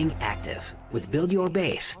staying active. With Build Your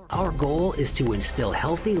Base, our goal is to instill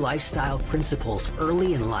healthy lifestyle principles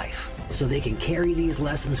early in life so they can carry these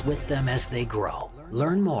lessons with them as they grow.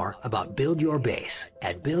 Learn more about Build Your Base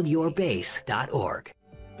at buildyourbase.org.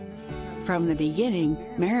 From the beginning,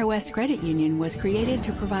 West Credit Union was created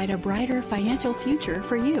to provide a brighter financial future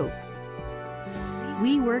for you.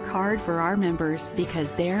 We work hard for our members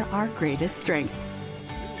because they're our greatest strength.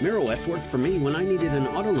 West worked for me when I needed an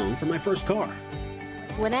auto loan for my first car.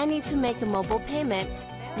 When I need to make a mobile payment,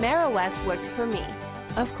 West works for me.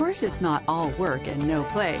 Of course, it's not all work and no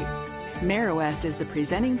play. West is the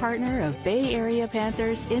presenting partner of Bay Area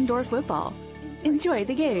Panthers indoor football. Enjoy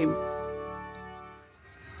the game.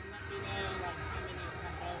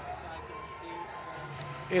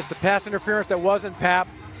 It's the pass interference that wasn't, Pap.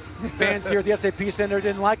 Fans here at the SAP Center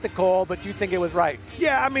didn't like the call, but you think it was right.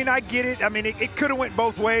 Yeah, I mean, I get it. I mean, it could have went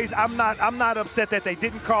both ways. I'm not upset that they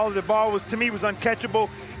didn't call it. The ball was, to me, was uncatchable,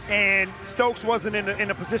 and Stokes wasn't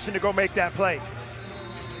in a position to go make that play.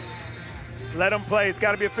 Let them play. It's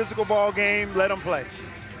got to be a physical ball game. Let them play.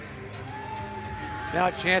 Now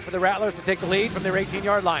a chance for the Rattlers to take the lead from their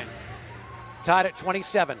 18-yard line. Tied at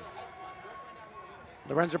 27.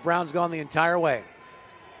 Lorenzo Brown's gone the entire way.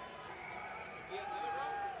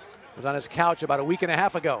 Was on his couch about a week and a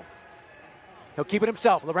half ago. He'll keep it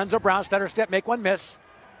himself. Lorenzo Brown, stutter step, make one miss.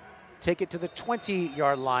 Take it to the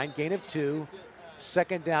 20-yard line, gain of 2.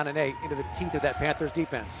 Second down and 8 into the teeth of that Panthers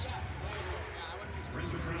defense.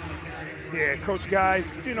 Yeah, Coach Guy's,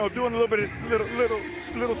 doing a little bit of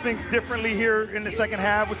little things differently here in the second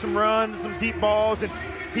half with some runs, some deep balls, and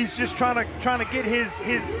he's just trying to get his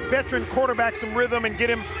veteran quarterback some rhythm and get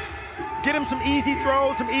him some easy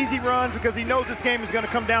throws, some easy runs, because he knows this game is going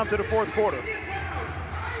to come down to the fourth quarter.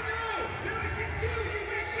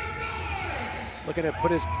 Looking to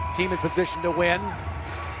put his team in position to win.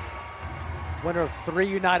 Winner of 3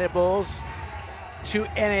 United Bowls, 2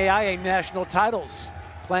 NAIA national titles,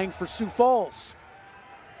 playing for Sioux Falls.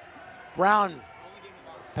 Brown,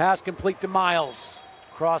 pass complete to Miles,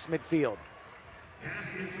 cross midfield.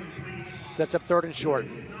 Sets up 3rd and short.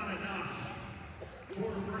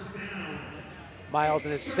 Miles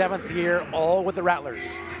in his 7th year, all with the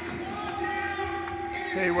Rattlers.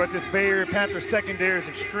 Tell you what, this Bay Area Panthers secondary is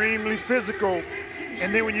extremely physical,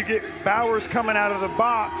 and then when you get Bowers coming out of the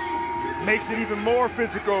box, makes it even more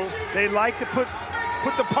physical. They like to put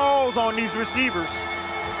the paws on these receivers.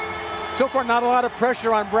 So far, not a lot of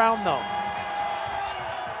pressure on Brown, though.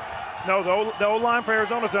 No, the O-line for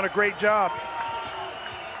Arizona's done a great job.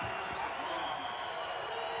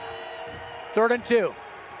 3rd and 2.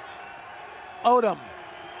 Odom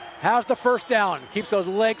has the first down. Keeps those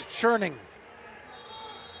legs churning.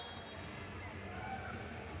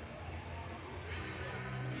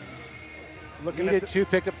 Needed 2,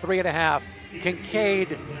 picked up 3.5.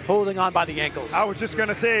 Kincaid holding on by the ankles. I was just going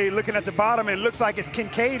to say, looking at the bottom, it looks like it's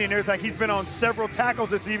Kincaid in there. It's like he's been on several tackles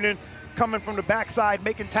this evening, coming from the backside,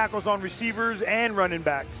 making tackles on receivers and running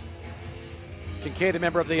backs. Kincaid, a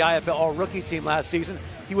member of the IFL All-Rookie team last season.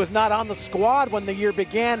 He was not on the squad when the year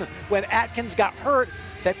began. When Atkins got hurt,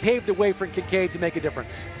 that paved the way for Kincaid to make a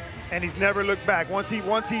difference. And he's never looked back. Once he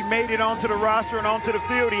made it onto the roster and onto the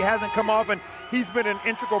field, he hasn't come off, and he's been an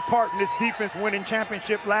integral part in this defense, winning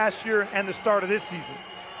championship last year and the start of this season.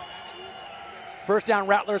 First down,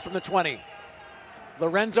 Rattlers from the 20.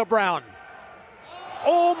 Lorenzo Brown.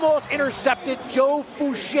 Almost intercepted. Joe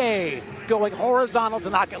Fouché going horizontal to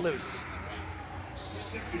knock it loose.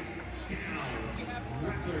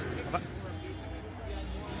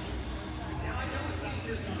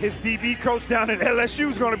 His DB coach down at LSU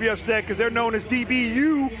is going to be upset because they're known as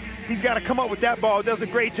DBU. He's got to come up with that ball. Does a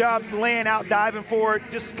great job laying out, diving for it.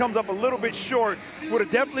 Just comes up a little bit short. Would have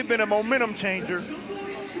definitely been a momentum changer.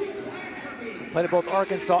 Played at both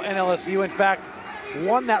Arkansas and LSU. In fact,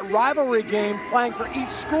 won that rivalry game playing for each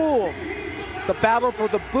school. The battle for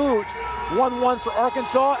the boot, 1-1 for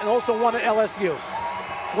Arkansas and also won at LSU.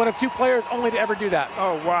 One of 2 players only to ever do that.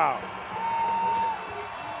 Oh, wow.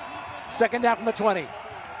 Second down from the 20.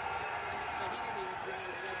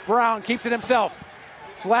 Brown keeps it himself.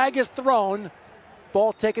 Flag is thrown.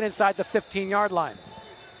 Ball taken inside the 15-yard line.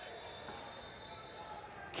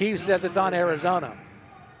 Keith says it's on Arizona.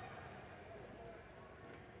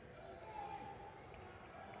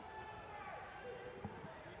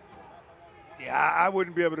 Yeah, I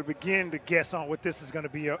wouldn't be able to begin to guess on what this is going to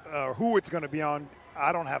be, who it's going to be on.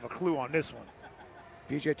 I don't have a clue on this one.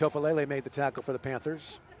 PJ Tofalele made the tackle for the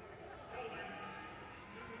Panthers.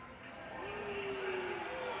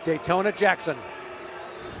 Daytona Jackson.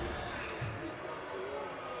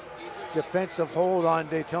 Defensive hold on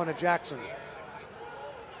Daytona Jackson.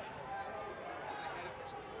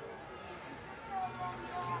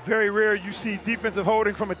 Very rare you see defensive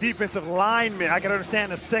holding from a defensive lineman. I can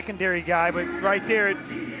understand a secondary guy, but right there it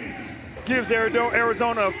gives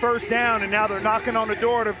Arizona a first down, and now they're knocking on the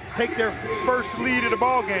door to take their first lead of the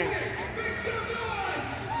ball game.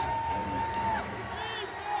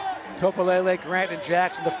 Tofalele, Grant, and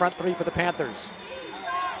Jackson, the front 3 for the Panthers.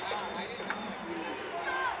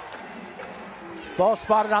 Ball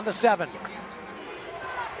spotted on the 7.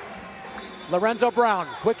 Lorenzo Brown,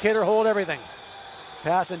 quick hitter, hold everything.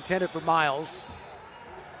 Pass intended for Miles.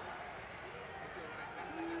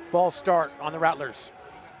 False start on the Rattlers.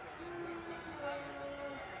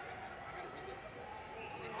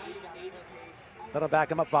 That'll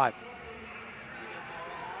back him up 5.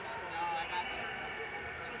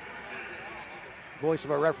 Voice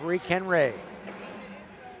of a referee, Ken Ray.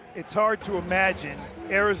 It's hard to imagine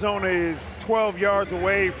Arizona is 12 yards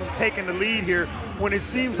away from taking the lead here when it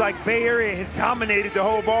seems like Bay Area has dominated the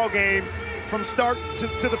whole ball game from start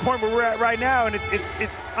to the point where we're at right now, and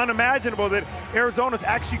it's unimaginable that Arizona's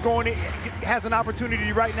actually has an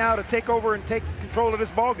opportunity right now to take over and take control of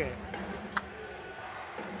this ball game.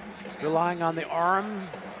 Relying on the arm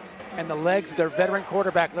and the legs of their veteran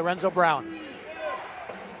quarterback, Lorenzo Brown.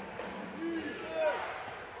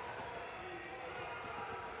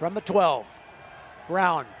 From the 12,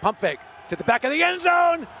 Brown, pump fake to the back of the end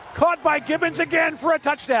zone, caught by Gibbons again for a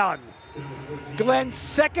touchdown. Glenn's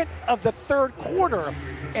second of the third quarter,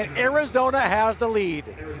 and Arizona has the lead.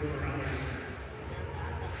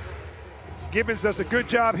 Gibbons does a good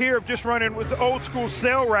job here of just running with the old school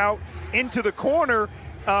sail route into the corner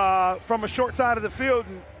from a short side of the field.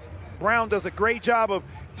 And Brown does a great job of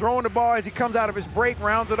throwing the ball as he comes out of his break,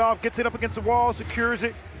 rounds it off, gets it up against the wall, secures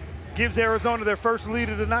it, gives Arizona their first lead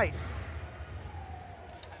of the night.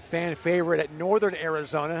 Fan favorite at Northern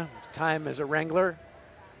Arizona, time as a Wrangler.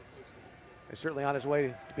 Is certainly on his way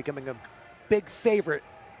to becoming a big favorite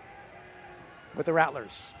with the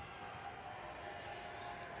Rattlers.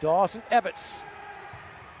 Dawson Evans.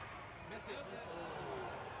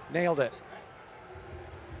 Nailed it.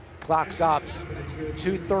 Clock stops.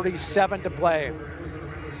 2:37 to play.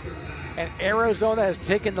 And Arizona has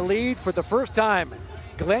taken the lead for the first time.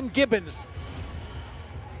 Glenn Gibbons.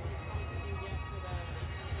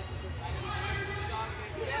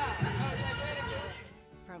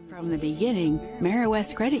 From the beginning,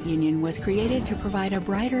 West Credit Union was created to provide a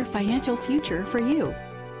brighter financial future for you.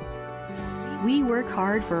 We work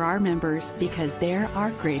hard for our members because they're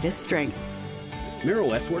our greatest strength.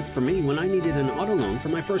 West worked for me when I needed an auto loan for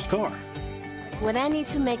my first car. When I need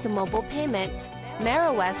to make a mobile payment,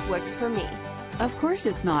 West works for me. Of course,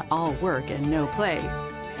 it's not all work and no play.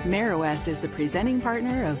 West is the presenting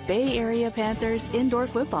partner of Bay Area Panthers indoor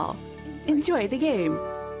football. Enjoy the game.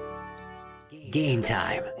 Game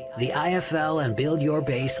time. The IFL and Build Your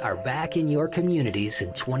Base are back in your communities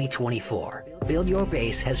in 2024. Build Your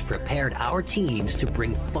Base has prepared our teams to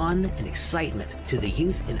bring fun and excitement to the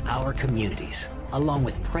youth in our communities, along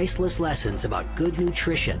with priceless lessons about good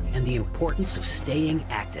nutrition and the importance of staying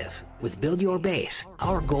active. With Build Your Base,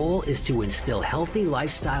 our goal is to instill healthy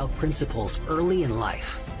lifestyle principles early in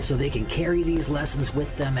life so they can carry these lessons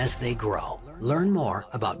with them as they grow. Learn more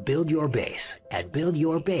about Build Your Base at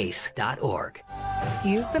buildyourbase.org.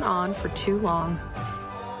 You've been on for too long.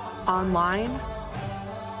 Online,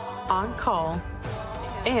 on call,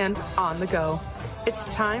 and on the go. It's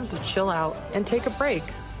time to chill out and take a break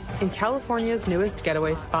in California's newest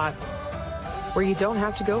getaway spot, where you don't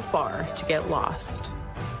have to go far to get lost,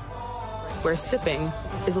 where sipping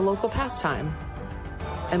is a local pastime,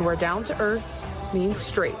 and where down to earth means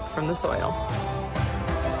straight from the soil.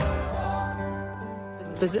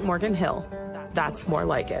 Visit Morgan Hill. That's more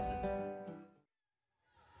like it.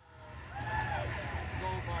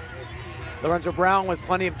 Lorenzo Brown with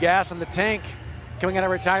plenty of gas in the tank, coming out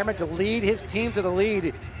of retirement to lead his team to the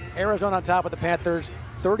lead. Arizona on top of the Panthers,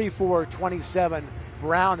 34-27.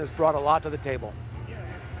 Brown has brought a lot to the table.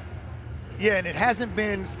 Yeah, and it hasn't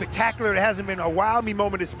been spectacular. It hasn't been a wow me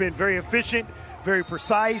moment. It's been very efficient, very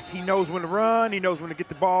precise. He knows when to run. He knows when to get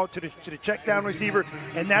the ball to the check down receiver,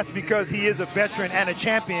 and that's because he is a veteran and a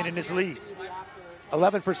champion in this league.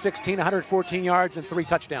 11 for 16, 114 yards and 3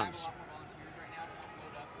 touchdowns.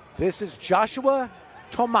 This is Joshua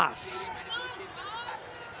Tomas.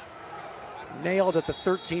 Nailed at the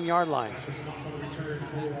 13-yard line.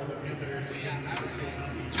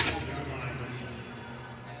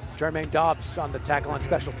 Jermaine Dobbs on the tackle on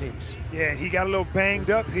special teams. Yeah, he got a little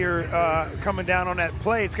banged up here coming down on that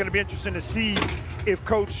play. It's going to be interesting to see if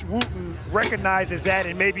Coach Wooten recognizes that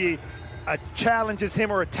and maybe challenges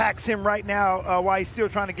him or attacks him right now while he's still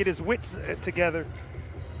trying to get his wits together.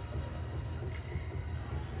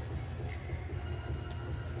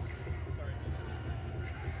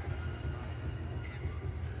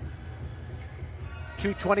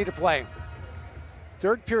 .220 to play.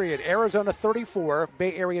 Third period, Arizona 34,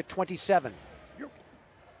 Bay Area 27.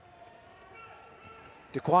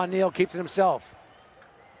 Daquan Neal keeps it himself.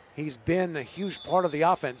 He's been a huge part of the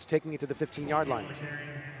offense, taking it to the 15-yard line.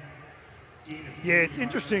 Yeah, it's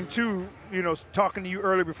interesting, too, you know, talking to you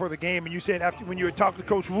earlier before the game, and you said after when you had talked to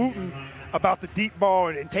Coach Wooten about the deep ball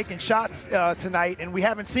and taking shots tonight, and we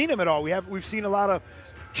haven't seen him at all. We've seen a lot of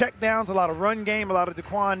check downs, a lot of run game, a lot of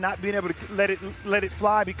Daquan not being able to let it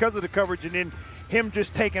fly because of the coverage, and then him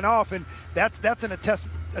just taking off. And that's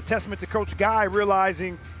a testament to Coach Guy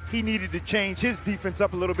realizing he needed to change his defense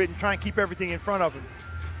up a little bit and try and keep everything in front of him.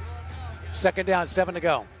 Second down, 7 to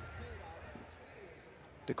go.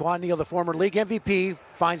 Daquan Neal, the former league MVP,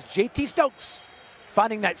 finds J.T. Stokes,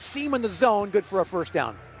 finding that seam in the zone, good for a first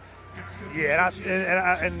down. Yeah,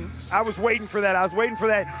 and I was waiting for that. I was waiting for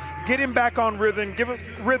that. Get him back on rhythm,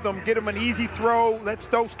 get him an easy throw, let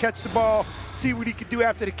Stokes catch the ball, see what he could do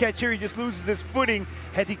after the catch. Here he just loses his footing.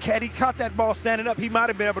 Had he caught that ball standing up, he might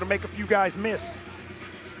have been able to make a few guys miss.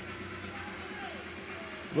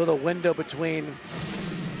 Little window between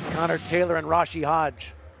Connor Taylor and Rashi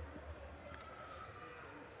Hodge.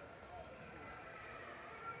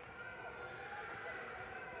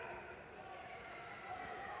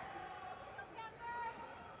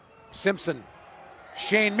 Simpson.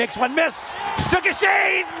 Shane makes one miss. Sugar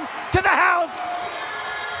Shane to the house.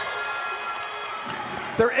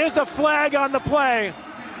 There is a flag on the play.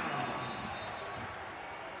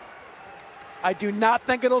 I do not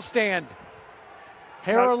think it'll stand.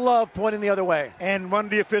 Harold Love pointing the other way. And one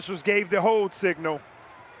of the officials gave the hold signal.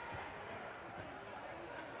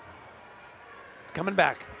 Coming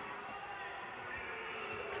back.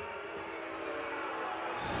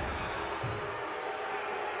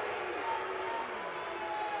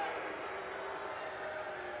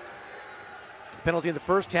 Penalty in the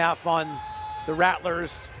first half on the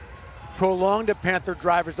Rattlers. Prolonged a Panther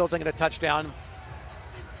drive, resulting in a touchdown.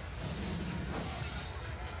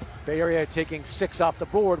 Bay Area taking 6 off the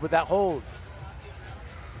board with that hold.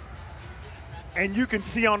 And you can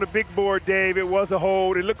see on the big board, Dave, it was a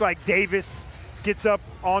hold. It looked like Davis gets up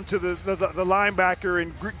onto the linebacker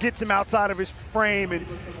and gets him outside of his frame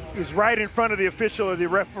and is right in front of the official or the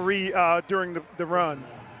referee during the run.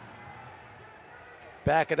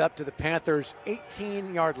 Back it up to the Panthers'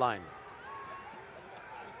 18-yard line.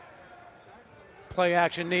 Play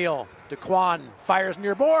action, Neal. Daquan fires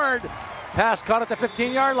near board. Pass caught at the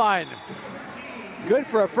 15-yard line. Good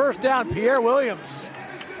for a first down, Pierre Williams.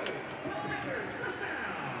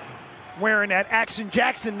 Wearing that Action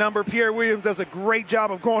Jackson number, Pierre Williams does a great job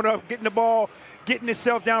of going up, getting the ball, getting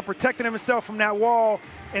himself down, protecting himself from that wall,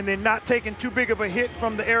 and then not taking too big of a hit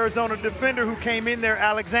from the Arizona defender who came in there,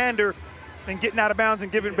 Alexander, and getting out of bounds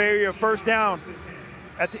and giving Bay Area a first down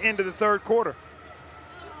at the end of the third quarter.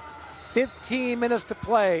 15 minutes to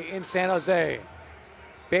play in San Jose.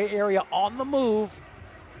 Bay Area on the move,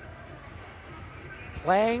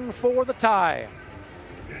 playing for the tie.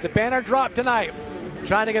 The banner dropped tonight,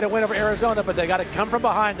 trying to get a win over Arizona, but they got to come from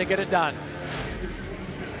behind to get it done.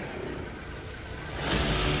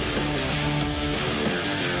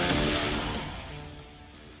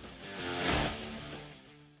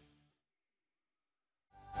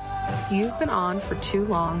 You've been on for too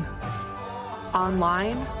long.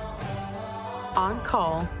 Online, on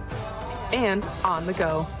call, and on the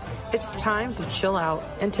go. It's time to chill out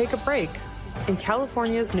and take a break in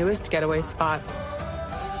California's newest getaway spot,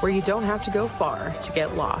 where you don't have to go far to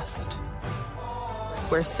get lost,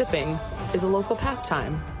 where sipping is a local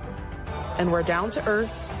pastime, and where down to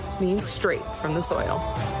earth means straight from the soil.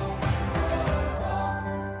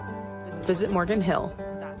 Visit Morgan Hill.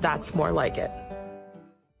 That's more like it.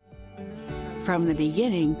 From the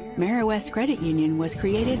beginning, Meriwest Credit Union was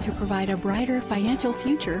created to provide a brighter financial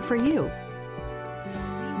future for you.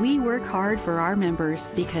 We work hard for our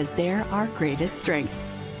members because they're our greatest strength.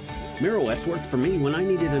 MarrowWest worked for me when I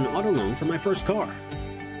needed an auto loan for my first car.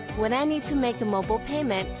 When I need to make a mobile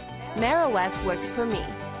payment, MarrowWest works for me.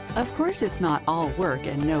 Of course, it's not all work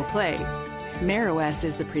and no play. MarrowWest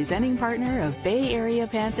is the presenting partner of Bay Area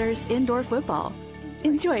Panthers indoor football.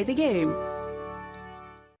 Enjoy the game.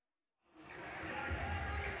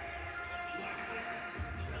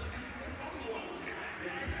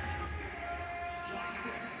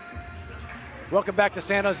 Welcome back to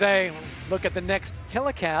San Jose. Look at the next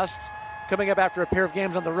telecast coming up after a pair of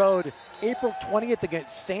games on the road. April 20th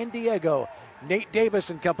against San Diego. Nate Davis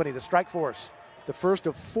and company, the Strike Force. The first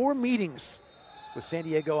of 4 meetings with San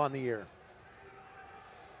Diego on the year.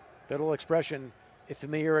 That little expression, if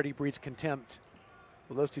familiarity breeds contempt,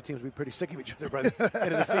 well, those two teams will be pretty sick of each other by the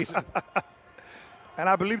end of the season. And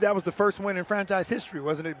I believe that was the first win in franchise history,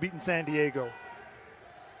 wasn't it, beating San Diego?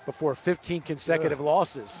 Before 15 consecutive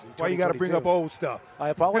losses. Why you got to bring up old stuff? I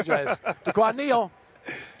apologize. Daquan Neal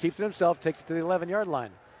keeps it himself, takes it to the 11-yard line.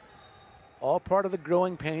 All part of the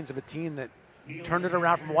growing pains of a team that turned it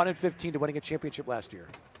around from 1-15 to winning a championship last year.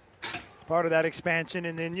 It's part of that expansion,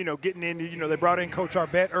 and then, getting into, they brought in Coach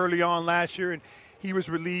Arbette early on last year, and he was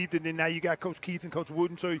relieved, and then now you got Coach Keith and Coach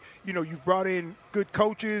Wooden. So, you've brought in good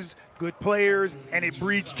coaches, good players, and it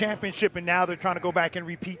breeds championship, and now they're trying to go back and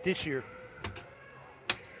repeat this year.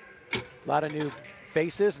 A lot of new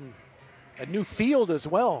faces and a new field as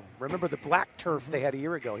well. Remember the black turf they had a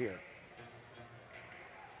year ago here.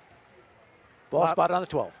 Ball spotted on the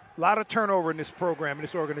 12. A lot of turnover in this program, in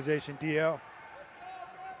this organization, DL.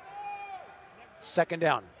 Second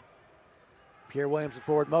down. Pierre Williams in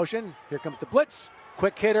forward motion. Here comes the blitz.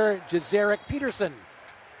 Quick hitter, Jazarick Peterson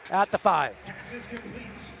at the 5.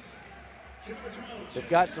 They've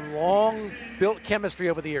got some long-built chemistry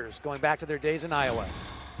over the years, going back to their days in Iowa.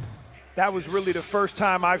 That was really the first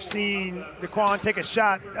time I've seen Daquan take a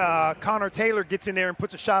shot. Connor Taylor gets in there and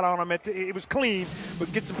puts a shot on him. It was clean,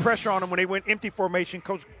 but gets some pressure on him when they went empty formation.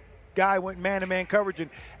 Coach Guy went man-to-man coverage and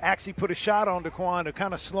actually put a shot on Daquan to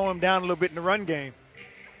kind of slow him down a little bit in the run game.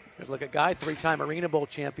 Here's a look at Guy, 3-time Arena Bowl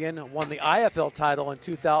champion, won the IFL title in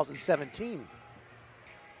 2017.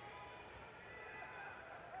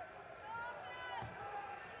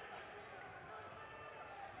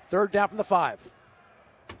 Third down from the 5.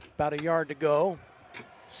 About a yard to go.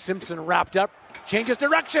 Simpson wrapped up, changes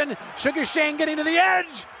direction. Sugar Shane getting to the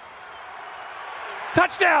edge.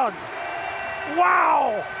 Touchdown!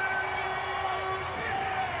 Wow!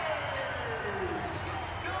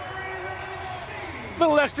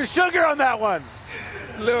 Little extra sugar on that one.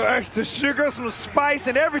 Little extra sugar, some spice,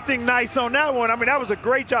 and everything nice on that one. I mean, that was a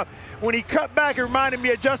great job. When he cut back, it reminded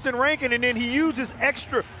me of Justin Rankin, and then he uses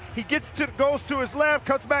extra. He goes to his left,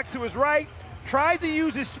 cuts back to his right. Tries to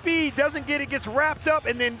use his speed, doesn't get it, gets wrapped up,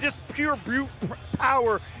 and then just pure brute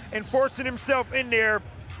power and forcing himself in there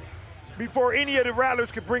before any of the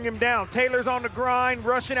Rattlers could bring him down. Taylor's on the grind,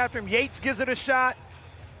 rushing after him. Yates gives it a shot,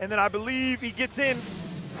 and then I believe he gets in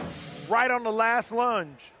right on the last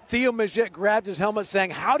lunge. Theo Maget grabbed his helmet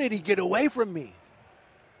saying, "How did he get away from me?"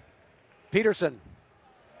 Peterson.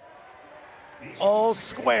 All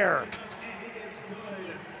square.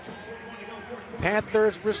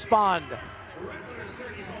 Panthers respond.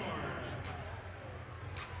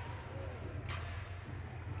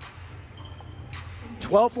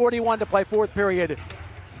 12:41 to play fourth period,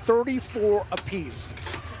 34 apiece.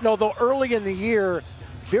 No, though early in the year,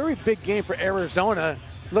 very big game for Arizona.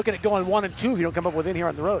 Looking at going 1-2 if you don't come up with in here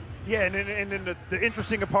on the road. Yeah, and then the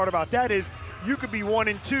interesting part about that is you could be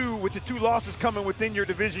 1-2 with the 2 losses coming within your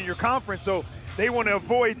division, your conference. So they want to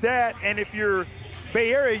avoid that. And if you're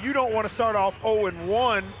Bay Area, you don't want to start off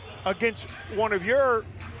 0-1 against one of your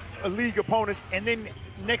league opponents, and then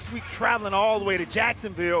next week traveling all the way to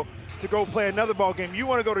Jacksonville to go play another ball game. You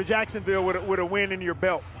want to go to Jacksonville with a win in your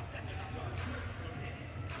belt.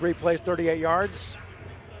 3 plays, 38 yards.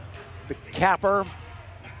 The capper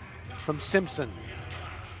from Simpson.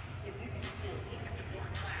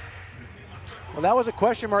 Well, that was a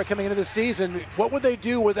question mark coming into the season. What would they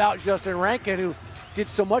do without Justin Rankin, who did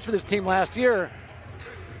so much for this team last year?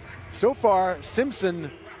 So far, Simpson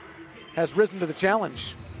has risen to the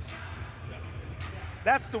challenge.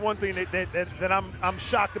 That's the one thing that I'm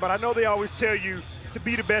shocked about. I know they always tell you to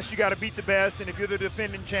be the best, you got to beat the best, and if you're the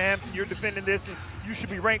defending champs and you're defending this, and you should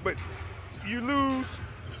be ranked. But you lose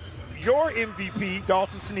your MVP,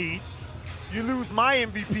 Dalton Sneed. You lose my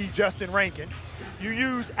MVP, Justin Rankin. You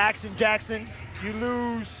use Axon Jackson. You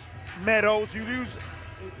lose Meadows. You lose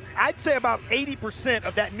I'd say about 80%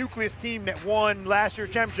 of that nucleus team that won last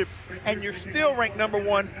year's championship, and you're still ranked number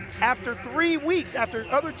one after 3 weeks, after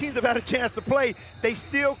other teams have had a chance to play, they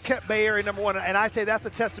still kept Bay Area number one. And I say that's a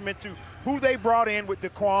testament to who they brought in with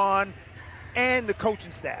DeQuan and the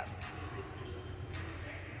coaching staff.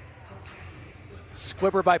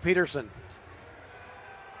 Squibber by Peterson.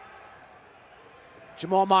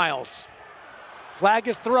 Jamal Miles. Flag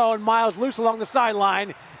is thrown. Miles loose along the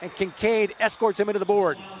sideline, and Kincaid escorts him into the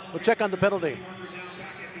board. We'll check on the penalty.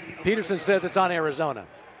 Peterson says it's on Arizona.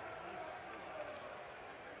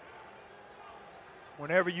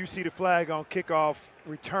 Whenever you see the flag on kickoff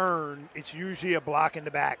return, it's usually a block in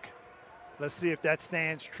the back. Let's see if that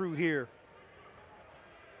stands true here.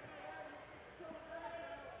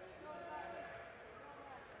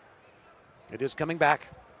 It is coming back.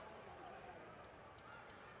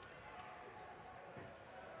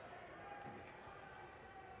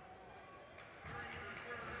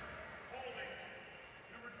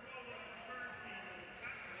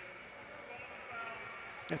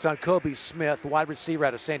 It's on Kobe Smith, wide receiver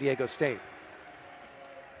out of San Diego State.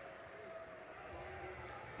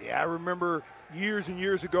 Yeah, I remember years and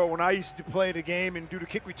years ago when I used to play the game and do the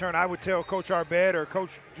kick return, I would tell Coach Arbed or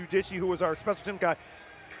Coach Giudici, who was our special team guy,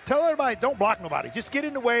 tell everybody, don't block nobody. Just get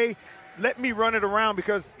in the way. Let me run it around,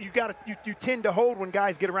 because you tend to hold when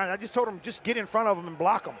guys get around. I just told them, just get in front of them and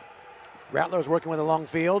block them. Rattlers working with a long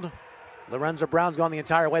field. Lorenzo Brown's gone the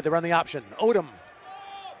entire way. They run the option. Odom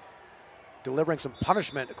delivering some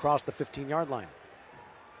punishment across the 15-yard line.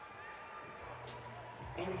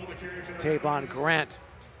 Tavon Grant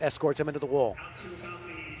escorts him into the wall.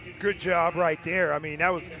 Good job right there. I mean,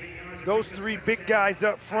 those three big guys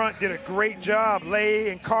up front did a great job. Lay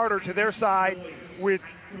and Carter to their side, with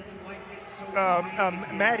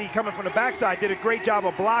Maddie coming from the backside, did a great job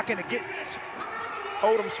of blocking to get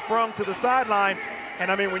Odom sprung to the sideline.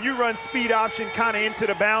 And I mean, when you run speed option kind of into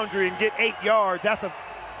the boundary and get 8 yards, that's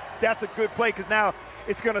a good play, because now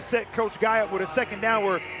it's going to set Coach Guy up with a second down,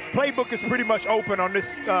 where playbook is pretty much open on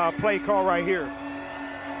this play call right here.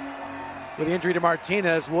 With the injury to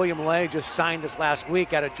Martinez, William Lay just signed this last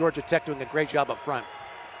week out of Georgia Tech, doing a great job up front.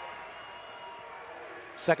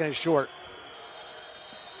 Second is short.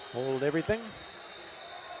 Hold everything.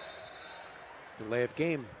 Delay of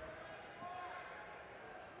game.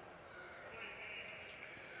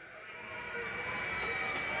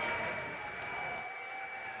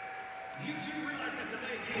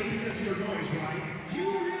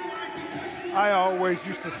 I always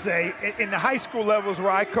used to say, in the high school levels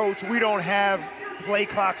where I coach, we don't have play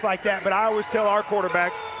clocks like that, but I always tell our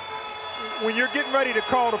quarterbacks, when you're getting ready to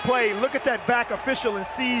call the play, look at that back official and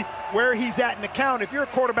see where he's at in the count. If you're a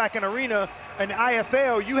quarterback in arena, an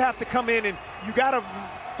IFL, you have to come in and you got to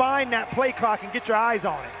find that play clock and get your eyes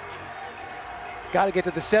on it. Got to get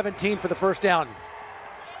to the 17 for the first down.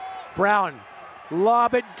 Brown,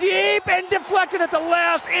 lob it deep and deflected at the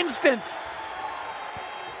last instant.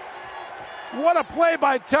 What a play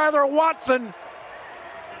by Tyler Watson,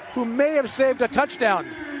 who may have saved a touchdown.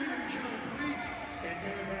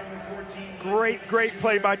 Great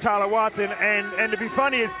play by Tyler Watson. And to be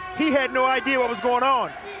funny is, he had no idea what was going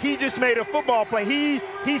on. He just made a football play.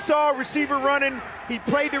 He saw a receiver running. He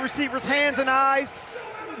played the receiver's hands and eyes,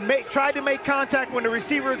 tried to make contact when the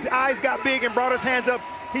receiver's eyes got big and brought his hands up.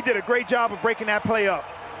 He did a great job of breaking that play up.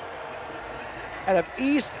 Out of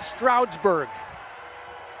East Stroudsburg.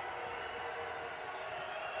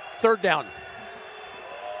 Third down.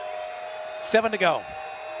 7 to go.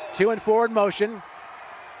 2 and forward motion.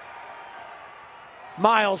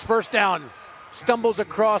 Miles, first down. Stumbles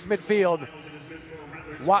across midfield.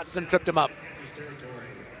 Watson tripped him up.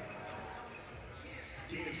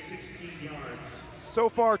 So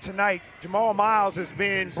far tonight, Jamal Miles has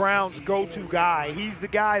been Brown's go-to guy. He's the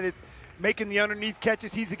guy that's making the underneath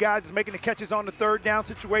catches. He's the guy that's making the catches on the third down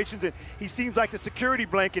situations, and he seems like the security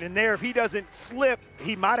blanket in there. If he doesn't slip,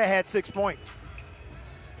 he might have had 6 points.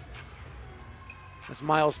 That's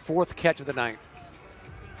Miles' 4th catch of the night.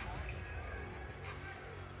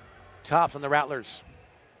 Tops on the Rattlers.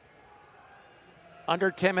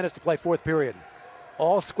 Under 10 minutes to play, 4th period.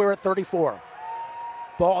 All square at 34.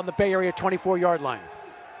 Ball on the Bay Area 24-yard line.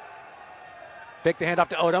 Fake the handoff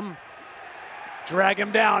to Odom. Drag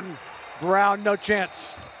him down. Brown, no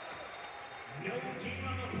chance.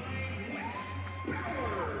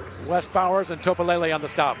 Wes Bowers and Tofalele on the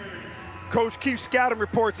stop. Coach Keith's scouting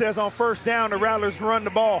report says on first down, the Rattlers run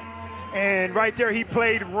the ball. And right there, he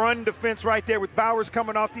played run defense right there with Bowers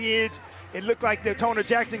coming off the edge. It looked like the Toner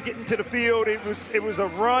Jackson getting to the field. It was a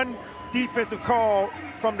run defensive call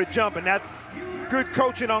from the jump, and that's good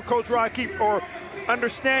coaching on Coach Rod Keefe, or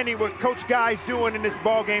understanding what Coach Guy's doing in this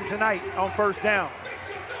ball game tonight on first down.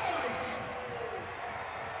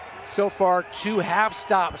 So far, 2 half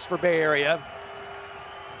stops for Bay Area.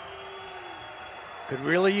 Could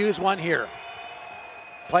really use one here.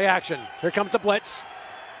 Play action. Here comes the blitz.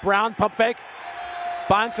 Brown pump fake.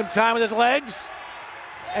 Buying some time with his legs.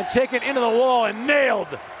 And taken into the wall and nailed.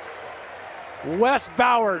 Wes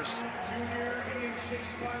Bowers.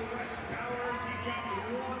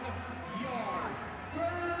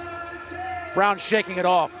 Brown shaking it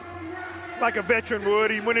off. Like a veteran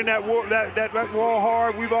would. He went in that wall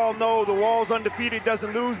hard. We all know the wall's undefeated,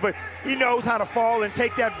 doesn't lose, but he knows how to fall and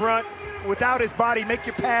take that brunt without his body. Make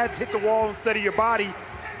your pads hit the wall instead of your body.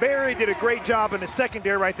 Bay Area did a great job in the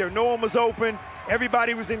secondary right there. No one was open.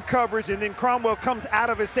 Everybody was in coverage, and then Cromwell comes out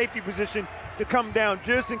of his safety position to come down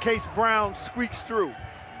just in case Brown squeaks through.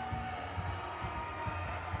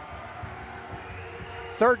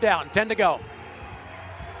 3rd down, 10 to go.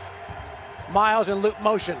 Miles in loop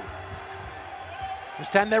motion. This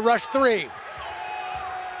time they rush 3.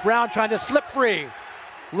 Brown trying to slip free.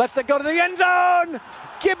 Lets it go to the end zone.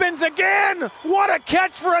 Gibbons again. What a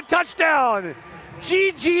catch for a touchdown.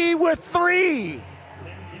 GG with 3.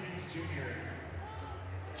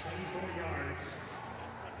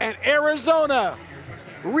 And Arizona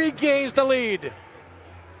regains the lead.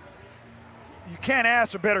 You can't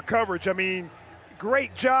ask for better coverage. I mean,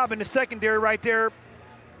 great job in the secondary right there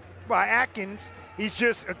by Atkins. He's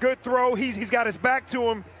just a good throw. He's got his back to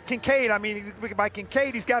him. Kincaid, by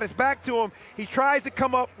Kincaid, he's got his back to him. He tries to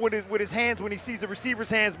come up with his hands when he sees the receiver's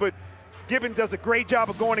hands, but Gibbons does a great job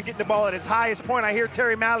of going and getting the ball at its highest point. I hear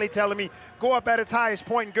Terry Malley telling me, go up at its highest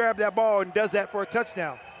point and grab that ball, and does that for a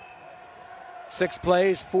touchdown. 6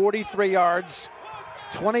 plays, 43 yards,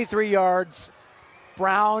 23 yards.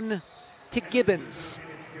 Brown to Gibbons.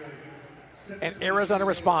 And Arizona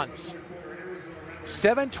responds.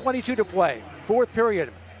 7:22 to play, 4th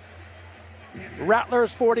period.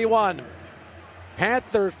 Rattlers 41,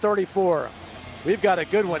 Panthers 34. We've got a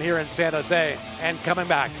good one here in San Jose, and coming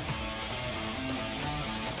back.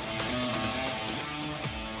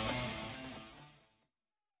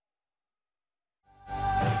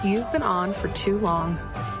 You've been on for too long.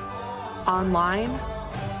 Online,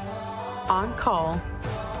 on call,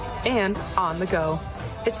 and on the go.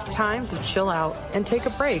 It's time to chill out and take a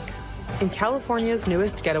break in California's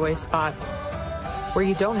newest getaway spot, where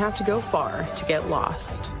you don't have to go far to get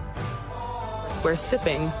lost, where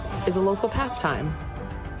sipping is a local pastime,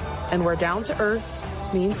 and where down to earth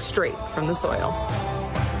means straight from the soil.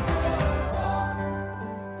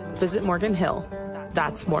 Visit Morgan Hill.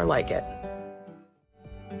 That's more like it.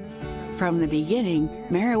 From the beginning,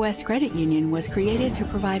 West Credit Union was created to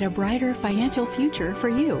provide a brighter financial future for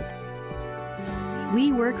you.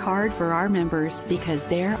 We work hard for our members because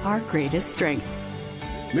they're our greatest strength.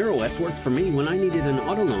 West worked for me when I needed an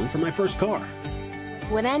auto loan for my first car.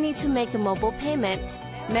 When I need to make a mobile payment,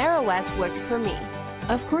 West works for me.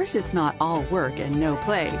 Of course, it's not all work and no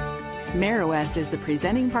play. West is the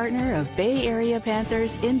presenting partner of Bay Area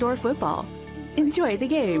Panthers indoor football. Enjoy the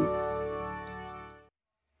game.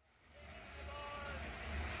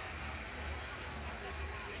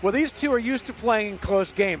 Well, these two are used to playing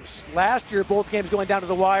close games. Last year, both games going down to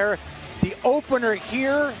the wire. The opener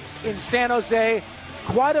here in San Jose,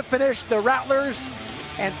 quite a finish. The Rattlers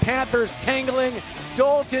and Panthers tangling.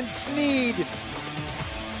 Dalton Sneed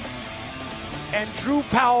and Drew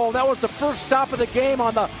Powell. That was the first stop of the game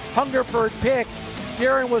on the Hungerford pick.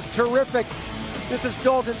 Darren was terrific. This is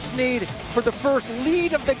Dalton Sneed for the first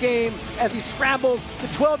lead of the game as he scrambles the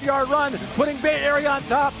 12-yard run, putting Bay Area on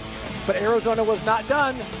top. But Arizona was not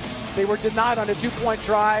done. They were denied on a 2-point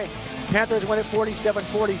try. Panthers win it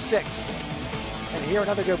 47-46. And here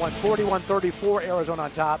another good one, 41-34, Arizona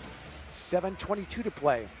on top. 7:22 to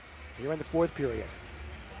play here in the 4th period.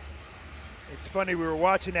 It's funny, we were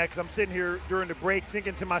watching that because I'm sitting here during the break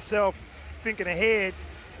thinking to myself, thinking ahead,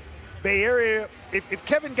 Bay Area, if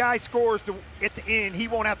Kevin Guy scores at the end, he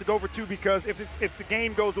won't have to go for 2 because if the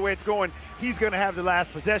game goes the way it's going, he's going to have the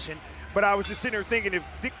last possession. But I was just sitting there thinking, if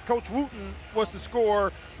Coach Wooten was to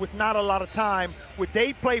score with not a lot of time, would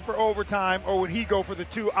they play for overtime or would he go for the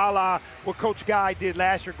 2, a la what Coach Guy did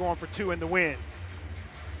last year, going for 2 in the win?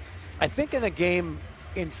 I think in the game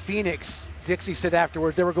in Phoenix, Dixie said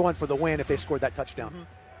afterwards they were going for the win if they scored that touchdown. Mm-hmm.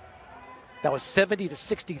 That was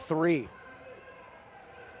 70-63.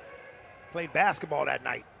 Played basketball that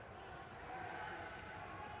night.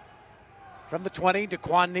 From the 20,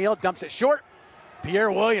 DeQuan Neal dumps it short.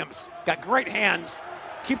 Pierre Williams got great hands.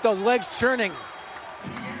 Keep those legs churning.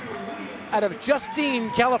 Out of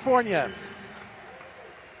Justine, California.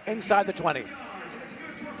 Inside the 20.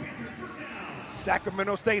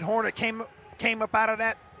 Sacramento State Hornet came up out of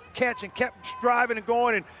that catch and kept driving and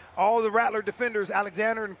going, and all the Rattler defenders,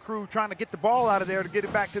 Alexander and crew, trying to get the ball out of there to get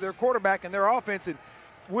it back to their quarterback and their offense. And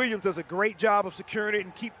Williams does a great job of securing it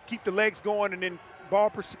and keep the legs going, and then ball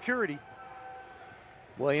for security.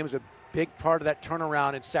 Williams, a big part of that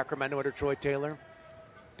turnaround in Sacramento under Troy Taylor.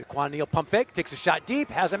 DeQuan Neal pump fake, takes a shot deep,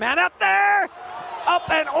 has a man out there, up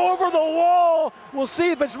and over the wall. We'll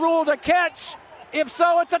see if it's ruled a catch. If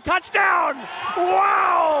so, it's a touchdown.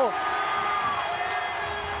 Wow!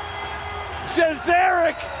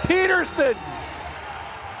 Jazarick Peterson.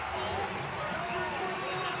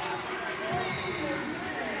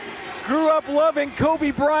 Grew up loving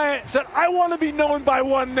Kobe Bryant, said, I want to be known by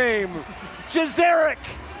one name. Jazarick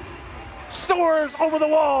soars over the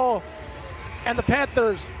wall. And the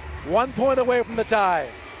Panthers 1 point away from the tie.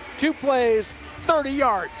 2 plays, 30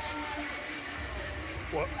 yards.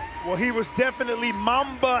 Well, he was definitely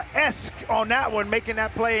Mamba-esque on that one, making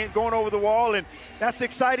that play and going over the wall. And that's the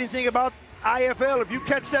exciting thing about IFL. If you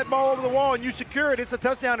catch that ball over the wall and you secure it, it's a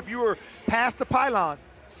touchdown if you were past the pylon.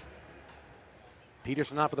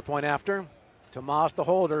 Peterson on for the point after. Tomas the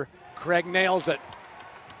holder. Craig nails it.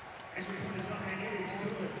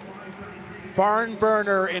 Barn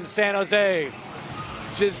burner in San Jose.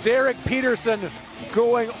 Jazarick Peterson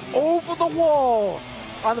going over the wall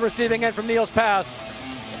on the receiving end from Neal's pass.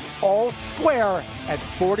 All square at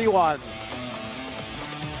 41.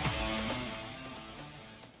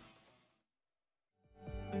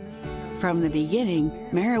 From the beginning,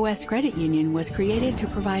 Mara-West Credit Union was created to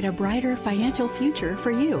provide a brighter financial future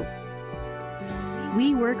for you.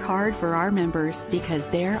 We work hard for our members because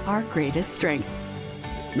they're our greatest strength.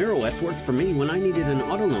 Mara-West worked for me when I needed an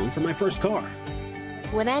auto loan for my first car.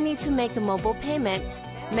 When I need to make a mobile payment,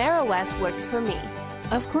 Mara-West works for me.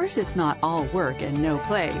 Of course, it's not all work and no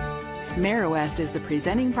play. Mara-West is the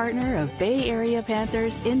presenting partner of Bay Area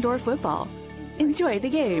Panthers indoor football. Enjoy the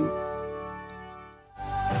game.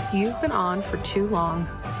 You've been on for too long.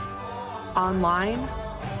 Online,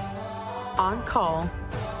 on call,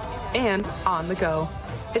 and on the go.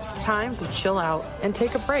 It's time to chill out and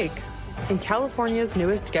take a break in California's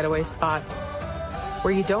newest getaway spot,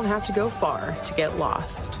 where you don't have to go far to get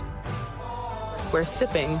lost, where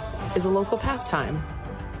sipping is a local pastime,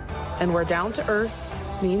 and where down to earth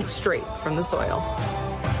means straight from the soil.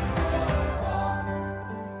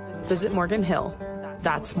 Visit Morgan Hill.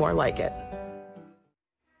 That's more like it.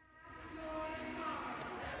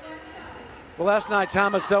 Well, last night,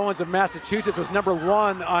 Thomas Owens of Massachusetts was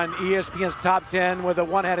 #1 on ESPN's Top 10 with a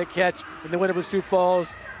one-handed catch in the win over Sioux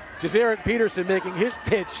Falls. Jazarick Peterson making his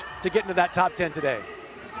pitch to get into that top 10 today.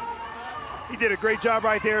 He did a great job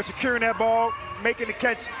right there, securing that ball, making the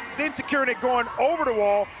catch, then securing it going over the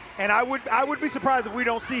wall. And I would be surprised if we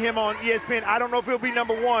don't see him on ESPN. I don't know if he'll be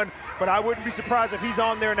 #1, but I wouldn't be surprised if he's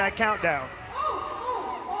on there in that countdown.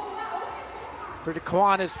 For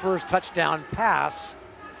DeQuan, his first touchdown pass.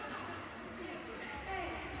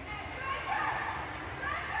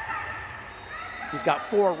 He's got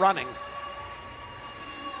 4 running.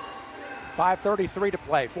 5:33 to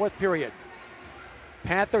play, 4th period.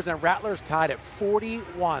 Panthers and Rattlers tied at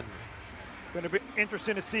 41. Going to be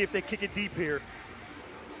interesting to see if they kick it deep here.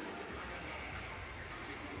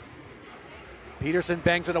 Peterson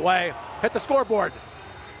bangs it away. Hit the scoreboard.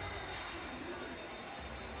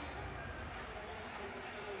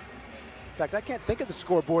 In fact, I can't think of the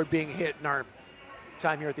scoreboard being hit in our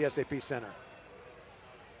time here at the SAP Center.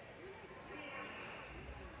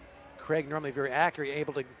 Craig normally very accurate,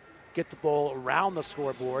 able to get the ball around the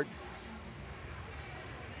scoreboard.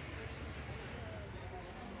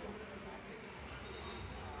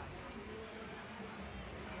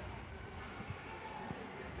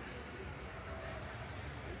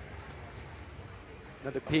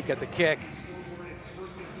 Another peek at the kick.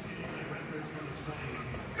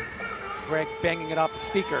 Craig banging it off the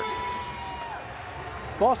speaker.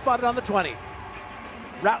 Ball spotted on the 20.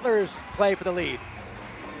 Rattlers play for the lead.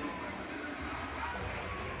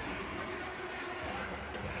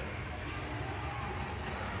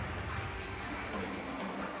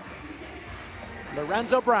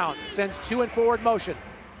 Lorenzo Brown sends 2 in forward motion.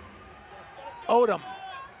 Odom.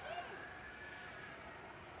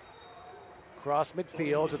 Cross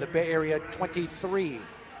midfield to the Bay Area 23.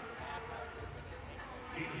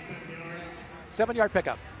 7-yard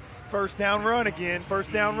pickup. First down run again,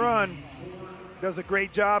 first down run. Does a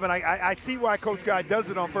great job, and I see why Coach Guy does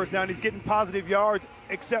it on first down. He's getting positive yards,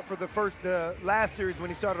 except for the last series when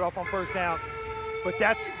he started off on first down. But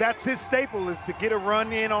that's his staple, is to get a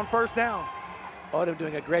run in on first down. Odom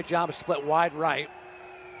doing a great job of split wide right,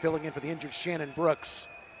 filling in for the injured Shannon Brooks.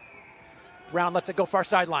 Brown lets it go far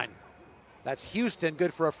sideline. That's Houston,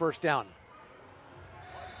 good for a first down.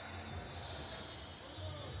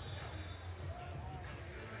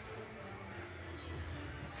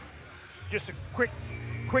 Just a quick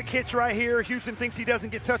hitch right here. Houston thinks he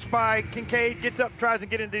doesn't get touched by Kincaid, gets up, tries to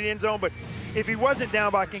get into the end zone, but if he wasn't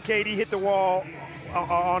down by Kincaid, he hit the wall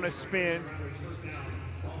on a spin.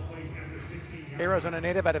 Arizona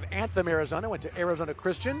native out of Anthem, Arizona, went to Arizona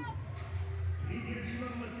Christian.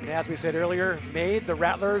 And as we said earlier, made the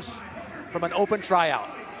Rattlers from an open tryout.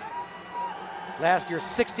 Last year,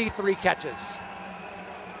 63 catches.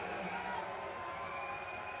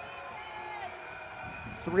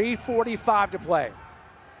 .345 to play.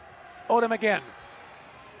 Odom again.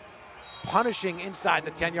 Punishing inside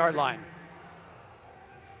the 10-yard line.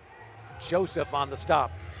 Joseph on the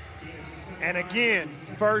stop. And again,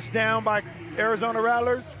 first down by Arizona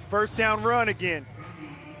Rattlers, first down run again.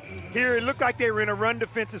 Here it looked like they were in a run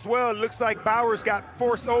defense as well. It looks like Bowers got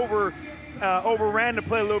forced overran the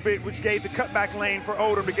play a little bit, which gave the cutback lane for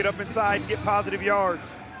Odom to get up inside and get positive yards.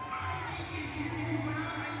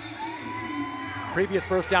 Previous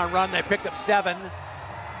first down run, they picked up 7.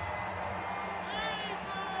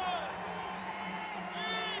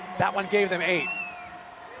 That one gave them 8.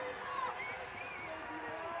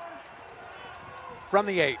 From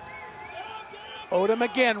the 8. Odom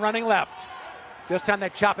again running left. This time they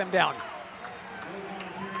chop him down.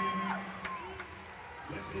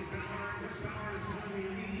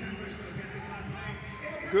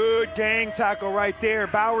 Good gang tackle right there.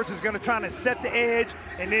 Bowers is going to try to set the edge,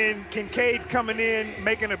 and then Kincaid coming in,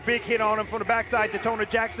 making a big hit on him from the backside. Detona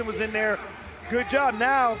Jackson was in there. Good job.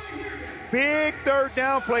 Now, big third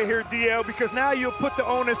down play here, DL, because now you'll put the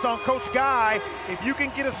onus on Coach Guy. If you can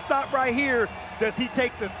get a stop right here, does he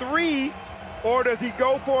take the 3, or does he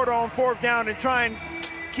go for it on fourth down and try and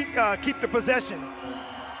keep the possession?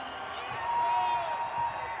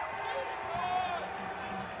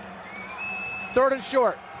 Third and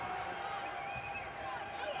short.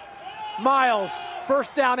 Miles,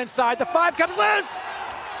 first down inside the 5, comes loose.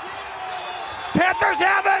 Panthers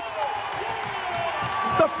have it.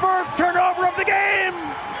 The first turnover of the game.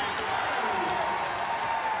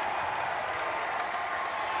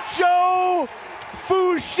 Joe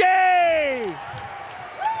Fouché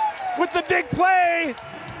with the big play.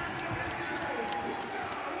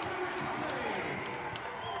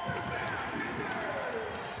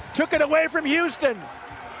 Took it away from Houston.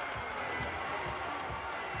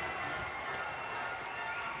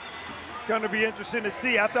 It's going to be interesting to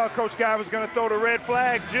see. I thought Coach Guy was going to throw the red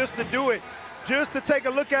flag just to do it, just to take a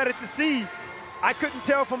look at it to see. I couldn't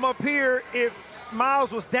tell from up here if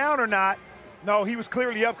Miles was down or not. No, he was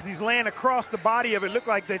clearly up because he's laying across the body of it. Looked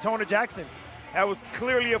like Detona Jackson. That was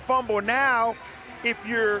clearly a fumble. Now, if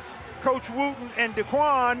you're Coach Wooten and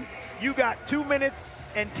Daquan, you got 2 minutes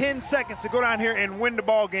and 10 seconds to go down here and win the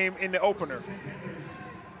ball game in the opener.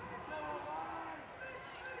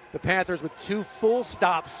 The Panthers with 2 full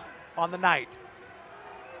stops on the night.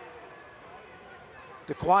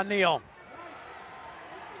 Daquan Neal.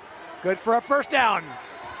 Good for a first down.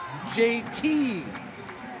 JT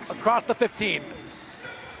across the 15.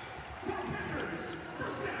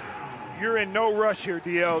 You're in no rush here,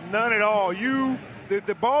 DL. None at all.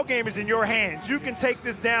 The ball game is in your hands. You can take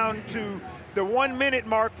this down to the 1 minute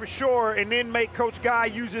mark for sure, and then make Coach Guy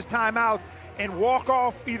use his timeout and walk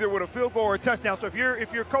off either with a field goal or a touchdown. So if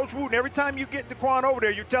you're Coach Wooten, every time you get Daquan over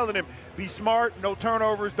there, you're telling him, be smart, no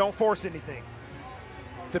turnovers, don't force anything.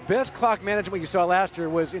 The best clock management you saw last year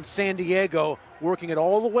was in San Diego, working it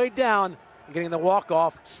all the way down and getting the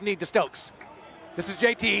walk-off Snead to Stokes. This is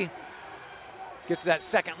JT. Gets to that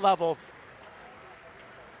second level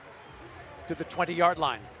to the 20-yard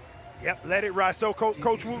line. Yep, let it ride. So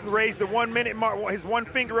Coach Wooten raised the 1 minute mark, his one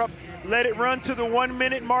finger up, let it run to the 1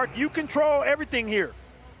 minute mark. You control everything here.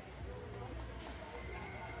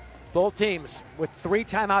 Both teams with 3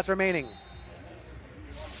 timeouts remaining.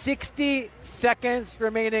 60 seconds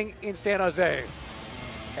remaining in San Jose.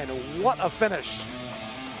 And what a finish.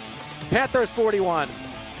 Panthers 41.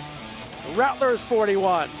 Rattlers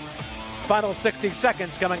 41. Final 60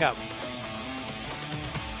 seconds coming up.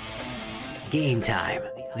 Game time.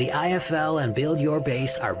 The IFL and Build Your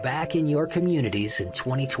Base are back in your communities in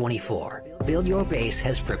 2024. Build Your Base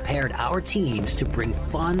has prepared our teams to bring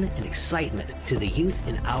fun and excitement to the youth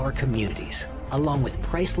in our communities, along with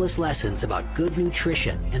priceless lessons about good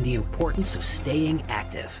nutrition and the importance of staying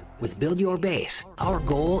active. With Build Your Base, our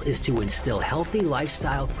goal is to instill healthy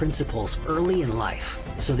lifestyle principles early in life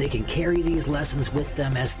so they can carry these lessons with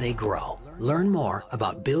them as they grow. Learn more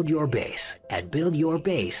about Build Your Base at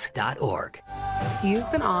buildyourbase.org.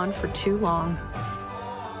 You've been on for too long.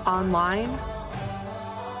 Online,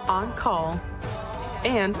 on call,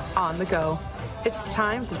 and on the go. It's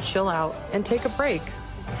time to chill out and take a break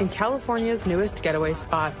in California's newest getaway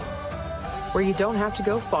spot, where you don't have to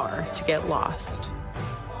go far to get lost,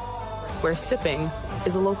 where sipping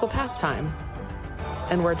is a local pastime,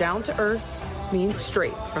 and where down to earth means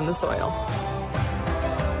straight from the soil.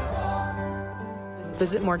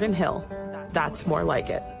 Visit Morgan Hill. That's more like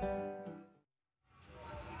it.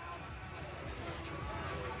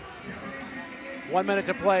 One minute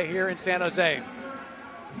to play here in San Jose.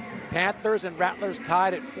 Panthers and Rattlers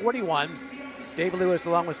tied at 41. Dave Lewis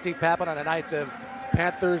along with Steve Pappen on a night the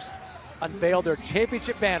Panthers unveiled their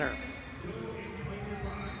championship banner.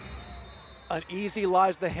 Uneasy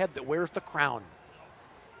lies the head that wears the crown.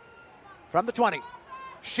 From the 20,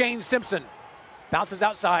 Shane Simpson bounces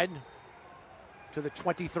outside to the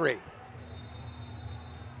 23.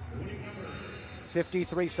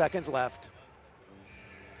 53 seconds left.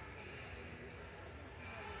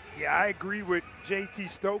 Yeah, I agree with JT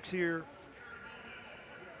Stokes here,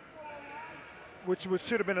 which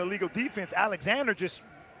should have been a legal defense. Alexander just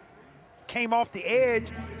came off the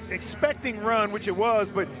edge, expecting run, which it was,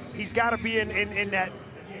 but he's got to be in that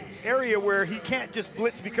area where he can't just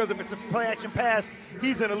blitz because if it's a play-action pass,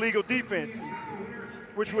 he's in a legal defense,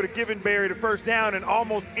 which would have given Bay Area the first down and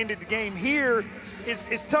almost ended the game. Here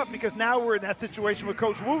it's tough because now we're in that situation with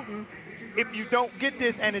Coach Wooten. If you don't get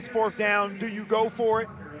this and it's fourth down, do you go for it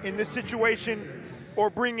in this situation or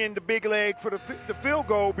bring in the big leg for the field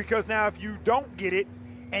goal? Because now if you don't get it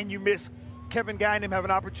and you miss, Kevin Guy and him have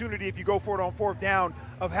an opportunity, if you go for it on fourth down,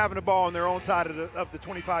 of having the ball on their own side of the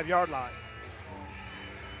 25-yard line.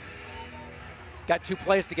 Got 2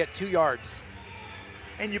 plays to get 2 yards.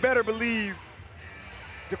 And you better believe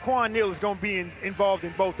Daquan Neal is going to be involved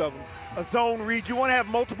in both of them. A zone read, you want to have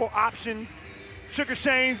multiple options. Sugar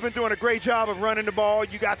Shane's been doing a great job of running the ball.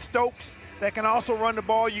 You got Stokes that can also run the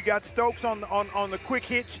ball. You got Stokes on the quick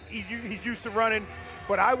hitch. He's used to running.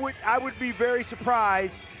 But I would be very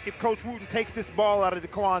surprised if Coach Wooten takes this ball out of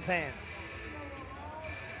Daquan's hands.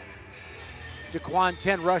 Daquan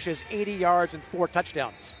 10 rushes, 80 yards, and 4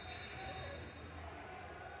 touchdowns.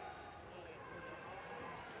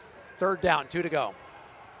 Third down, 2 to go.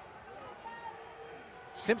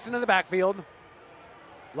 Simpson in the backfield.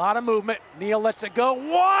 A lot of movement. Neal lets it go.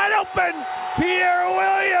 Wide open! Pierre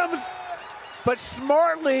Williams! But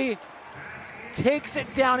smartly takes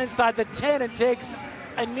it down inside the 10 and takes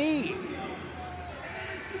a knee.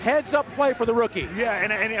 Heads up play for the rookie. Yeah,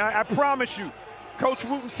 and I promise you, Coach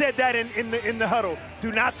Wooten said that in the huddle.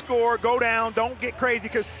 Do not score, go down, don't get crazy,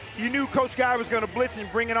 because you knew Coach Guy was going to blitz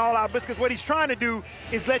and bring it all out blitz, because what he's trying to do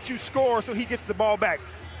is let you score so he gets the ball back.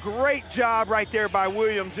 Great job right there by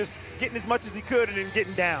Williams, just getting as much as he could and then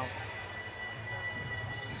getting down.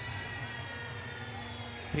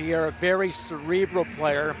 Pierre, a very cerebral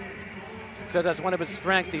player, says that's one of his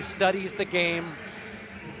strengths. He studies the game,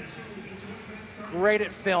 great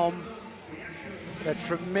at film, a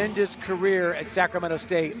tremendous career at Sacramento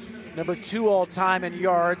State. Number 2 all-time in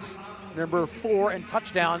yards, number 4 in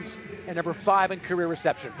touchdowns, and number 5 in career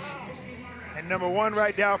receptions. And number 1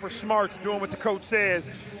 right now for smarts, doing what the coach says.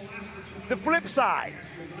 The flip side,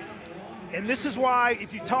 and this is why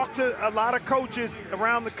if you talk to a lot of coaches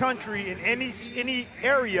around the country in any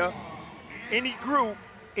area, any group,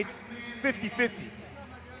 it's 50-50.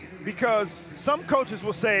 Because some coaches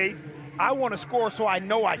will say, I want to score so I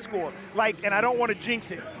know I score. And I don't want to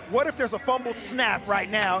jinx it. What if there's a fumbled snap right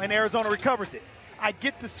now and Arizona recovers it? I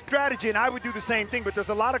get the strategy, and I would do the same thing, but there's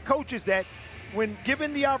a lot of coaches that when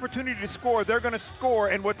given the opportunity to score, they're going to score,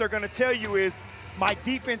 and what they're going to tell you is, my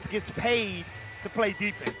defense gets paid to play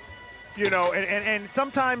defense. And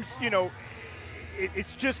sometimes,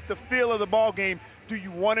 it's just the feel of the ball game. Do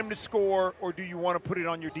you want him to score, or do you want to put it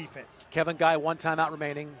on your defense? Kevin Guy, 1 timeout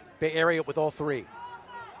remaining. Bay Area with all 3.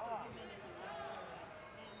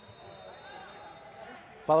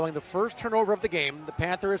 Following the first turnover of the game, the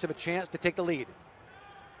Panthers have a chance to take the lead.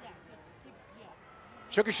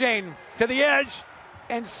 Sugar Shane to the edge,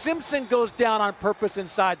 and Simpson goes down on purpose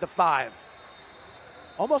inside the 5.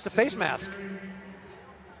 Almost a face mask.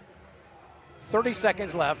 30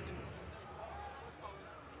 seconds left.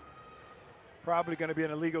 Probably going to be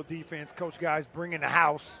an illegal defense. Coach Guy's bringing the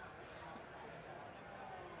house.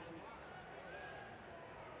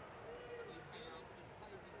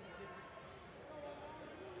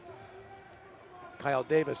 Kyle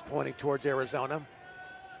Davis pointing towards Arizona.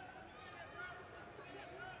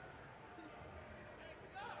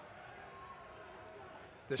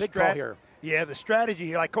 Big call here. Yeah, the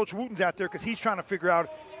strategy, like Coach Wooten's out there because he's trying to figure out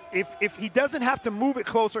if he doesn't have to move it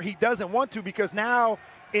closer, he doesn't want to, because now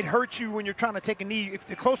it hurts you when you're trying to take a knee. If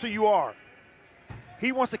the closer you are,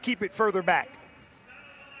 He wants to keep it further back.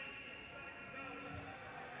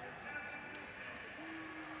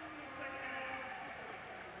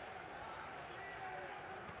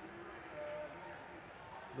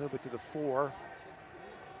 Move it to the 4.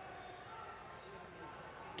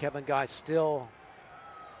 Kevin Guy still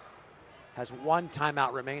has 1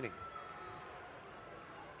 timeout remaining.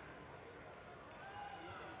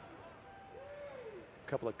 A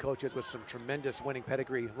couple of coaches with some tremendous winning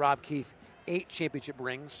pedigree. Rob Keefe, 8 championship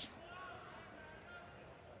rings.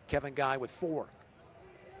 Kevin Guy with 4.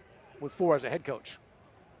 With 4 as a head coach.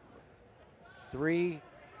 3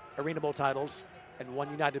 Arena Bowl titles and 1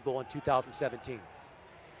 United Bowl in 2017.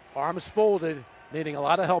 Arms folded, needing a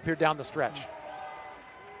lot of help here down the stretch.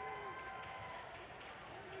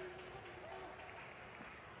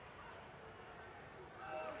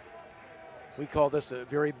 We call this a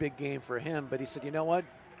very big game for him, but he said, you know what?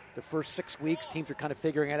 The first 6 weeks, teams are kind of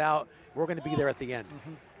figuring it out. We're going to be there at the end.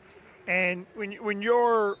 And when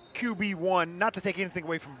you're QB1, not to take anything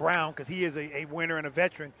away from Brown, because he is a winner and a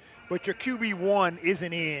veteran, but your QB1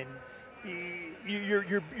 isn't in,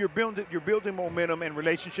 you're building momentum and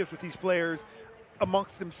relationships with these players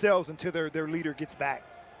amongst themselves until their leader gets back.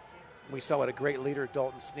 We saw what a great leader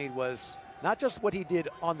Dalton Snead was. Not just what he did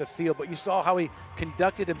on the field, but you saw how he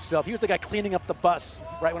conducted himself. He was the guy cleaning up the bus,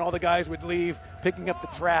 right when all the guys would leave, picking up the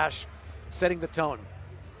trash, setting the tone.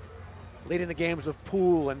 Leading the games of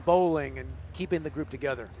pool and bowling and keeping the group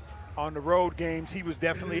together. On the road games, he was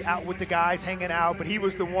definitely out with the guys, hanging out, but he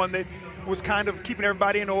was the one that was kind of keeping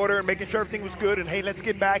everybody in order and making sure everything was good and, hey, let's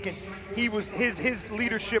get back. And he was his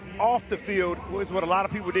leadership off the field was what a lot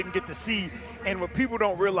of people didn't get to see. And what people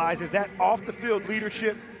don't realize is that off-the-field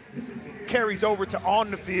leadership carries over to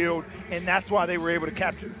on the field, and that's why they were able to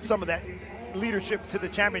capture some of that leadership to the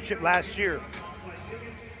championship last year.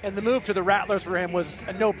 And the move to the Rattlers for him was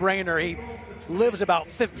a no-brainer. He lives about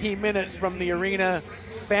 15 minutes from the arena.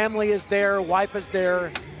 His family is there, wife is there.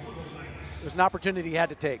 It was an opportunity he had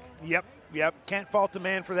to take. Yep. Can't fault the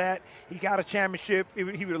man for that. He got a championship. He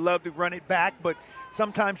would have loved to run it back, but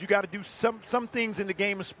sometimes you got to do some things in the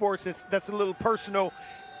game of sports that's a little personal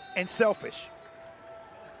and selfish.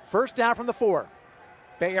 First down from the 4.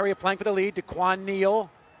 Bay Area playing for the lead. DeQuan Neal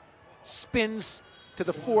spins to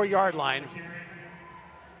the 4-yard line.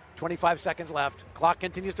 25 seconds left. Clock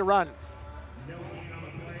continues to run.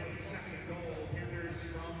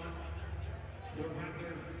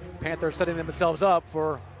 Panthers setting themselves up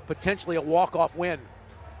for potentially a walk-off win.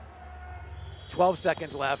 12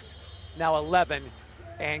 seconds left. Now 11.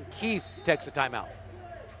 And Keith takes a timeout.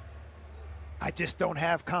 I just don't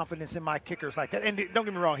have confidence in my kickers like that. And don't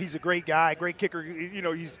get me wrong, he's a great guy, great kicker. You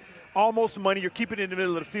know, he's almost money. You're keeping it in the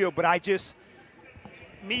middle of the field. But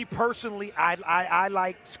me personally, I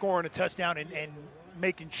like scoring a touchdown and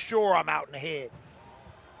making sure I'm out in the head.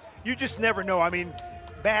 You just never know. I mean,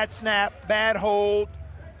 bad snap, bad hold,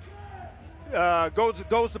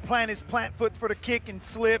 goes to plant his plant foot for the kick and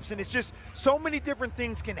slips, and it's just so many different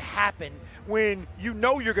things can happen when you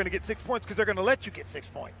know you're going to get 6 points because they're going to let you get 6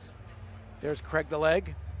 points. There's Craig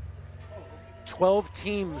DeLeg. 12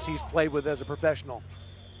 teams he's played with as a professional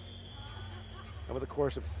over the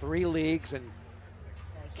course of 3 leagues, and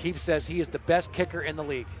Keefe says he is the best kicker in the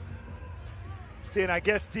league. See, and I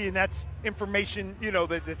guess, and that's information,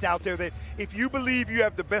 that's out there, that if you believe you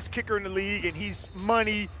have the best kicker in the league and he's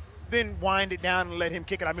money, then wind it down and let him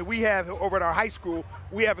kick it. I mean, we have, over at our high school,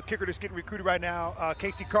 we have a kicker that's getting recruited right now.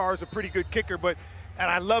 Casey Carr is a pretty good kicker, and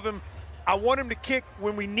I love him. I want him to kick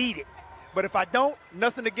when we need it. But if I don't,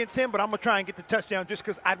 nothing against him, but I'm going to try and get the touchdown just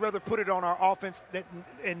because I'd rather put it on our offense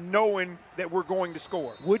and knowing that we're going to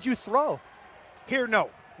score. Would you throw? Here, no.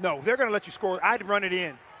 No, they're going to let you score. I'd run it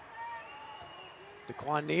in.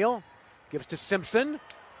 DeQuan Neal gives to Simpson.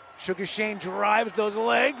 Sugar Shane drives those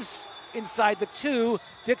legs inside the 2.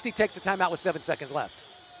 Dixie takes the timeout with 7 seconds left.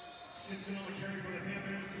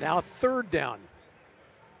 Now 3rd down.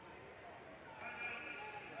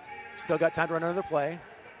 Still got time to run another play.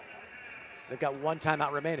 They've got 1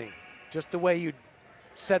 timeout remaining. Just the way you'd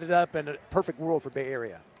set it up in a perfect world for Bay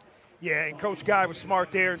Area. Yeah, and Coach Guy was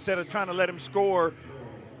smart there. Instead of trying to let him score,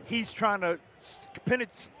 he's trying to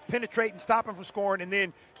penetrate and stop him from scoring and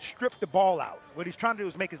then strip the ball out. What he's trying to do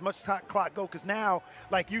is make as much clock go, because now,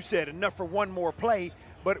 like you said, enough for one more play.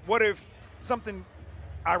 But what if something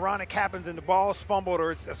ironic happens and the ball's fumbled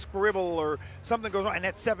or it's a scribble or something goes on and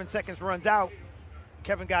that 7 seconds runs out?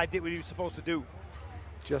 Kevin Guy did what he was supposed to do.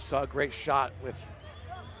 Just saw a great shot with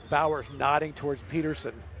Bowers nodding towards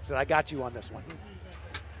Peterson. Said, I got you on this one.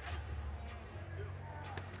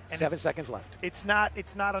 And 7 seconds left. It's not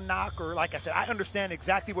a knock, or like I said, I understand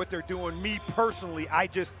exactly what they're doing. Me personally,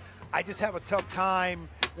 I just have a tough time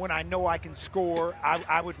when I know I can score.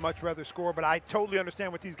 I would much rather score, but I totally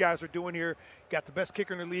understand what these guys are doing here. Got the best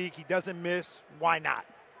kicker in the league. He doesn't miss. Why not?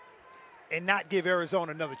 And not give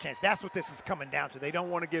Arizona another chance. That's what this is coming down to. They don't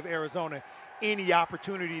want to give Arizona any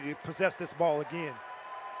opportunity to possess this ball again.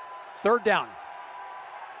 3rd down.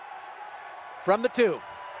 From the 2.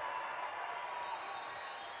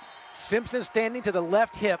 Simpson standing to the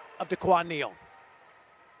left hip of Daquan Neal.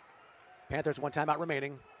 Panthers 1 timeout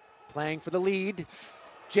remaining. Playing for the lead.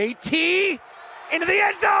 JT into the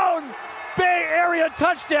end zone. Bay Area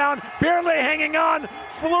touchdown. Barely hanging on.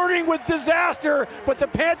 Flirting with disaster. But the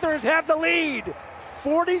Panthers have the lead.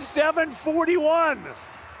 47-41.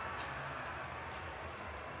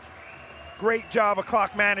 Great job of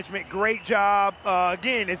clock management. Great job.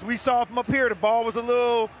 Again, as we saw from up here, the ball was a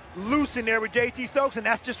little loose in there with JT Stokes, and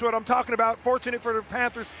that's just what I'm talking about. Fortunate for the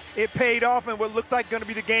Panthers, it paid off, and what looks like going to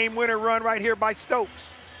be the game winner run right here by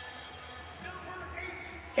Stokes.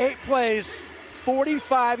 8 plays,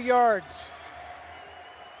 45 yards.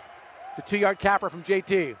 The 2-yard capper from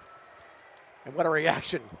JT. And what a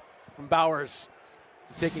reaction from Bowers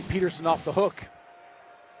taking Peterson off the hook.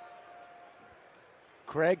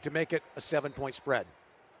 Craig to make it a 7-point spread.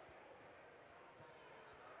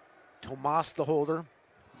 Tomas the holder.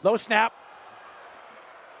 Low snap.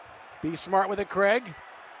 Be smart with it, Craig.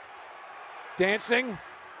 Dancing.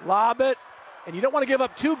 Lob it. And you don't want to give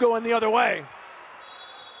up 2 going the other way.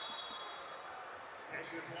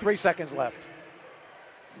 3 seconds left.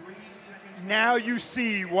 Now you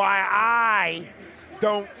see why I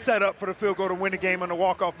don't set up for the field goal to win the game on the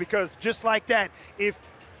walk-off, because just like that,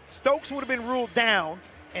 if Stokes would have been ruled down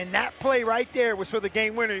and that play right there was for the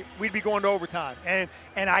game winner, we'd be going to overtime. And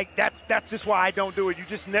that's just why I don't do it. You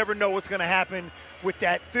just never know what's going to happen with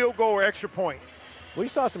that field goal or extra point. We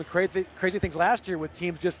saw some crazy things last year with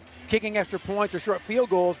teams just kicking extra points or short field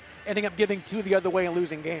goals, ending up giving 2 the other way and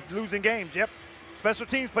losing games. Losing games, yep. Special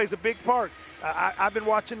teams plays a big part. I've been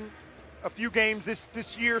watching a few games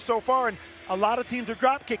this year so far, and a lot of teams are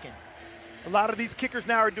drop kicking. A lot of these kickers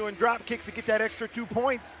now are doing drop kicks to get that extra 2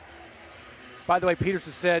 points. By the way,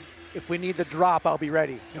 Peterson said, if we need the drop, I'll be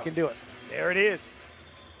ready. You can do it. There it is.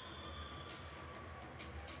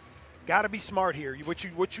 Got to be smart here. What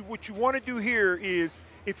you want to do here is,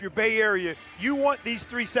 if you're Bay Area, you want these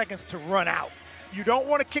 3 seconds to run out. You don't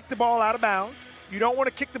want to kick the ball out of bounds. You don't want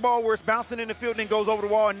to kick the ball where it's bouncing in the field and then goes over the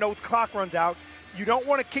wall and no clock runs out. You don't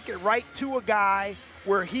want to kick it right to a guy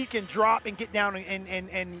where he can drop and get down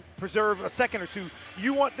and preserve a second or 2.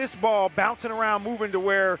 You want this ball bouncing around, moving to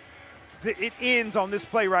where it ends on this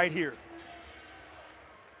play right here.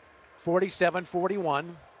 47-41.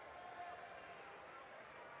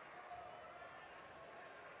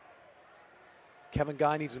 Kevin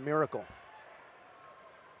Guy needs a miracle.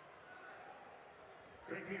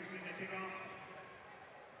 Greg Peterson to kick off.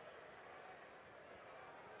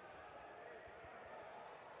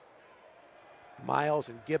 Miles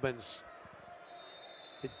and Gibbons,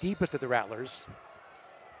 the deepest of the Rattlers.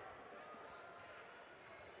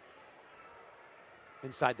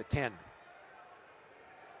 Inside the 10.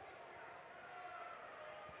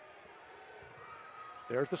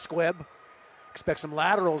 There's the squib. Expect some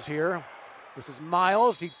laterals here. This is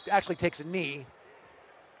Miles. He actually takes a knee.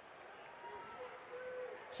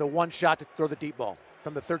 So 1 shot to throw the deep ball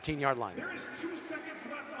from the 13-yard line. There is 2 seconds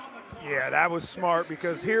left on the clock. Yeah, that was smart,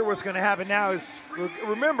 because here what's going to happen now is,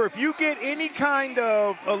 remember, if you get any kind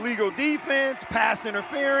of illegal defense, pass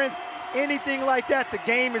interference, anything like that, the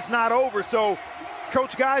game is not over. So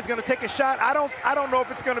Coach Guy is going to take a shot. I don't know if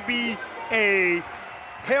it's going to be a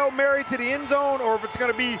Hail Mary to the end zone, or if it's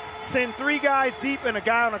going to be send 3 guys deep and a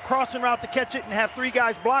guy on a crossing route to catch it and have 3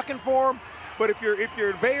 guys blocking for him. But if you're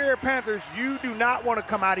the Bay Area Panthers, you do not want to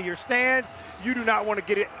come out of your stance. You do not want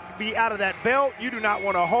to be out of that belt. You do not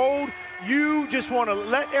want to hold. You just want to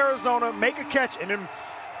let Arizona make a catch and then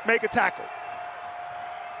make a tackle.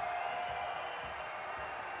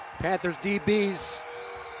 Panthers DBs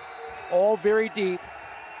all very deep.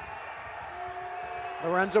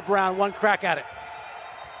 Lorenzo Brown, 1 crack at it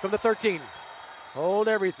from the 13. Hold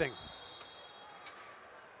everything.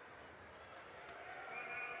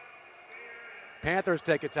 Panthers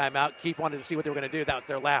take a timeout. Keith wanted to see what they were going to do. That was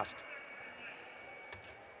their last.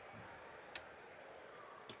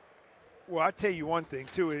 Well, I'll tell you one thing,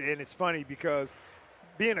 too, and it's funny because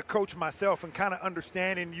being a coach myself and kind of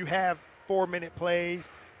understanding you have 4-minute plays,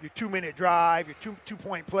 your 2-minute drive, your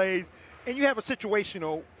two-point plays, and you have a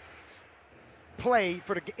situational play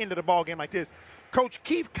for the end of the ball game like this. Coach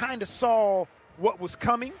Keith kind of saw what was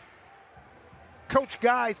coming, Coach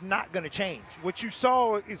Guy's not going to change. What you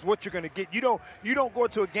saw is what you're going to get. You don't go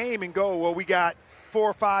to a game and go, well, we got 4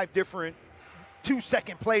 or 5 different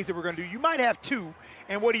 2-second plays that we're going to do. You might have 2,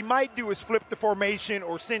 and what he might do is flip the formation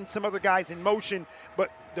or send some other guys in motion.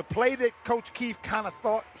 But the play that Coach Keefe kind of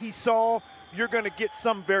thought he saw, you're going to get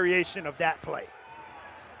some variation of that play.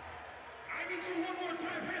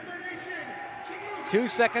 2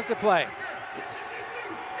 seconds to play.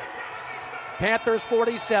 Panthers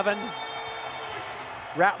 47,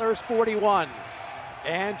 Rattlers 41.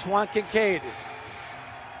 Antoine Kincaid.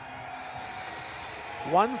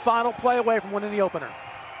 One final play away from winning the opener.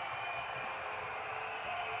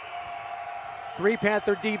 3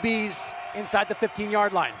 Panther DBs inside the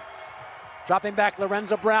 15-yard line. Dropping back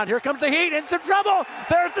Lorenzo Brown. Here comes the heat, in some trouble.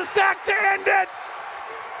 There's the sack to end it.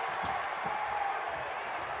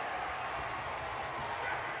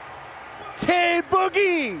 Tay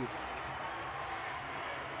Boogie.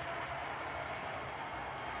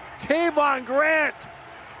 Tavon Grant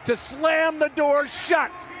to slam the door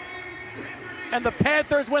shut. And the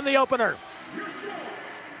Panthers win the opener.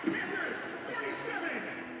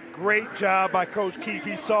 Great job by Coach Keefe.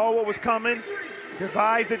 He saw what was coming,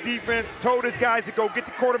 devised the defense, told his guys to go get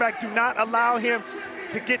the quarterback. Do not allow him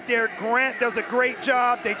to get there. Grant does a great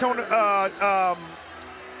job. Daytona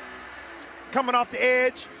coming off the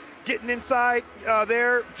edge, getting inside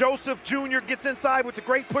there. Joseph Jr. gets inside with a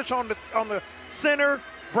great push on the center.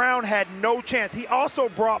 Brown had no chance. He also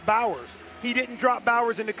brought Bowers. He didn't drop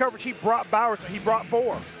Bowers into coverage. He brought Bowers. He brought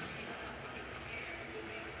 4.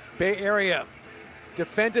 Bay Area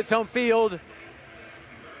defends its home field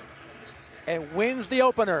and wins the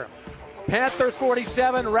opener. Panthers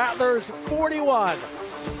 47, Rattlers 41.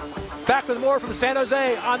 Back with more from San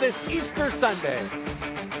Jose on this Easter Sunday.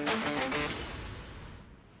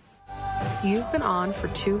 You've been on for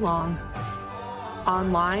too long.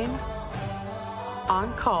 Online,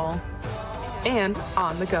 on call, and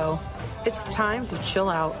on the go. It's time to chill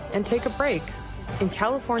out and take a break in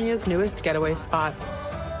California's newest getaway spot,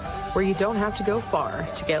 where you don't have to go far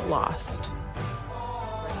to get lost,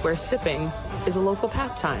 where sipping is a local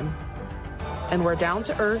pastime, and where down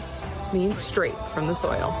to earth means straight from the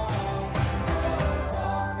soil.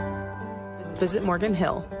 Visit Morgan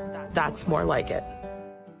Hill. That's more like it.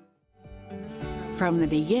 From the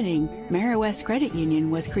beginning, West Credit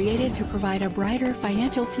Union was created to provide a brighter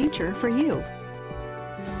financial future for you.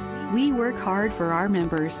 We work hard for our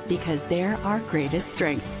members because they're our greatest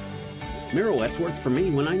strength. West worked for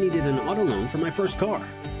me when I needed an auto loan for my first car.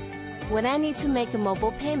 When I need to make a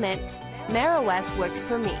mobile payment, West works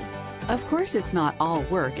for me. Of course, it's not all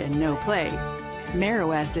work and no play.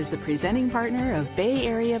 West is the presenting partner of Bay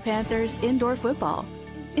Area Panthers indoor football.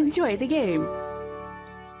 Enjoy the game.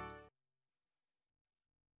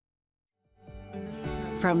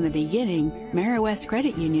 From the beginning, West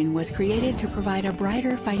Credit Union was created to provide a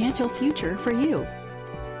brighter financial future for you.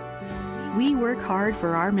 We work hard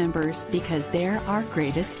for our members because they're our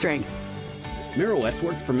greatest strength. West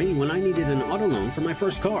worked for me when I needed an auto loan for my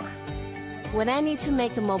first car. When I need to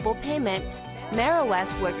make a mobile payment,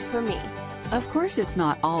 West works for me. Of course, it's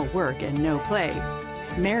not all work and no play.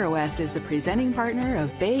 West is the presenting partner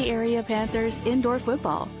of Bay Area Panthers indoor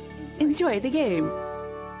football. Enjoy the game.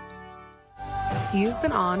 You've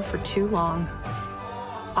been on for too long.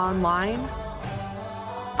 Online,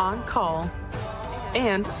 on call,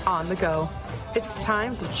 and on the go. It's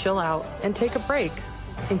time to chill out and take a break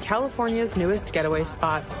in California's newest getaway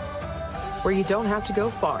spot, where you don't have to go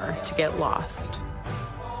far to get lost,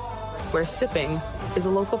 where sipping is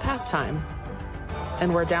a local pastime,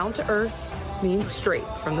 and where down to earth means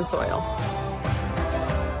straight from the soil.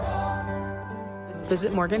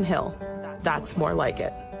 Visit Morgan Hill. That's more like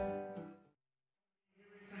it.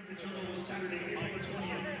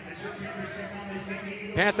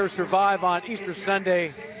 Panthers survive on Easter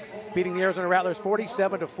Sunday, beating the Arizona Rattlers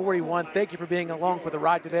 47-41. Thank you for being along for the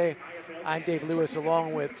ride today. I'm Dave Lewis,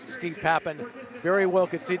 along with Steve Pappen. Very well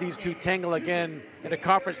could see these two tangle again in a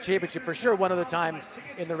conference championship for sure one other time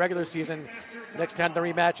in the regular season. Next time the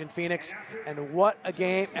rematch in Phoenix. And what a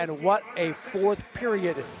game and what a fourth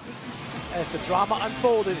period as the drama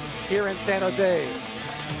unfolded here in San Jose.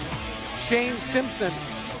 Shane Simpson,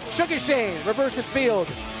 Sugar Shane, reverses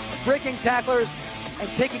field, breaking tacklers and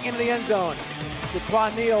taking into the end zone.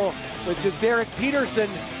 DeQuan Neal with Jazarick Peterson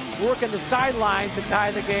working the sideline to tie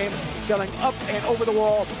the game, going up and over the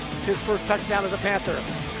wall, his first touchdown as a Panther.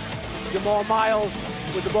 Jamal Miles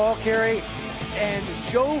with the ball carry, and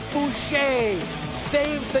Joe Fouché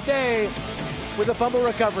saves the day with a fumble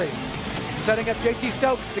recovery. Setting up JT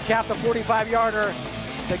Stokes to cap the 45-yarder,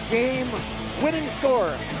 the game-winning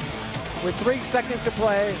score with 3 seconds to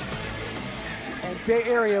play. And Bay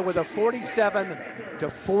Area with a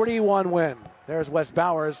 47-41 win. There's Wes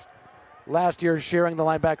Bowers, last year sharing the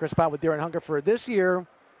linebacker spot with Darren Hungerford. This year,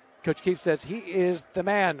 Coach Keefe says he is the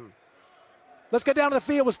man. Let's get down to the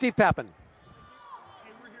field with Steve Pappen.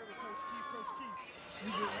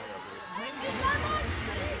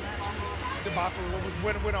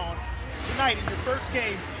 What went on tonight in your first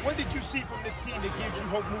game? What did you see from this team that gives you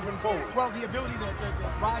hope moving forward? Well, the ability to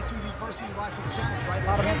rise to the adversity, rise to the challenge, right? A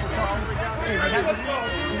lot of mental toughness. Hey, we had the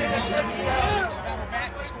lead. We didn't have something to battle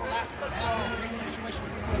back to score last for the half. Great situation for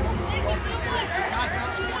the offense. Guys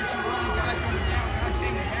not scoring too early, guys going down, guys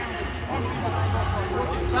staying down.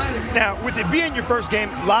 Now, with it being your first game,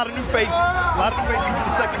 a lot of new faces in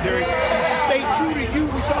the secondary. Did you stay true to you?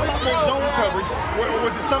 We saw a lot more zone coverage. Or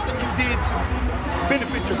was it something you did to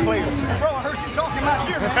benefit your players tonight? Bro, I heard you talking last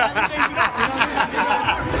year, man. I haven't changed it up.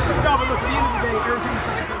 No, but look, at the end of the day, Arizona's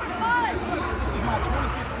such a good team. This is my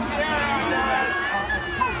 25th time as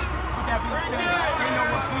a coach. With that being said, they know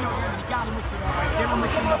us, we know them. You got to mix it up. They were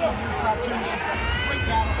mixing it up on your side, too. It's a great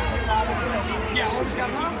battle for your battle. Yeah, we just got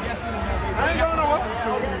to keep them guessing.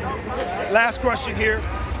 Last question here.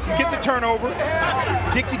 You get the turnover.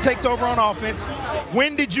 Dixie takes over on offense.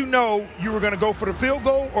 When did you know you were going to go for the field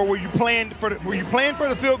goal, or were you playing for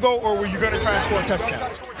the field goal, or were you going to try and score a touchdown?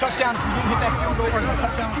 Touchdown. If we didn't hit that field goal or a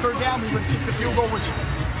touchdown on third down, we would have kicked the field goal, which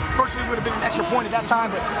firstly would have been an extra point at that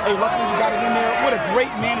time. But hey, luckily we got it in there. What a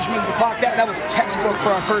great management of the clock. That was textbook for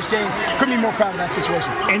our first game. Couldn't be more proud of that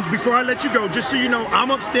situation. And before I let you go, just so you know,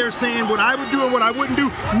 I'm upstairs saying what I would do and what I wouldn't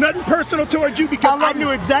do. Nothing personal towards you, because I knew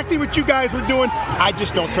exactly what you guys were doing. I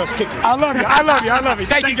just don't trust kickers. I love you. I love you. I love you.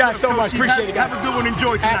 Thank you guys so much. Appreciate it, guys. Have a good one.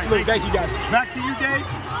 Enjoy tonight. Absolutely. Thank you, guys. Back to you, Dave.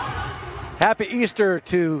 Happy Easter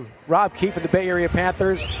to Rob Keefe and the Bay Area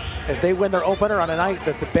Panthers as they win their opener on a night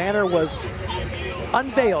that the banner was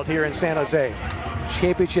unveiled here in San Jose.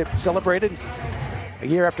 Championship celebrated. A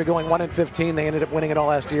year after going 1-15, they ended up winning it all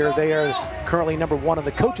last year. They are currently number one on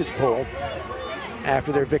the coaches poll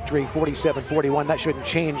after their victory 47-41. That shouldn't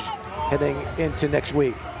change heading into next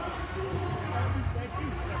week.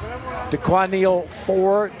 DeQuan Neal,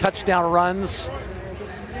 4 touchdown runs,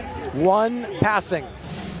 1 passing.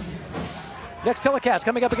 Next telecast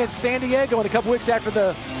coming up against San Diego in a couple weeks after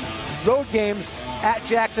the road games at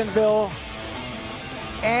Jacksonville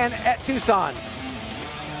and at Tucson.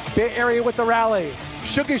 Bay Area with the rally.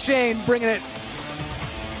 Sugar Shane bringing it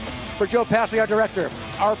for Joe Passley, our director.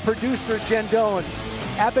 Our producer, Jen Doan.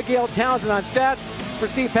 Abigail Townsend on stats. For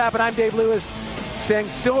Steve Pappen, I'm Dave Lewis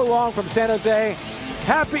saying so long from San Jose.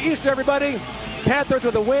 Happy Easter, everybody. Panthers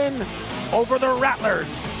with a win over the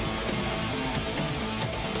Rattlers.